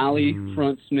do nollie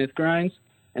front Smith grinds,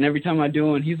 and every time I do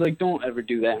one, he's like, don't ever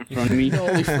do that in front of me.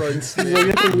 Only fronts. He's like,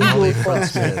 it's illegal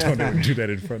as fuck. Don't ever do that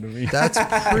in front of me. That's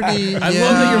pretty. I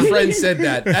love that your friend said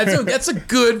that. That's a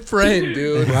good friend,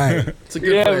 dude. Right. It's a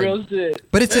good Yeah, friend. real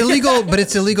shit. But it's illegal. But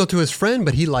it's illegal to his friend.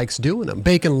 But he likes doing them.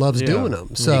 Bacon loves doing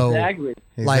them. So Exactly.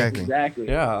 like, Exactly. Exactly.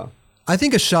 Yeah. I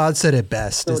think Ashad said it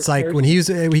best. So It's like it's when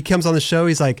he comes on the show,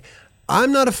 he's like,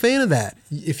 "I'm not a fan of that.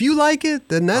 If you like it,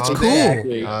 then that's All cool.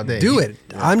 day. All day. Do it.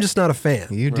 I'm just not a fan."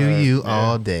 You do you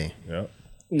all day. Yep.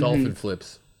 Dolphin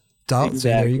flips. Dolphin. See,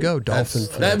 there you Exactly. go.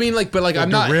 Dolphin. I mean, like, but like, I'm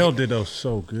not. Rail did those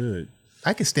so good.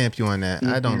 I can stamp you on that.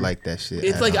 I don't like that shit.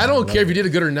 It's like I don't care if you did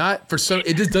it good or not. For some,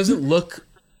 it just doesn't look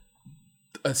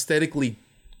aesthetically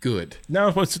good.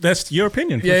 No, but that's your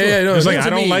opinion. For Yeah, sure. yeah, no, It's like that's I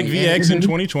what I don't like mean. VX in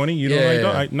 2020. You don't Yeah,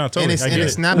 like? yeah. No, totally. and I get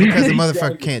it's it. not because the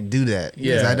motherfucker can't do that.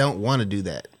 Because Yeah. I don't want to do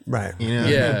that. Right. You know?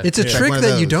 Yeah. It's a It's like trick one of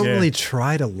that you those. don't Yeah. really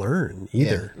try to learn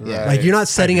either. Yeah. Like you're not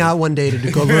setting out one day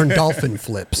to go learn dolphin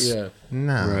flips. Yeah.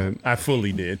 No. Right. I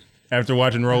fully did. After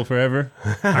watching Roll Forever,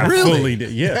 I fully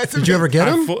did. Yeah. Did you ever get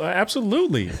him?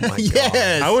 Absolutely.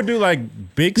 Yes. I would do like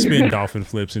big spin dolphin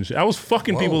flips and shit. I was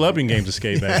fucking people up in games of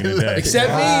skate back in the day. Except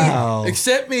me.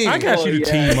 Except me. I got you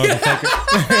to team, motherfucker.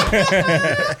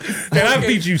 And I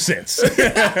beat you since.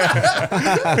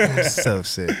 So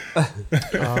sick.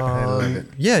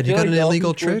 Yeah, do you got an Dolphin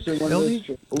illegal flips trick, are one of those LD?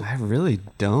 tricks. I really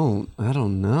don't. I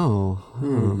don't know.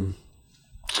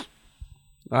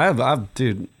 I've,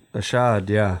 dude, Ashad,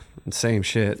 yeah, same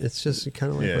shit. It's just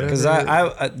kind of like whatever. Because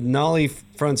I nollie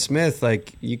front Smith,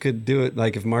 like you could do it.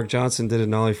 Like if Mark Johnson did a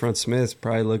nollie front Smith,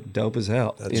 probably look dope as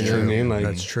hell. You know what I mean? Like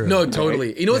That's true. No,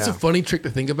 totally. You know what's a funny trick to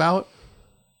think about?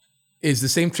 Is the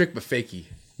same trick but fakie.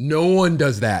 No one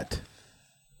does that.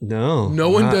 no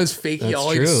No one does fakie that's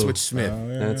ollie true. to switch Smith.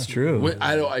 That's true.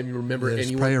 I remember There's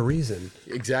anyone. probably a reason.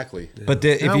 Exactly. But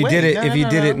if you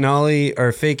did it nollie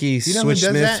or fakie You know who switch does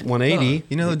Smith that? 180.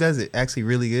 You know who does it actually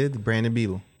really good? Brandon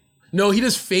Beeble. No, he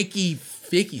does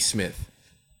fakie Smith.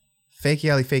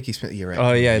 Fakey ollie, fakey Smith. You're right.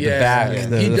 Oh yeah, the Yeah, back, yeah.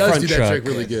 the, He the does front do that truck trick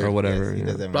really good. or whatever. He yeah.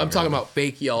 does that But I'm talking about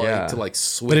fakie ollie Yeah. to like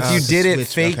switch. But if you did it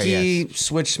switch, okay, fakie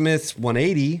switch Smith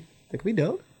 180, that could be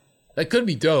dope. that could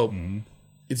be dope.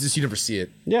 It's just you never see it.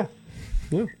 Yeah.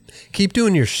 Keep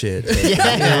doing your shit. You know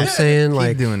what I'm saying?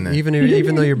 Like doing that.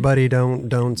 even though your buddy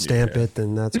don't stamp it,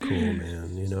 then that's cool,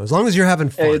 man. You know, as long as you're having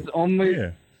fun. Hey, it's only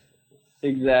Yeah.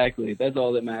 exactly. That's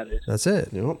all that matters. That's it.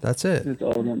 That's it. That's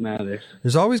all that matters.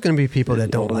 There's always going to be people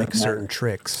that don't all like that certain matters.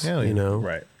 tricks. Hell yeah. You know,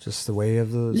 Right. Just the way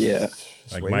of the Yeah.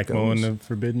 just Like the way Mike it Mo in goes. the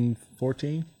Forbidden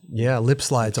 14. Yeah, lip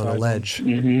slides on a ledge.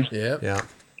 Yeah. Yeah.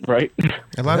 Right.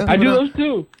 A lot of I people do don't, those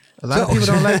too. a lot of people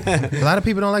don't like. A lot of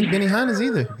people don't like Benny Hannas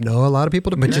either. No, a lot of people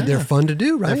do, but they're fun to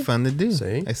do, right? They're fun to do.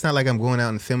 See? It's not like I'm going out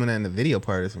and filming that in the video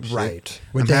part or some shit. Right.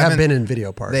 Well, I'm they have having- been in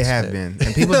video parts. They have yeah. been,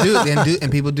 and people do,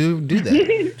 and people do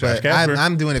that. But Casper.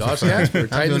 I'm doing it for Josh fun. Casper, I'm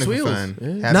tighten doing his it for wheels. fun. Yeah.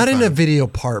 Having Not in fun. a video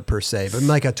part per se, but in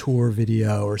like a tour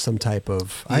video or some type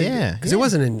of. Yeah, Because yeah. it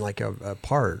wasn't in like a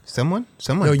part. Someone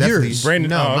No, definitely. yours.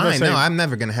 Brandon- no, oh, I was gonna mine. say- No, I'm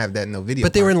never gonna have that in no video.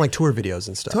 But they were part. in like tour videos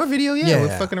and stuff. tour video. Yeah, Yeah.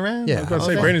 we're fucking around. Yeah. I was about to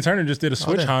say, Okay. Brandon Turner just did a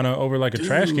switch that. Hana over like a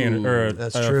trash can or a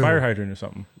that's true. fire hydrant or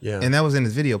something. Yeah. And that was in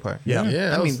his video part. Yeah.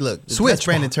 Yeah. I mean, look, Switch that's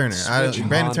Brandon Turner.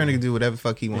 Brandon Turner can do whatever the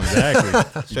fuck he wants.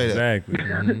 Exactly. Straight up.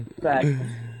 Exactly. Fact.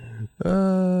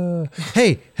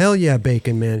 Hey, hell yeah,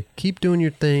 Bacon, man. Keep doing your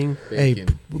thing.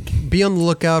 Bacon. Hey, be on the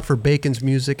lookout for Bacon's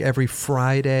music every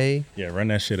Friday, Yeah, run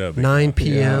that shit up. 9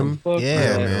 p.m. Fuck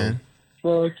Yeah, man.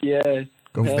 Fuck yes.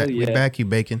 We Hell back, we yeah. bak you,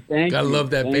 Bacon. Thank Gotta you. love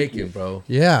that Thank bacon, you. bro.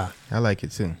 Yeah. I like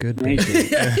it too. Good Thank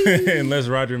you. Unless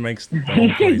Roger makes the whole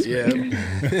place. Yeah.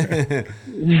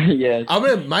 yes.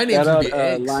 My name's Shout gonna out be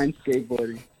Eggs. Line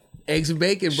Skateboarding. Eggs and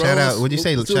bacon, bro. Shout out. What'd you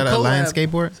say? Let's do a Shout out Lion collab.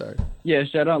 Skateboard. Sorry. Yeah,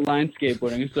 shout out Line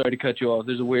Skateboarding. I'm sorry to cut you off.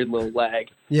 There's a weird little lag.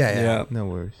 Yeah. No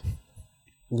worries.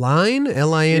 Line,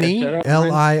 Line, Yeah, shout out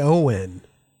Lion.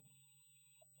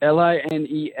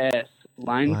 Lines.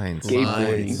 Line Lines.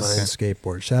 Skateboarding. Line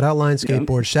Skateboard. Shout out Line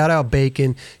Skateboard. Shout out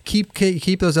Bacon.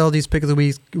 Keep those LD's pick of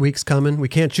the weeks coming. We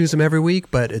can't choose them every week,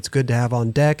 but it's good to have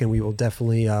on deck, and we will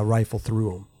definitely rifle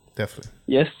through them. Definitely.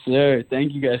 Yes, sir.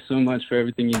 Thank you guys so much for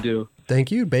everything you do.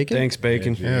 Thank you, Bacon. Thanks,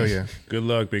 Bacon. Hell yeah. Good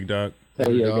luck, big dog.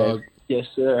 Hell yeah, dog. guys. Yes,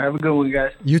 sir. Have a good one,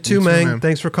 guys. You too, You too, man. man.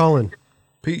 Thanks for calling.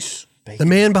 Peace. The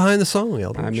man behind the song,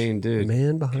 Eldridge. I mean, dude, The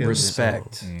man behind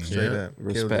respect. the song. Straight up.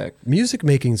 Killed it. Respect. Music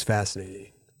making is fascinating.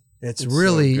 It's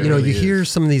really, good. you know, It you really hear is.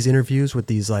 some of these interviews with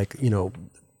these like, you know,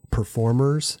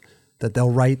 performers that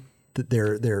they'll write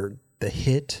the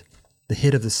hit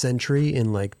of the century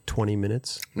in like 20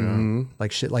 minutes.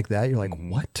 Like shit like that. You're like,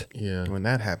 what? Yeah. When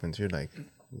that happens, you're like,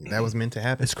 that was meant to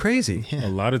happen. It's crazy. A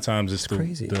lot of times it's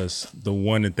crazy. the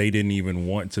one that they didn't even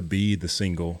want to be the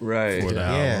single Right. for the Yeah,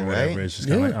 album or whatever. right? It's just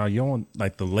kind of Yeah. like, oh, you don't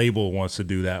like the label wants to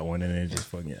do that one and then just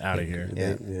fucking out of here.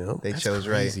 Yeah. Yeah. They chose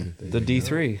right. The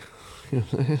D3.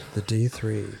 The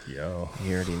D3. Yo.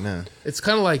 You already know. It's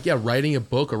kind of like, writing a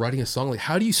book or writing a song. Like,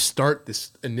 how do you start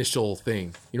this initial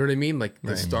thing? You know what I mean? Like,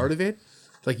 the start of it.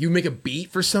 Like, you make a beat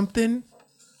for something.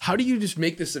 How do you just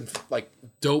make this, like,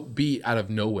 dope beat out of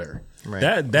nowhere? Right.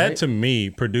 That to me,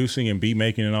 producing and beat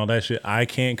making and all that shit, I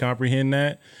can't comprehend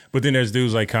that. But then there's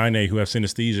dudes like Kanye who have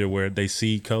synesthesia where they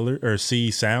see color or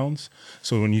see sounds.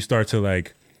 So when you start to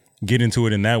like get into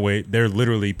it in that way, they're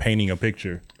literally painting a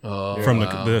picture from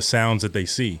the sounds that they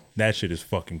see. That shit is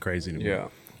fucking crazy to me. Yeah.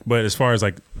 But as far as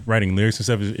like writing lyrics and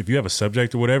stuff, if you have a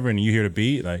subject or whatever and you hear the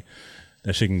beat, like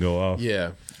that shit can go off.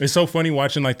 Yeah. It's so funny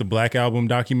watching like the Black Album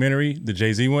documentary, the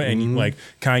Jay-Z one, and you, like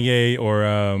Kanye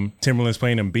or Timberland's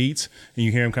playing them beats, and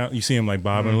you hear him, you see him like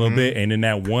bobbing a little bit, and then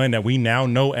that one that we now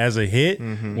know as a hit,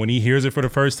 when he hears it for the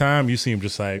first time, you see him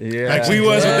just like we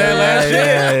was with that last shit.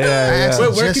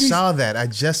 I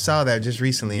just saw that just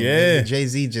recently. And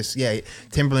Jay-Z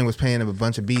Timberland was playing him a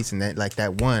bunch of beats, and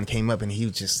that one came up, and he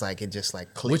was just like, it just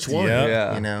like clicked. Which one?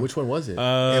 You know, which one was it?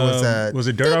 It was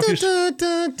it Dirt Off Your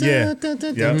Shoulders?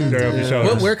 Dirt Off Your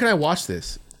Shoulders. Where can I watch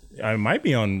this? It might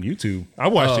be on YouTube. I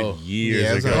watched it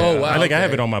years ago. Oh wow! I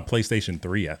have it on my PlayStation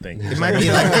 3. I think it might be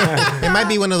it might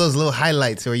be one of those little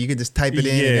highlights where you could just type it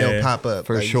in and it'll pop up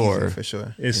for sure. For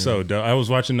sure, it's so dope. I was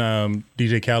watching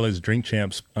DJ Khaled's Drink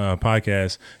Champs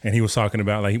podcast, and he was talking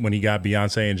about like when he got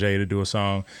Beyonce and Jay to do a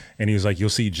song, and he was like, "You'll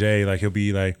see Jay like he'll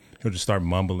just start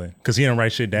mumbling because he don't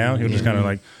write shit down. He'll just kind of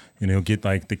like." And he'll get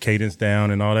like the cadence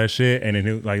down and all that shit, and then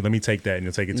he'll like, let me take that, and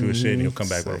he'll take it to his shit, and he'll come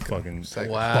back with a fucking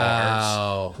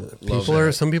wow.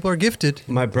 Some people are gifted.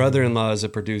 My brother-in-law is a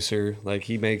producer. Like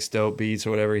he makes dope beats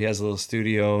or whatever. He has a little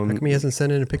studio. How come he hasn't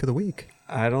sent in a pick of the week?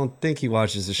 I don't think he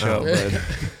watches the show,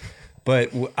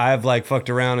 but I've like fucked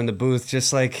around in the booth,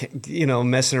 just like, you know,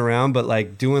 messing around, but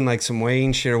like doing like some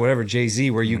Wayne shit or whatever,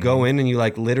 Jay-Z, where you go in and you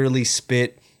like literally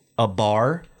spit a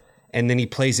bar. And then he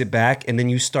plays it back, and then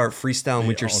you start freestyling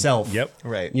with yourself. Yep.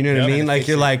 Right. You know what I mean? Like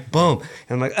you're like, boom.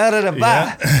 And I'm like,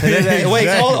 wait,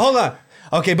 hold on.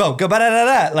 Okay, boom. Go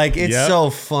ba-da-da-da. Like it's so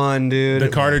fun, dude. The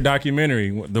Carter documentary,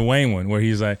 the Wayne one, where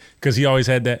he's like, because he always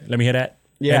had that, let me hear that.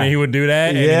 Yeah. And then he would do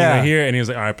that, and then he would hear it, and he was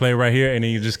like, all right, play it right here, and then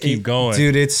you just keep going.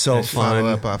 Dude, it's so fun. Follow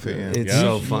up off it, It's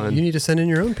so fun. You need to send in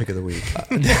your own pick of the week.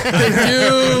 Dude,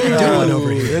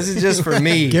 this is just for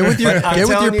me. Get with your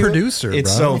producer,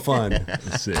 It's bro. so fun.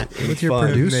 That's it. With your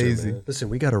producer. Man. Listen,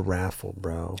 we got a raffle,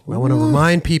 bro. I want to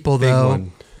remind people, though,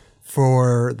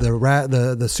 for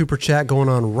the super chat going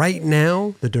on right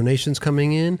now, the donations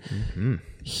coming in.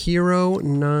 Hero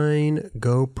 9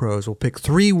 GoPros. We'll pick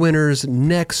 3 winners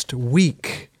next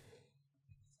week.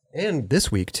 And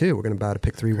this week, too. We're going to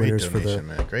pick 3 winners for the...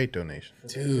 Man. Great donation.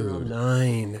 Hero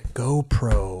 9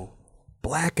 GoPro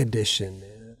Black Edition,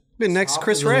 man. Next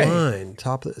Chris Ray.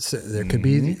 There could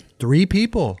be 3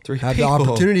 people have the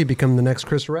opportunity to become the next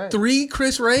Chris Ray. 3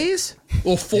 Chris Rays?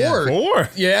 Well, 4. Yeah, 4.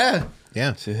 Yeah.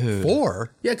 Yeah.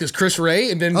 4? Yeah, because Chris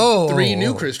Ray and then 3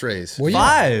 new Chris Rays. Well,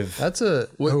 5. That's a...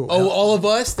 all of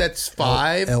us? That's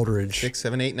 5. Eldridge. 6,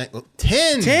 7, 8, 9,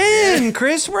 10. 10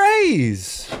 Chris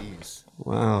Rays. Jeez.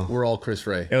 Wow. We're all Chris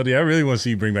Ray. LD, I really want to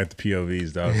see you bring back the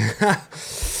POVs, dog.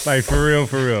 Like, for real.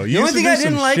 The only thing I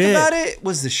didn't like about it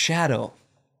was the shadow.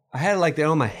 I had it like that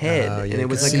on my head, and it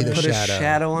was like you put a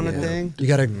shadow on the thing. You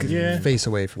got to face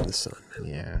away from the sun.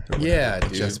 Yeah,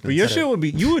 dude. But your shit would be,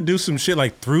 you would do some shit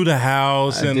like through the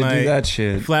house and did do like that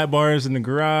shit. flat bars in the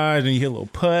garage, and you hit a little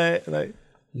putt. Like,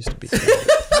 Used to be.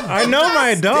 I know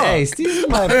my dog. Hey, Steve's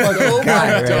my fucking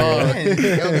guy.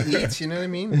 LD Eats, you know what I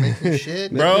mean? Making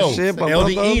shit. Bro, shit,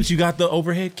 LD Eats, you got the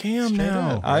overhead cam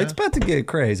now. It's about to get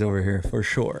crazy over here for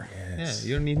sure. Yeah,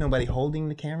 you don't need nobody holding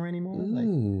the camera anymore.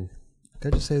 Like,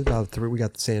 Did I just say about 3? We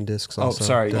got the SanDiscs also. Oh,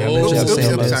 sorry. Did I Yeah, mention the oops,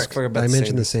 SanDiscs? sorry. I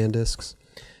mentioned the SanDiscs.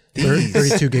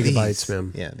 32 gigabytes,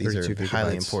 man. Yeah, these are 32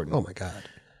 highly gigabytes. important. Oh my god.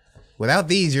 Without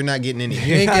these, you're not getting anything.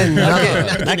 You ain't getting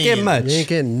nothing. Not getting much. You ain't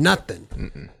getting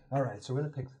nothing. All right, so we're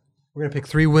gonna pick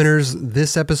 3 winners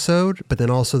this episode, but then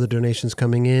also the donations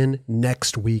coming in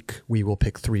next week. We will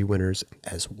pick 3 winners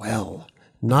as well.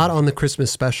 Not on the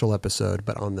Christmas special episode,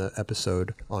 but on the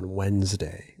episode on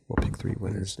Wednesday. We'll pick 3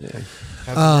 winners.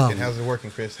 How's it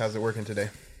working, Chris? How's it working today?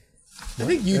 I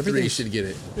think you 3 should get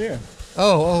it. Yeah.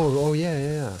 Oh,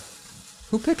 yeah.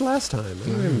 Who picked last time? I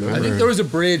don't even remember. I think there was a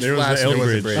bridge There was last the L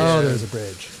year. bridge. Oh, there was a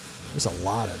bridge. There's a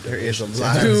lot of There is a donations.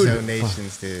 lot Dude. of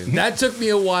donations, dude. That took me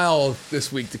a while this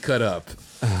week to cut up.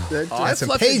 Got some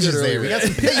pages there. We got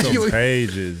some pages.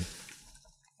 Pages.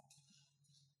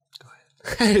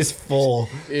 That is full.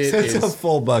 It's a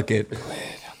full bucket.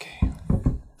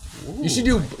 You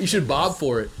should bob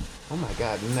for it. Oh my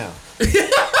God, no.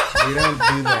 We don't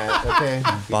do that, okay?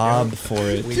 Bob for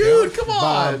it. Dude, come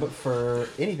on. Bob for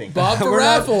anything. Bob the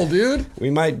raffle, dude. We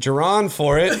might Jerron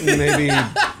for it, and maybe.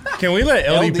 Can we let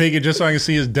LD pick it just so I can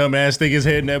see his dumb ass stick his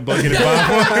head in that bucket and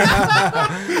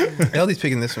bob? LD's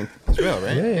picking this one as well,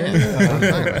 right?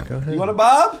 Yeah. Go ahead. You want a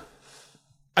Bob?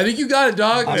 I think you got it,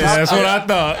 dog. Yeah, that's what I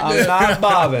thought. I'm not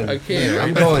bobbing. I can't.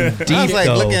 I'm going deep. I was like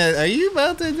though. looking at, are you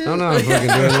about to do I don't know. I'm fucking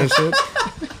doing this shit.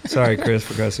 Sorry, Chris,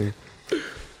 for cussing.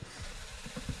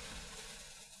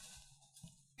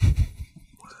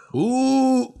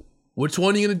 Ooh. Which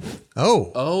one are you going to...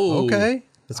 Oh. Okay.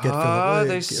 Let's get Philip.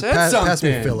 they said Pass me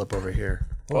something. Philip over here.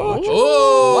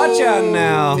 Watch out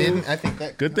now. I think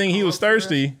that. Good thing he was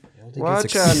thirsty.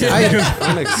 Watch out now. I'm If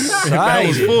that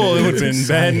was excited. full, it would have been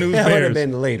bad news That would have bears.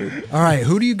 been later. All right,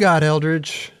 who do you got,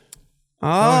 Eldridge?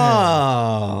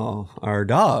 Oh, our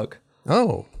dog.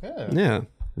 Oh, Yeah.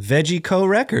 Veggie Co.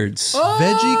 Records.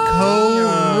 Veggie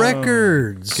Co.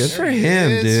 Records. Good for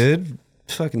him, dude.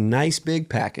 Fucking nice big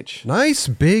package. Nice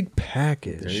big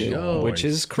package. Which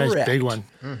is correct. Nice big one.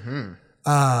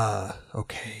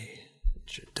 Okay.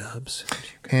 Dubs.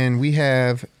 And we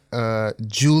have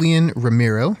Julian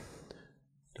Ramiro.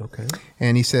 Okay.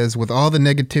 And he says, with all the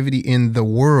negativity in the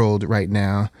world right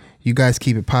now, you guys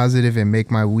keep it positive and make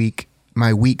my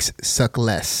weeks suck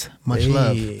less. Much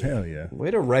love. Hell yeah.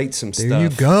 Way to write some There stuff. you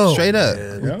go. Straight up.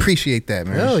 man. We appreciate that,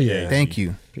 man. Hell yeah. Thank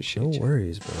you. Appreciate No you.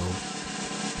 worries, bro.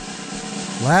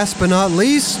 Last but not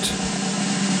least,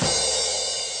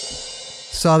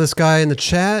 saw this guy in the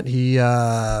chat. He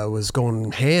was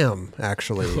going ham,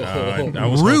 actually. I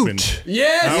was Root. hoping.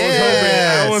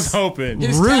 Yes. I was hoping.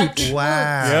 Root.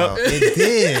 Wow. Yep. It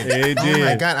did. It Oh my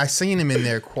did. God. I seen him in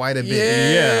there quite a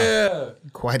bit. Yeah.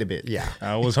 Quite a bit. Yeah.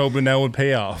 I was hoping that would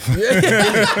pay off.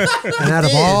 And out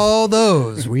of all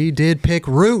those, we did pick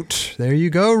Root. There you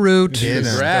go, Root. Yeah.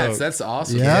 Congrats. That's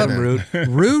awesome. Yeah, man. Root.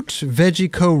 Root,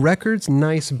 Veggie Co. Records,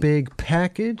 nice big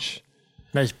package.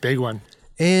 Nice big one.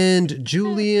 And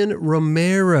Julian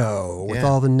Romero, with Yeah.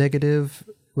 all the negative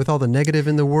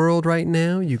in the world right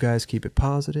now, you guys keep it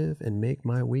positive and make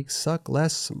my week suck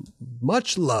less.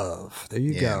 Much love. There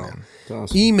you go. man.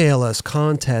 Awesome. Email us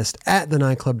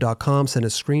contest@thenightclub.com. Send a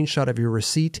screenshot of your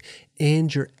receipt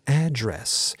and your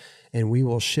address, and we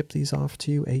will ship these off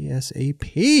to you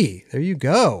ASAP. There you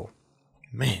go.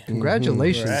 Man.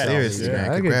 Congratulations. Right. Seriously, Elvis. man. I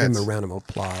gotta give him Congrats. a round of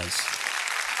applause.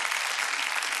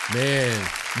 Man,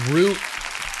 Root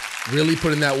really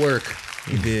put in that work.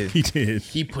 He did. He did.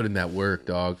 He put in that work,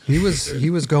 dog. He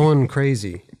was going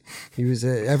crazy. He was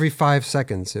every 5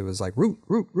 seconds. It was like root.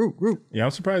 Yeah,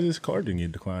 I'm surprised this card didn't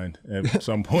get declined at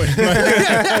some point.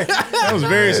 That was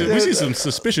very. We see some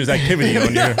suspicious activity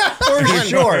on here. For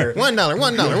sure.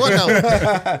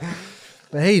 $1.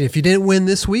 But hey, if you didn't win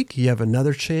this week, you have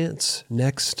another chance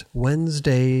next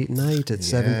Wednesday night at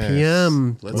 7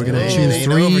 p.m. We're gonna go. choose It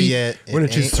ain't over three. yet. We're gonna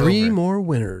It choose ain't 3 over. more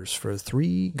winners for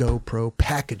 3 GoPro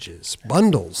packages,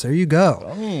 bundles. There you go.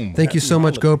 Thank you so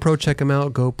much, GoPro. Check them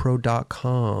out,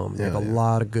 GoPro.com. They have a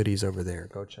lot of goodies over there.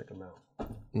 Go check them out.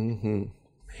 Man,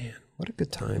 what a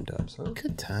good time, Dubs. Huh?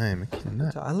 Good time.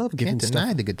 I love giving Can't stuff.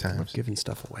 deny the good times. Giving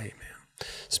stuff away, man.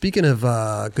 Speaking of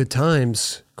good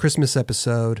times, Christmas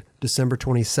episode, December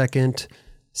 22nd,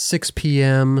 6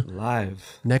 p.m.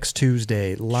 Live. next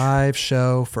Tuesday. Live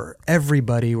show for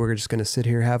everybody. We're just going to sit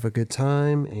here, have a good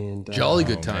time. And Jolly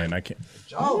good time. Man, I can't.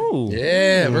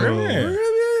 Yeah, we're gonna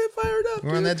be fired up.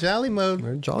 We're on that jolly mode.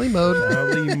 we're in jolly mode.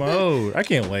 Early mode. I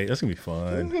can't wait. That's gonna be It's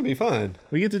fun. gonna be fun.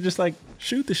 We get to just like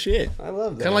shoot the shit. I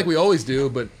love that. Kind of like we always do,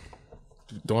 but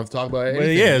don't have to talk about anything. Well,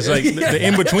 yeah, it's like the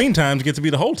in between times get to be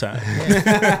the whole time.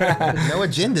 No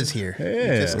agendas here. Yeah.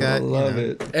 We just got, I love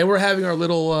it. And we're having our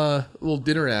little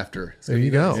dinner after. So There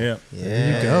you go. Yeah.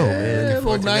 There you go, man. Yeah,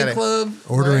 little nightclub.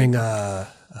 Ordering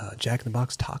Jack in the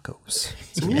Box tacos.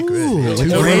 good.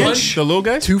 Two Over ranch, lunch? The little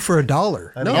guys? 2 for $1.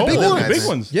 No, Oh, big the guys. big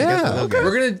ones. Yeah.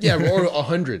 We're gonna we're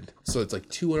 100, so it's like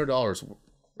 $200.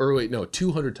 Or wait, no,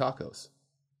 200 tacos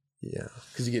Yeah.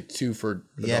 because you get 2 for a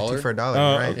Yeah, dollar. 2 for $1,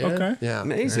 right? Okay. Yeah.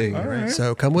 Amazing. All right.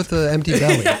 So come with an empty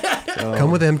belly.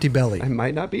 Come with an empty belly. I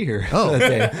might not be here. Oh, that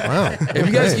day. wow. If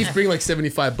you guys each bring like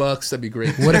 $75, that'd be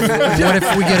great. What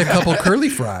if we get a couple curly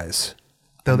fries?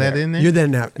 Throw that in there. You're then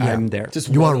now. Yeah. I'm there. Just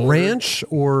You one want order. ranch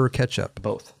or ketchup?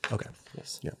 Both. Okay.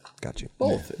 Yes. Yeah. Got you.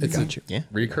 Both. Yeah, It's got you. Yeah.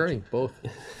 recurring. Both.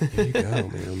 There you go,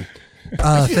 man.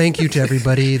 Thank you to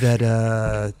everybody that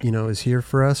is here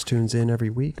for us, tunes in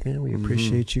every week, man. We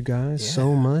appreciate you guys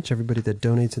so much. Everybody that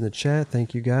donates in the chat,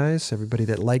 thank you guys. Everybody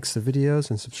that likes the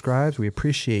videos and subscribes, we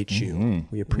appreciate you.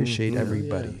 We appreciate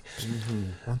everybody.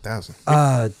 1,000.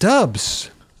 Dubs,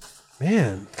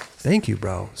 man, thank you,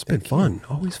 bro. It's been fun.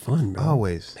 Always fun, bro.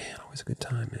 Always. Man, always a good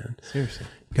time, man. Seriously.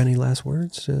 Got any last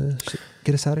words to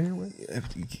get us out of here with?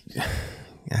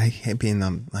 I hate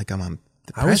being like I'm on.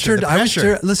 The I was pressure, sure. the I was pressure.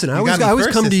 sure. Listen, You I got me always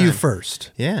first come to this you time.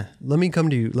 first. Yeah. Let me come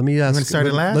to you. Let me ask. wanna start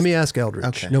it last? Let me ask Eldridge.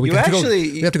 Okay. No, we You have to actually-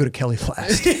 go. We have to go to Kelly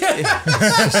last.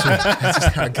 That's just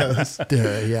how it goes.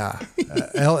 Yeah.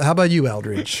 How about you,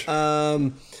 Eldridge?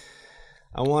 I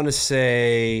want to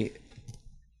say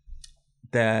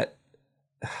that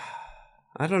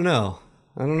I don't know.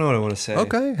 I don't know what I want to say.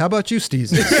 Okay. How about you,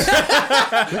 Steezy?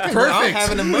 Perfect.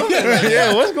 Having a moment. Right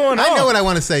Yeah, what's going on? I know what I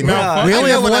want to say. No, we I only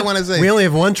know have what one, I want to say. We only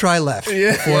have one try left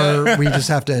before we just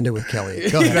have to end it with Kelly.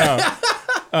 Go ahead.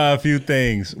 A few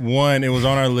things. One, it was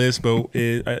on our list, but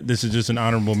this is just an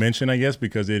honorable mention, I guess,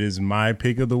 because it is my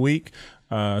pick of the week.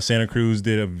 Santa Cruz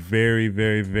did a very,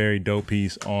 very, very dope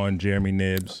piece on Jeremy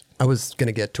Nibs. I was going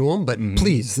to get to him, but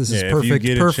please, this is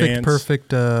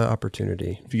perfect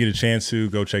opportunity. If you get a chance to,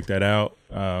 go check that out.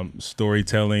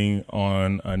 Storytelling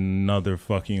on another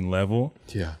fucking level.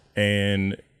 Yeah.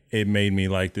 And it made me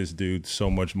like this dude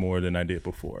so much more than I did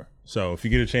before. So if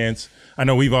you get a chance, I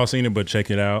know we've all seen it, but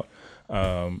check it out.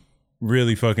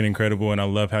 Really fucking incredible. And I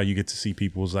love how you get to see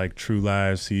people's like true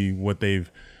lives, see what the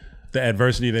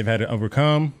adversity they've had to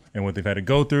overcome and what they've had to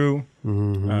go through,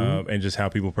 and just how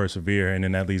people persevere. And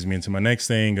then that leads me into my next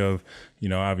thing of,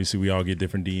 obviously we all get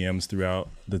different DMs throughout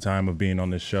the time of being on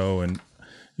this show. And,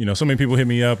 so many people hit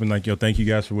me up and like, yo, thank you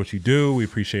guys for what you do. We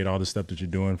appreciate all the stuff that you're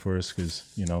doing for us because,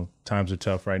 times are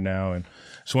tough right now. And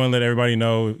just want to let everybody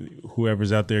know,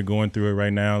 whoever's out there going through it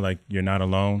right now, like you're not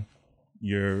alone.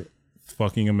 You're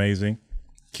fucking amazing.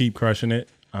 Keep crushing it.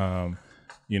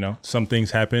 Some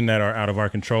things happen that are out of our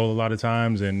control a lot of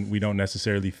times, and we don't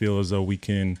necessarily feel as though we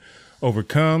can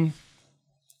overcome.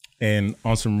 And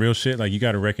on some real shit, like you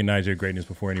got to recognize your greatness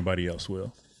before anybody else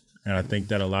will. And I think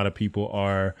that a lot of people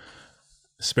are,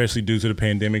 especially due to the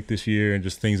pandemic this year and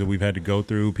just things that we've had to go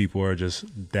through, people are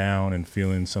just down and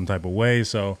feeling some type of way.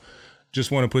 So just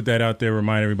want to put that out there,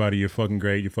 remind everybody you're fucking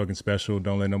great, you're fucking special.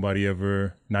 Don't let nobody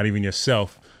ever, not even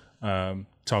yourself,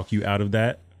 talk you out of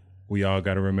that. We all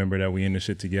got to remember that we in this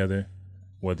shit together,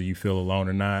 whether you feel alone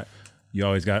or not. You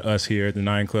always got us here at the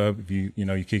 9 Club. If you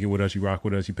kick it with us, you rock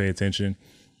with us, you pay attention.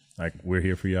 Like we're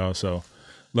here for y'all. So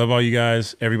love all you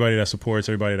guys, everybody that supports,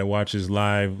 everybody that watches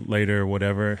live later,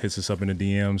 whatever, hits us up in the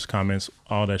DMs, comments,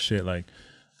 all that shit. Like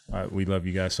we love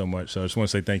you guys so much. So I just want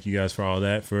to say thank you guys for all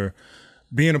that, for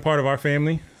being a part of our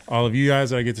family. All of you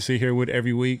guys that I get to sit here with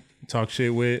every week, talk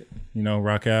shit with,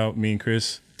 rock out. Me and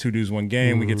Chris, 2 dudes, 1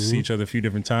 game. We get to see each other a few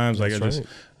different times. Like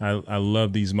I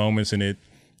love these moments, and it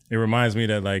reminds me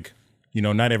that like,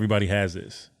 not everybody has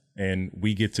this, and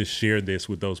we get to share this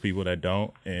with those people that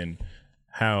don't, and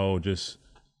how just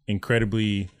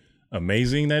incredibly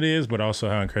amazing that is, but also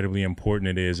how incredibly important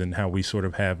it is, and how we sort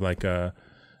of have like a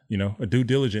due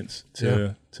diligence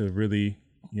to really,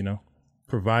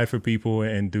 provide for people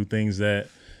and do things that,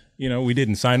 we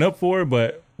didn't sign up for,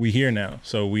 but we here now.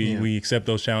 So we accept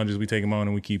those challenges, we take them on,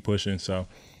 and we keep pushing. So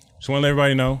just want to let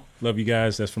everybody know, love you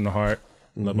guys. That's from the heart.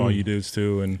 Love all you dudes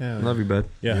too. And love you, bud.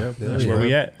 Yeah, that's where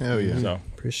we at. Hell yeah. So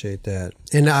appreciate that.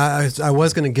 And I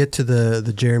was going to get to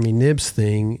the Jeremy Nibs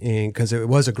thing, and because it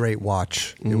was a great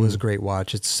watch. It was a great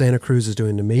watch. It's Santa Cruz is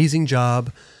doing an amazing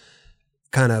job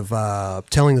kind of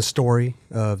telling the story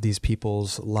of these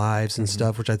people's lives and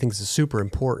stuff, which I think is super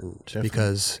important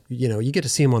because, you get to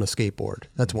see them on a skateboard.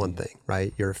 That's one thing,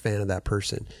 right? You're a fan of that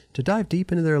person. To dive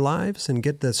deep into their lives and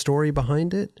get the story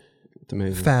behind it, it's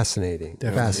amazing. Fascinating.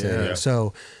 Definitely. Fascinating. Yeah.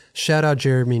 So shout out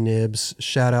Jeremy Nibs.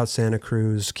 Shout out Santa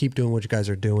Cruz. Keep doing what you guys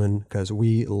are doing because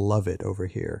we love it over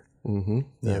here.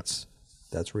 That's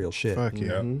real shit. Fuck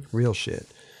yeah. Real shit.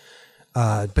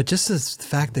 But just the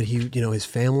fact that he, his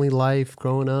family life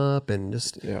growing up and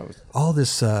just all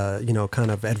this,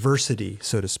 kind of adversity,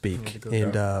 so to speak.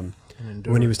 And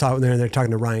when he was talking there, they're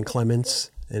talking to Ryan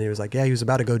Clements, and he was like, he was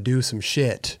about to go do some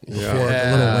shit before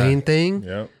the Lil Wayne thing.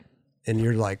 Yeah. And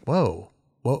you're like, whoa.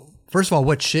 Well, first of all,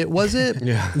 what shit was it?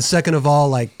 And second of all,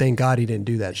 like, thank God he didn't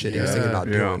do that shit he was thinking about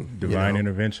doing. Divine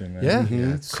intervention, man.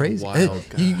 Yeah. It's crazy. Wild,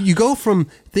 you go from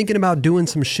thinking about doing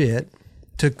some shit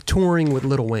to touring with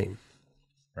Lil Wayne.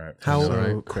 Right.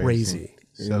 How crazy.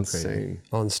 So insane.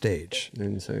 On stage.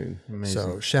 Insane. Amazing.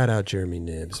 So shout out Jeremy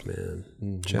Nibs,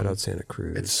 man. Shout out Santa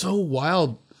Cruz. It's so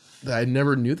wild that I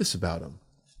never knew this about him.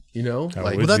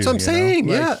 Like, well, that's what I'm saying.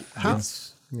 Like,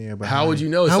 how would you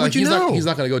know? It's how like would you know? He's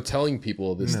not going to go telling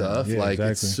people this stuff.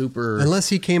 It's super. Unless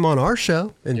he came on our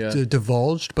show and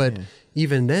divulged, but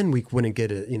even then we wouldn't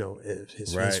get it.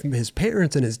 His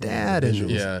parents and his dad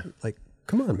and like.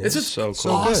 Come on, man. It's just so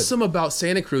cool. Awesome about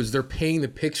Santa Cruz. They're painting the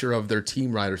picture of their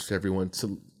team riders to everyone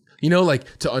to,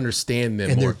 to understand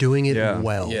them. And more. They're doing it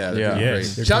well. Yeah, they're doing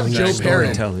great. Shout out Joe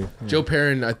Perrin. Joe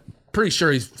Perrin, I'm pretty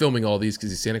sure he's filming all these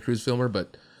because he's Santa Cruz filmer,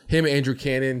 but him, Andrew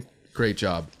Cannon, great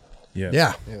job.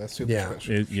 Yeah, that's super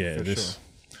special.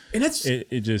 And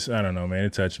it just, I don't know, man.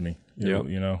 It touched me.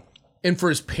 And for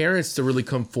his parents to really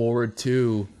come forward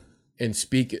too and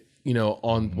speak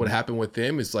on what happened with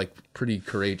them is like pretty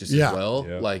courageous as well.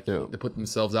 Yeah. Like they put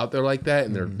themselves out there like that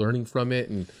and they're learning from it.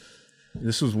 And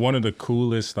this was one of the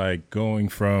coolest, like going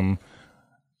from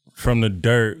the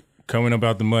dirt, coming up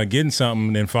out the mud, getting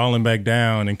something, then falling back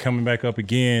down and coming back up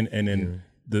again. And then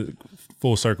the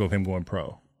full circle of him going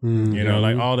pro,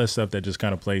 like all that stuff that just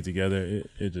kind of played together.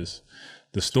 It just,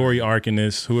 the story arc in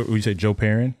this. Who you say, Joe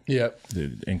Perrin? Yep.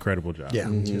 Did an incredible job. Yeah,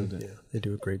 they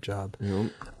do a great job.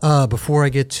 Before I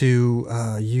get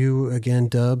to you again,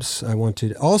 Dubs, I want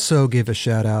to also give a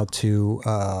shout out to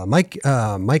Mikey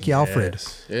Alfred.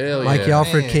 Hell Mikey yeah.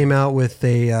 Alfred came out with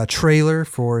a trailer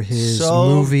for his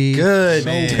movie. Good,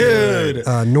 dude.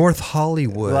 North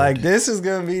Hollywood. Like, this is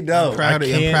gonna be dope. I'm proud of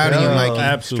you, Mikey.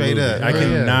 Absolutely. Straight up. I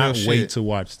cannot Real wait shit. to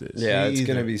watch this. Yeah, it's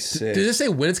gonna be sick. Did it say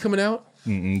when it's coming out?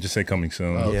 Just say coming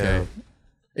soon. Okay. Yeah.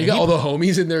 You got all the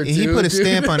homies in there too. He put a dude.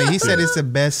 stamp on it. He said it's the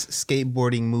best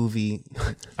skateboarding movie.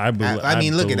 I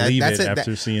mean, look at that. believe That's it it.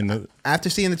 after seeing the. After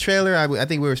seeing the trailer, I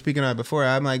think we were speaking on it before.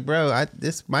 I'm like, bro,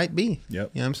 this might be. Yep. You know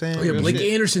what I'm saying? Oh yeah, Real Blake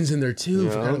shit. Anderson's in there too.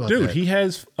 Forgot about Dude, that. he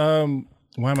has. Why am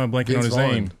I blanking Vince on his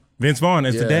Vaughn. name? Vince Vaughn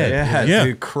as the dad. Yeah,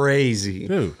 dude, crazy.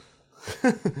 Dude.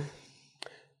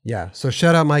 Yeah. So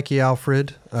shout out Mikey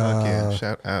Alfred. Fuck yeah,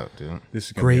 shout out, dude. This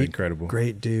is gonna be incredible.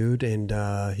 Great dude. And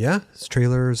his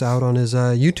trailer's out on his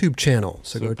YouTube channel.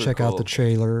 So go check out the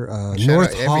trailer.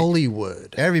 North out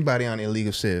Hollywood. Everybody on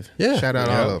Illegal Civ. Yeah. Shout out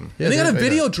all of them. And they got a Straight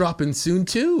video up. dropping soon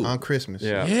too. on Christmas.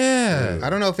 Yeah. Yeah. I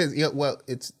don't know if it's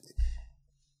it's.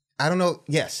 I don't know.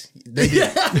 Yes, they do.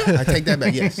 I take that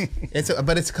back. Yes,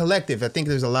 but it's collective. I think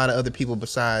there's a lot of other people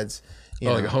besides.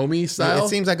 Like a homie style. It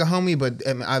seems like a homie, but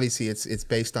obviously it's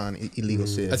based on Illegal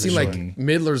Civ. I seen like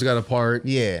Midler's got a part.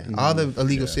 Yeah, all the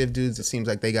Illegal Civ dudes. It seems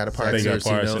like they got a part. They got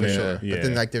Seriously, parts no, in for there. sure. Yeah. But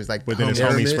then like there's like But then it's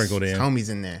homies, homies sprinkled in. homies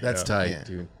in there. That's tight, Yeah.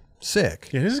 dude. Sick.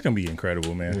 Yeah, this is gonna be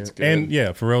incredible, man. And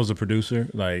yeah, Pharrell's the producer.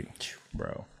 Like,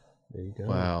 bro, There you go.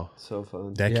 Wow. So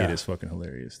fun. that Yeah. kid is fucking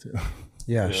hilarious too.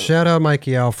 Yeah. Shout out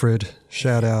Mikey Alfred.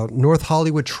 Shout out North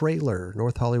Hollywood trailer.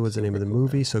 North Hollywood's the name of the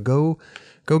movie. So go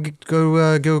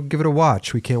give it a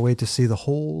watch. We can't wait to see the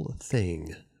whole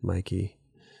thing, Mikey.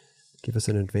 Give us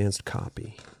an advanced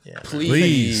copy.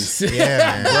 Please. Yeah,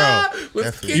 man. Bro.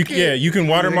 Let's Definitely. kick it. You can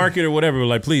watermark it or whatever. But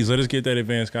like, please let us get that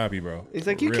advanced copy, bro. He's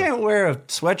like, you can't wear a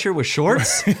sweatshirt with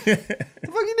shorts. What the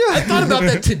fuck you doing? I thought about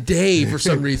that today for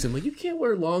some reason. Like, you can't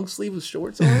wear long sleeve with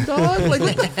shorts on, dog. Like,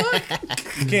 what the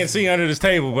fuck? You can't see under this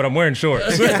table, but I'm wearing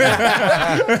shorts.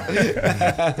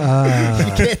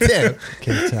 Can't tell.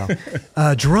 Can't tell.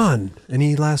 Dron,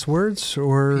 any last words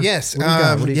or Yes. What do you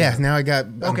got? What do you Yeah. got? Now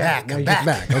I'm back. Now I'm you back.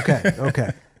 get back.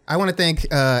 Okay. I want to thank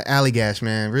Alleygash,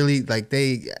 man. Really, like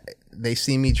they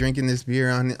see me drinking this beer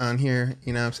on here.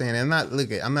 You know what I'm saying? And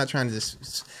I'm not trying to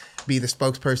just be the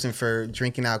spokesperson for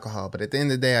drinking alcohol, but at the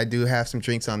end of the day, I do have some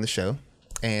drinks on the show,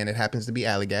 and it happens to be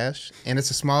Alleygash, and it's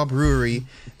a small brewery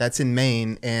that's in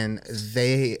Maine, and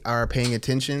they are paying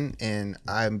attention, and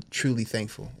I'm truly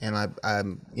thankful. And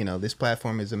I'm this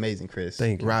platform is amazing, Chris.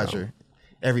 Thank you, Roger,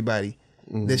 everybody.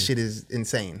 This shit is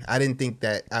insane. I didn't think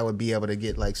that I would be able to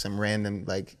get like some random,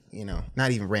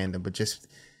 not even random, but just,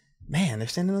 man, they're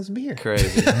sending us beer.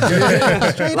 Crazy.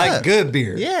 Straight Like up. good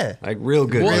beer. Yeah. Like real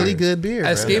good beer. Really good beer.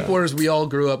 As bro. skateboarders, we all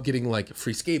grew up getting like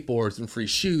free skateboards and free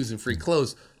shoes and free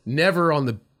clothes. Never on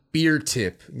the beer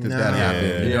tip did that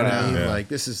happen. You know what I mean? Like,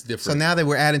 this is different. So now that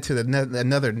we're adding to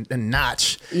another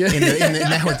notch Yeah. in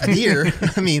now it's beer.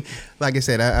 I mean, like I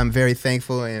said, I'm very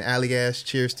thankful. And Alleygash,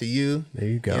 cheers to you. There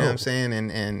you go. You know what I'm saying?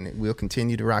 And we'll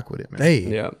continue to rock with it, man. Hey,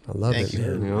 Yeah. I love Thank it, you.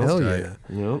 man. Yeah. Hell yeah.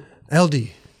 Yep.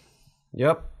 LD,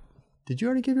 Yep. did you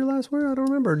already give your last word? I don't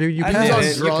remember. Dude, you I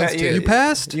passed. did. You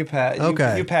passed? You passed.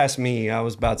 Okay. You passed me. I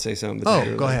was about to say something. But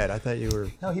Oh, go ahead. I thought you were.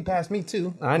 No, he passed me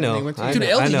too. I know. He went to I you. Dude,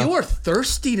 know, LD, know. you are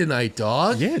thirsty tonight,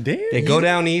 dog. Yeah, damn. They go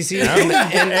down easy,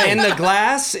 and the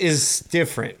glass is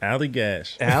different. Alley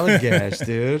Gash. Alleygash,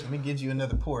 dude. Let me give you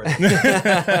another pour. Go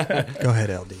ahead,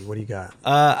 LD. What do you got?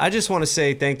 I just want to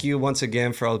say thank you once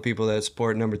again for all the people that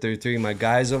support Number 33. My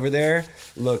guys over there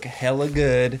look hella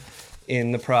good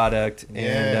in the product.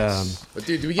 Yes. But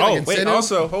dude, do we get like incentive?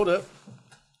 also, hold up.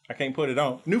 I can't put it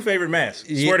on. New favorite mask.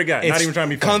 And Swear to God, not it's even trying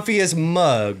to be funny. comfy as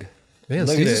mug. Man,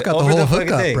 Look Steve at just it. got the Over whole the fucking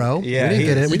hookup, thing. bro. Yeah, we didn't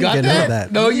get it. We You didn't got get none that? of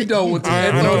that. No, you don't. With the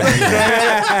I don't headphones.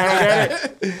 got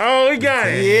it. Oh, we got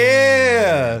it.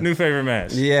 Yeah. New favorite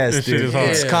mask. Yes, This dude. shit is hard.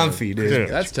 It's comfy, dude.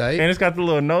 That's tight. And it's got the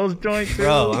little nose joint too.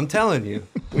 Bro, I'm telling you.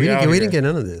 We out didn't here. get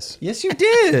none of this. Yes, you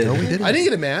did. No, we didn't. I didn't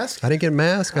get a mask. I didn't get a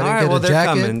mask. I All didn't right, get well, a they're jacket.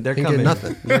 coming. They're didn't coming. get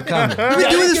nothing. They're coming. We've been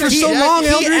doing this for so long,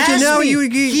 Eldridge, and now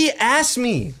He asked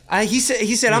me. He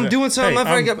said I'm doing something.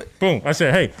 Hey, I forgot. boom. I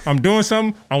said, hey, I'm doing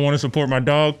something. I want to support my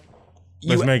dog.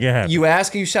 Let's make it happen. You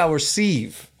ask, you shall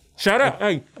receive. Shout out.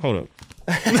 Hey, hold up.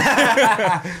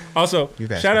 Also,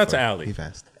 You've asked shout out before. to Allie. You've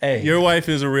asked. Hey, Your wife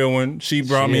is a real one. She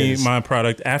brought She me is. my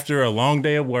product after a long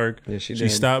day of work. Yeah, she She did.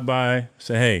 stopped by,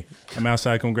 said, hey, I'm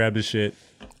outside. Come grab this shit.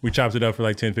 We chopped it up for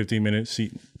like 10, 15 minutes.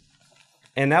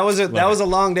 and that was a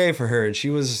long day for her. And she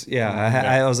was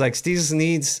I was like, Steve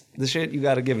needs the shit. You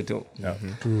got to give it to him. Yeah.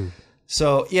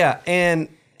 So yeah, and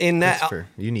in that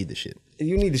You need the shit.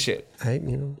 you need the shit.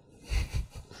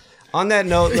 On that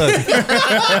note,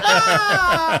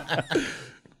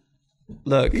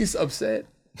 look, He's upset.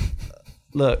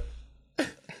 look.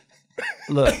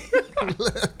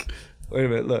 Wait a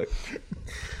minute, look.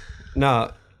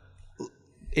 Nah,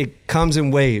 it comes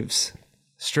in waves,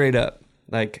 straight up.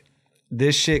 Like,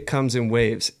 this shit comes in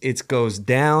waves. It goes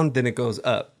down, then it goes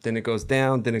up. Then it goes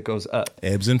down, then it goes up.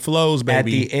 Ebbs and flows, baby. At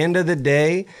the end of the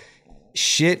day,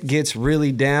 shit gets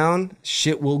really down,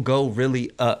 shit will go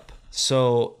really up.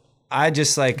 So I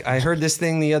just I heard this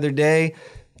thing the other day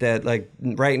that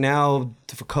right now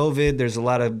for COVID, there's a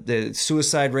lot of the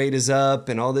suicide rate is up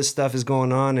and all this stuff is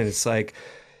going on. And it's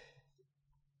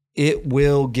it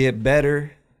will get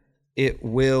better. It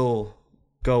will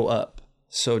go up.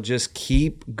 So just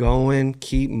keep going,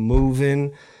 keep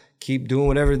moving, keep doing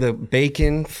whatever the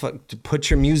bacon, put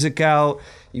your music out.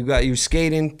 You got you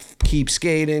skating, keep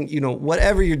skating,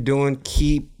 whatever you're doing,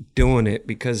 keep doing it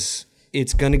because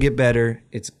it's going to get better.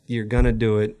 You're going to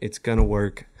do it. It's going to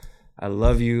work. I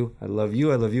love you. I love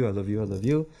you. I love you. I love you. I love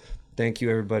you. Thank you,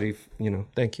 everybody.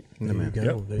 Thank you. There you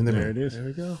go. There it is. There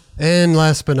we go. And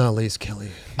last but not least, Kelly.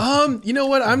 You know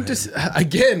what? I'm just,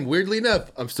 again, weirdly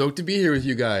enough, I'm stoked to be here with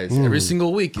you guys every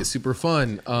single week. It's super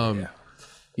fun.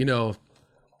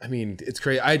 It's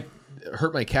crazy. I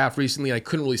hurt my calf recently. I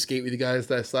couldn't really skate with you guys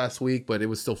this last week, but it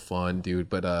was still fun, dude.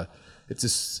 But it's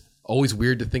just always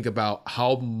weird to think about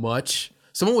how much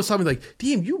someone was telling me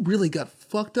damn, you really got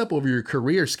fucked up over your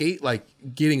career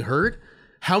getting hurt.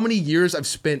 How many years I've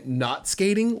spent not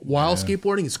skating while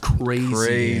skateboarding is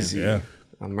crazy. Yeah.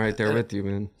 I'm right there with you,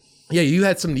 man. Yeah, you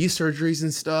had some knee surgeries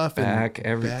and stuff.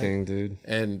 Everything, dude.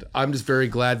 And I'm just very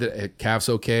glad that calf's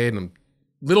okay. And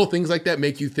little things like that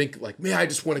make you think man, I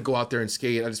just want to go out there and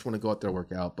skate. I just want to go out there and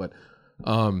work out. But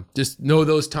just know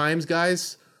those times,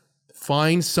 guys.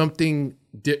 Find something,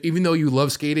 even though you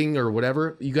love skating or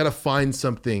whatever, you got to find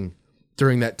something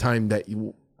during that time that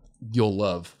you'll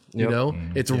love.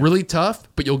 It's really tough,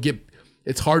 but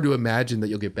it's hard to imagine that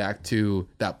you'll get back to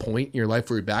that point in your life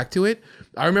where you're back to it.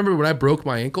 I remember when I broke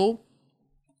my ankle,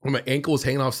 when my ankle was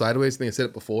hanging off sideways, I think I said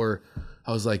it before,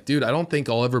 I was like, dude, I don't think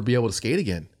I'll ever be able to skate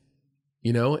again.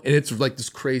 And it's this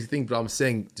crazy thing, but I'm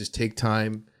saying just take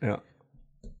time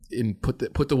and put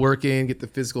the work in, get the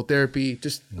physical therapy,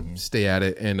 just stay at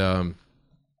it. And I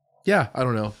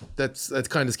don't know. That's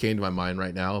kind of just came to my mind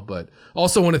right now, but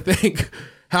also want to thank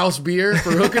House Beer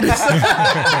for hooking us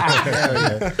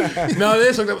up. No, they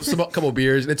just hooked up a couple of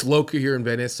beers, and it's local here in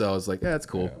Venice, so I was like, that's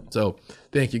cool. So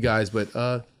thank you guys, but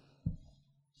I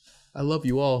love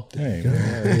you all. Hey,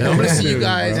 and I'm going to see you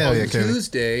guys on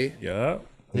Tuesday. Yeah.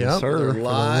 Yep. For the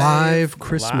live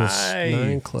Christmas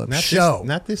 9 Club show.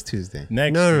 Not this Tuesday. No.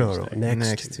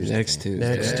 Next Tuesday. Next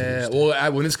Tuesday.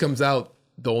 Well, when this comes out,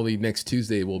 the only next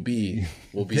Tuesday will be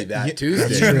that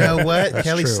Tuesday. You know what?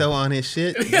 Kelly's so on his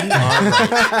shit. You are right.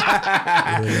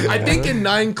 I think in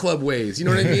 9 Club ways. You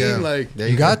know what I mean?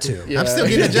 You got to. I'm still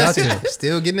getting adjusted.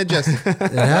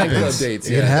 It happens. Club dates,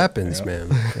 It happens, man.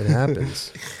 It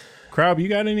happens. Crowd, you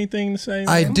got anything to say?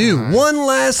 I do. One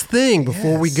last thing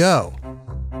before we go.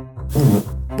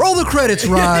 Roll the credits,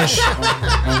 Raj.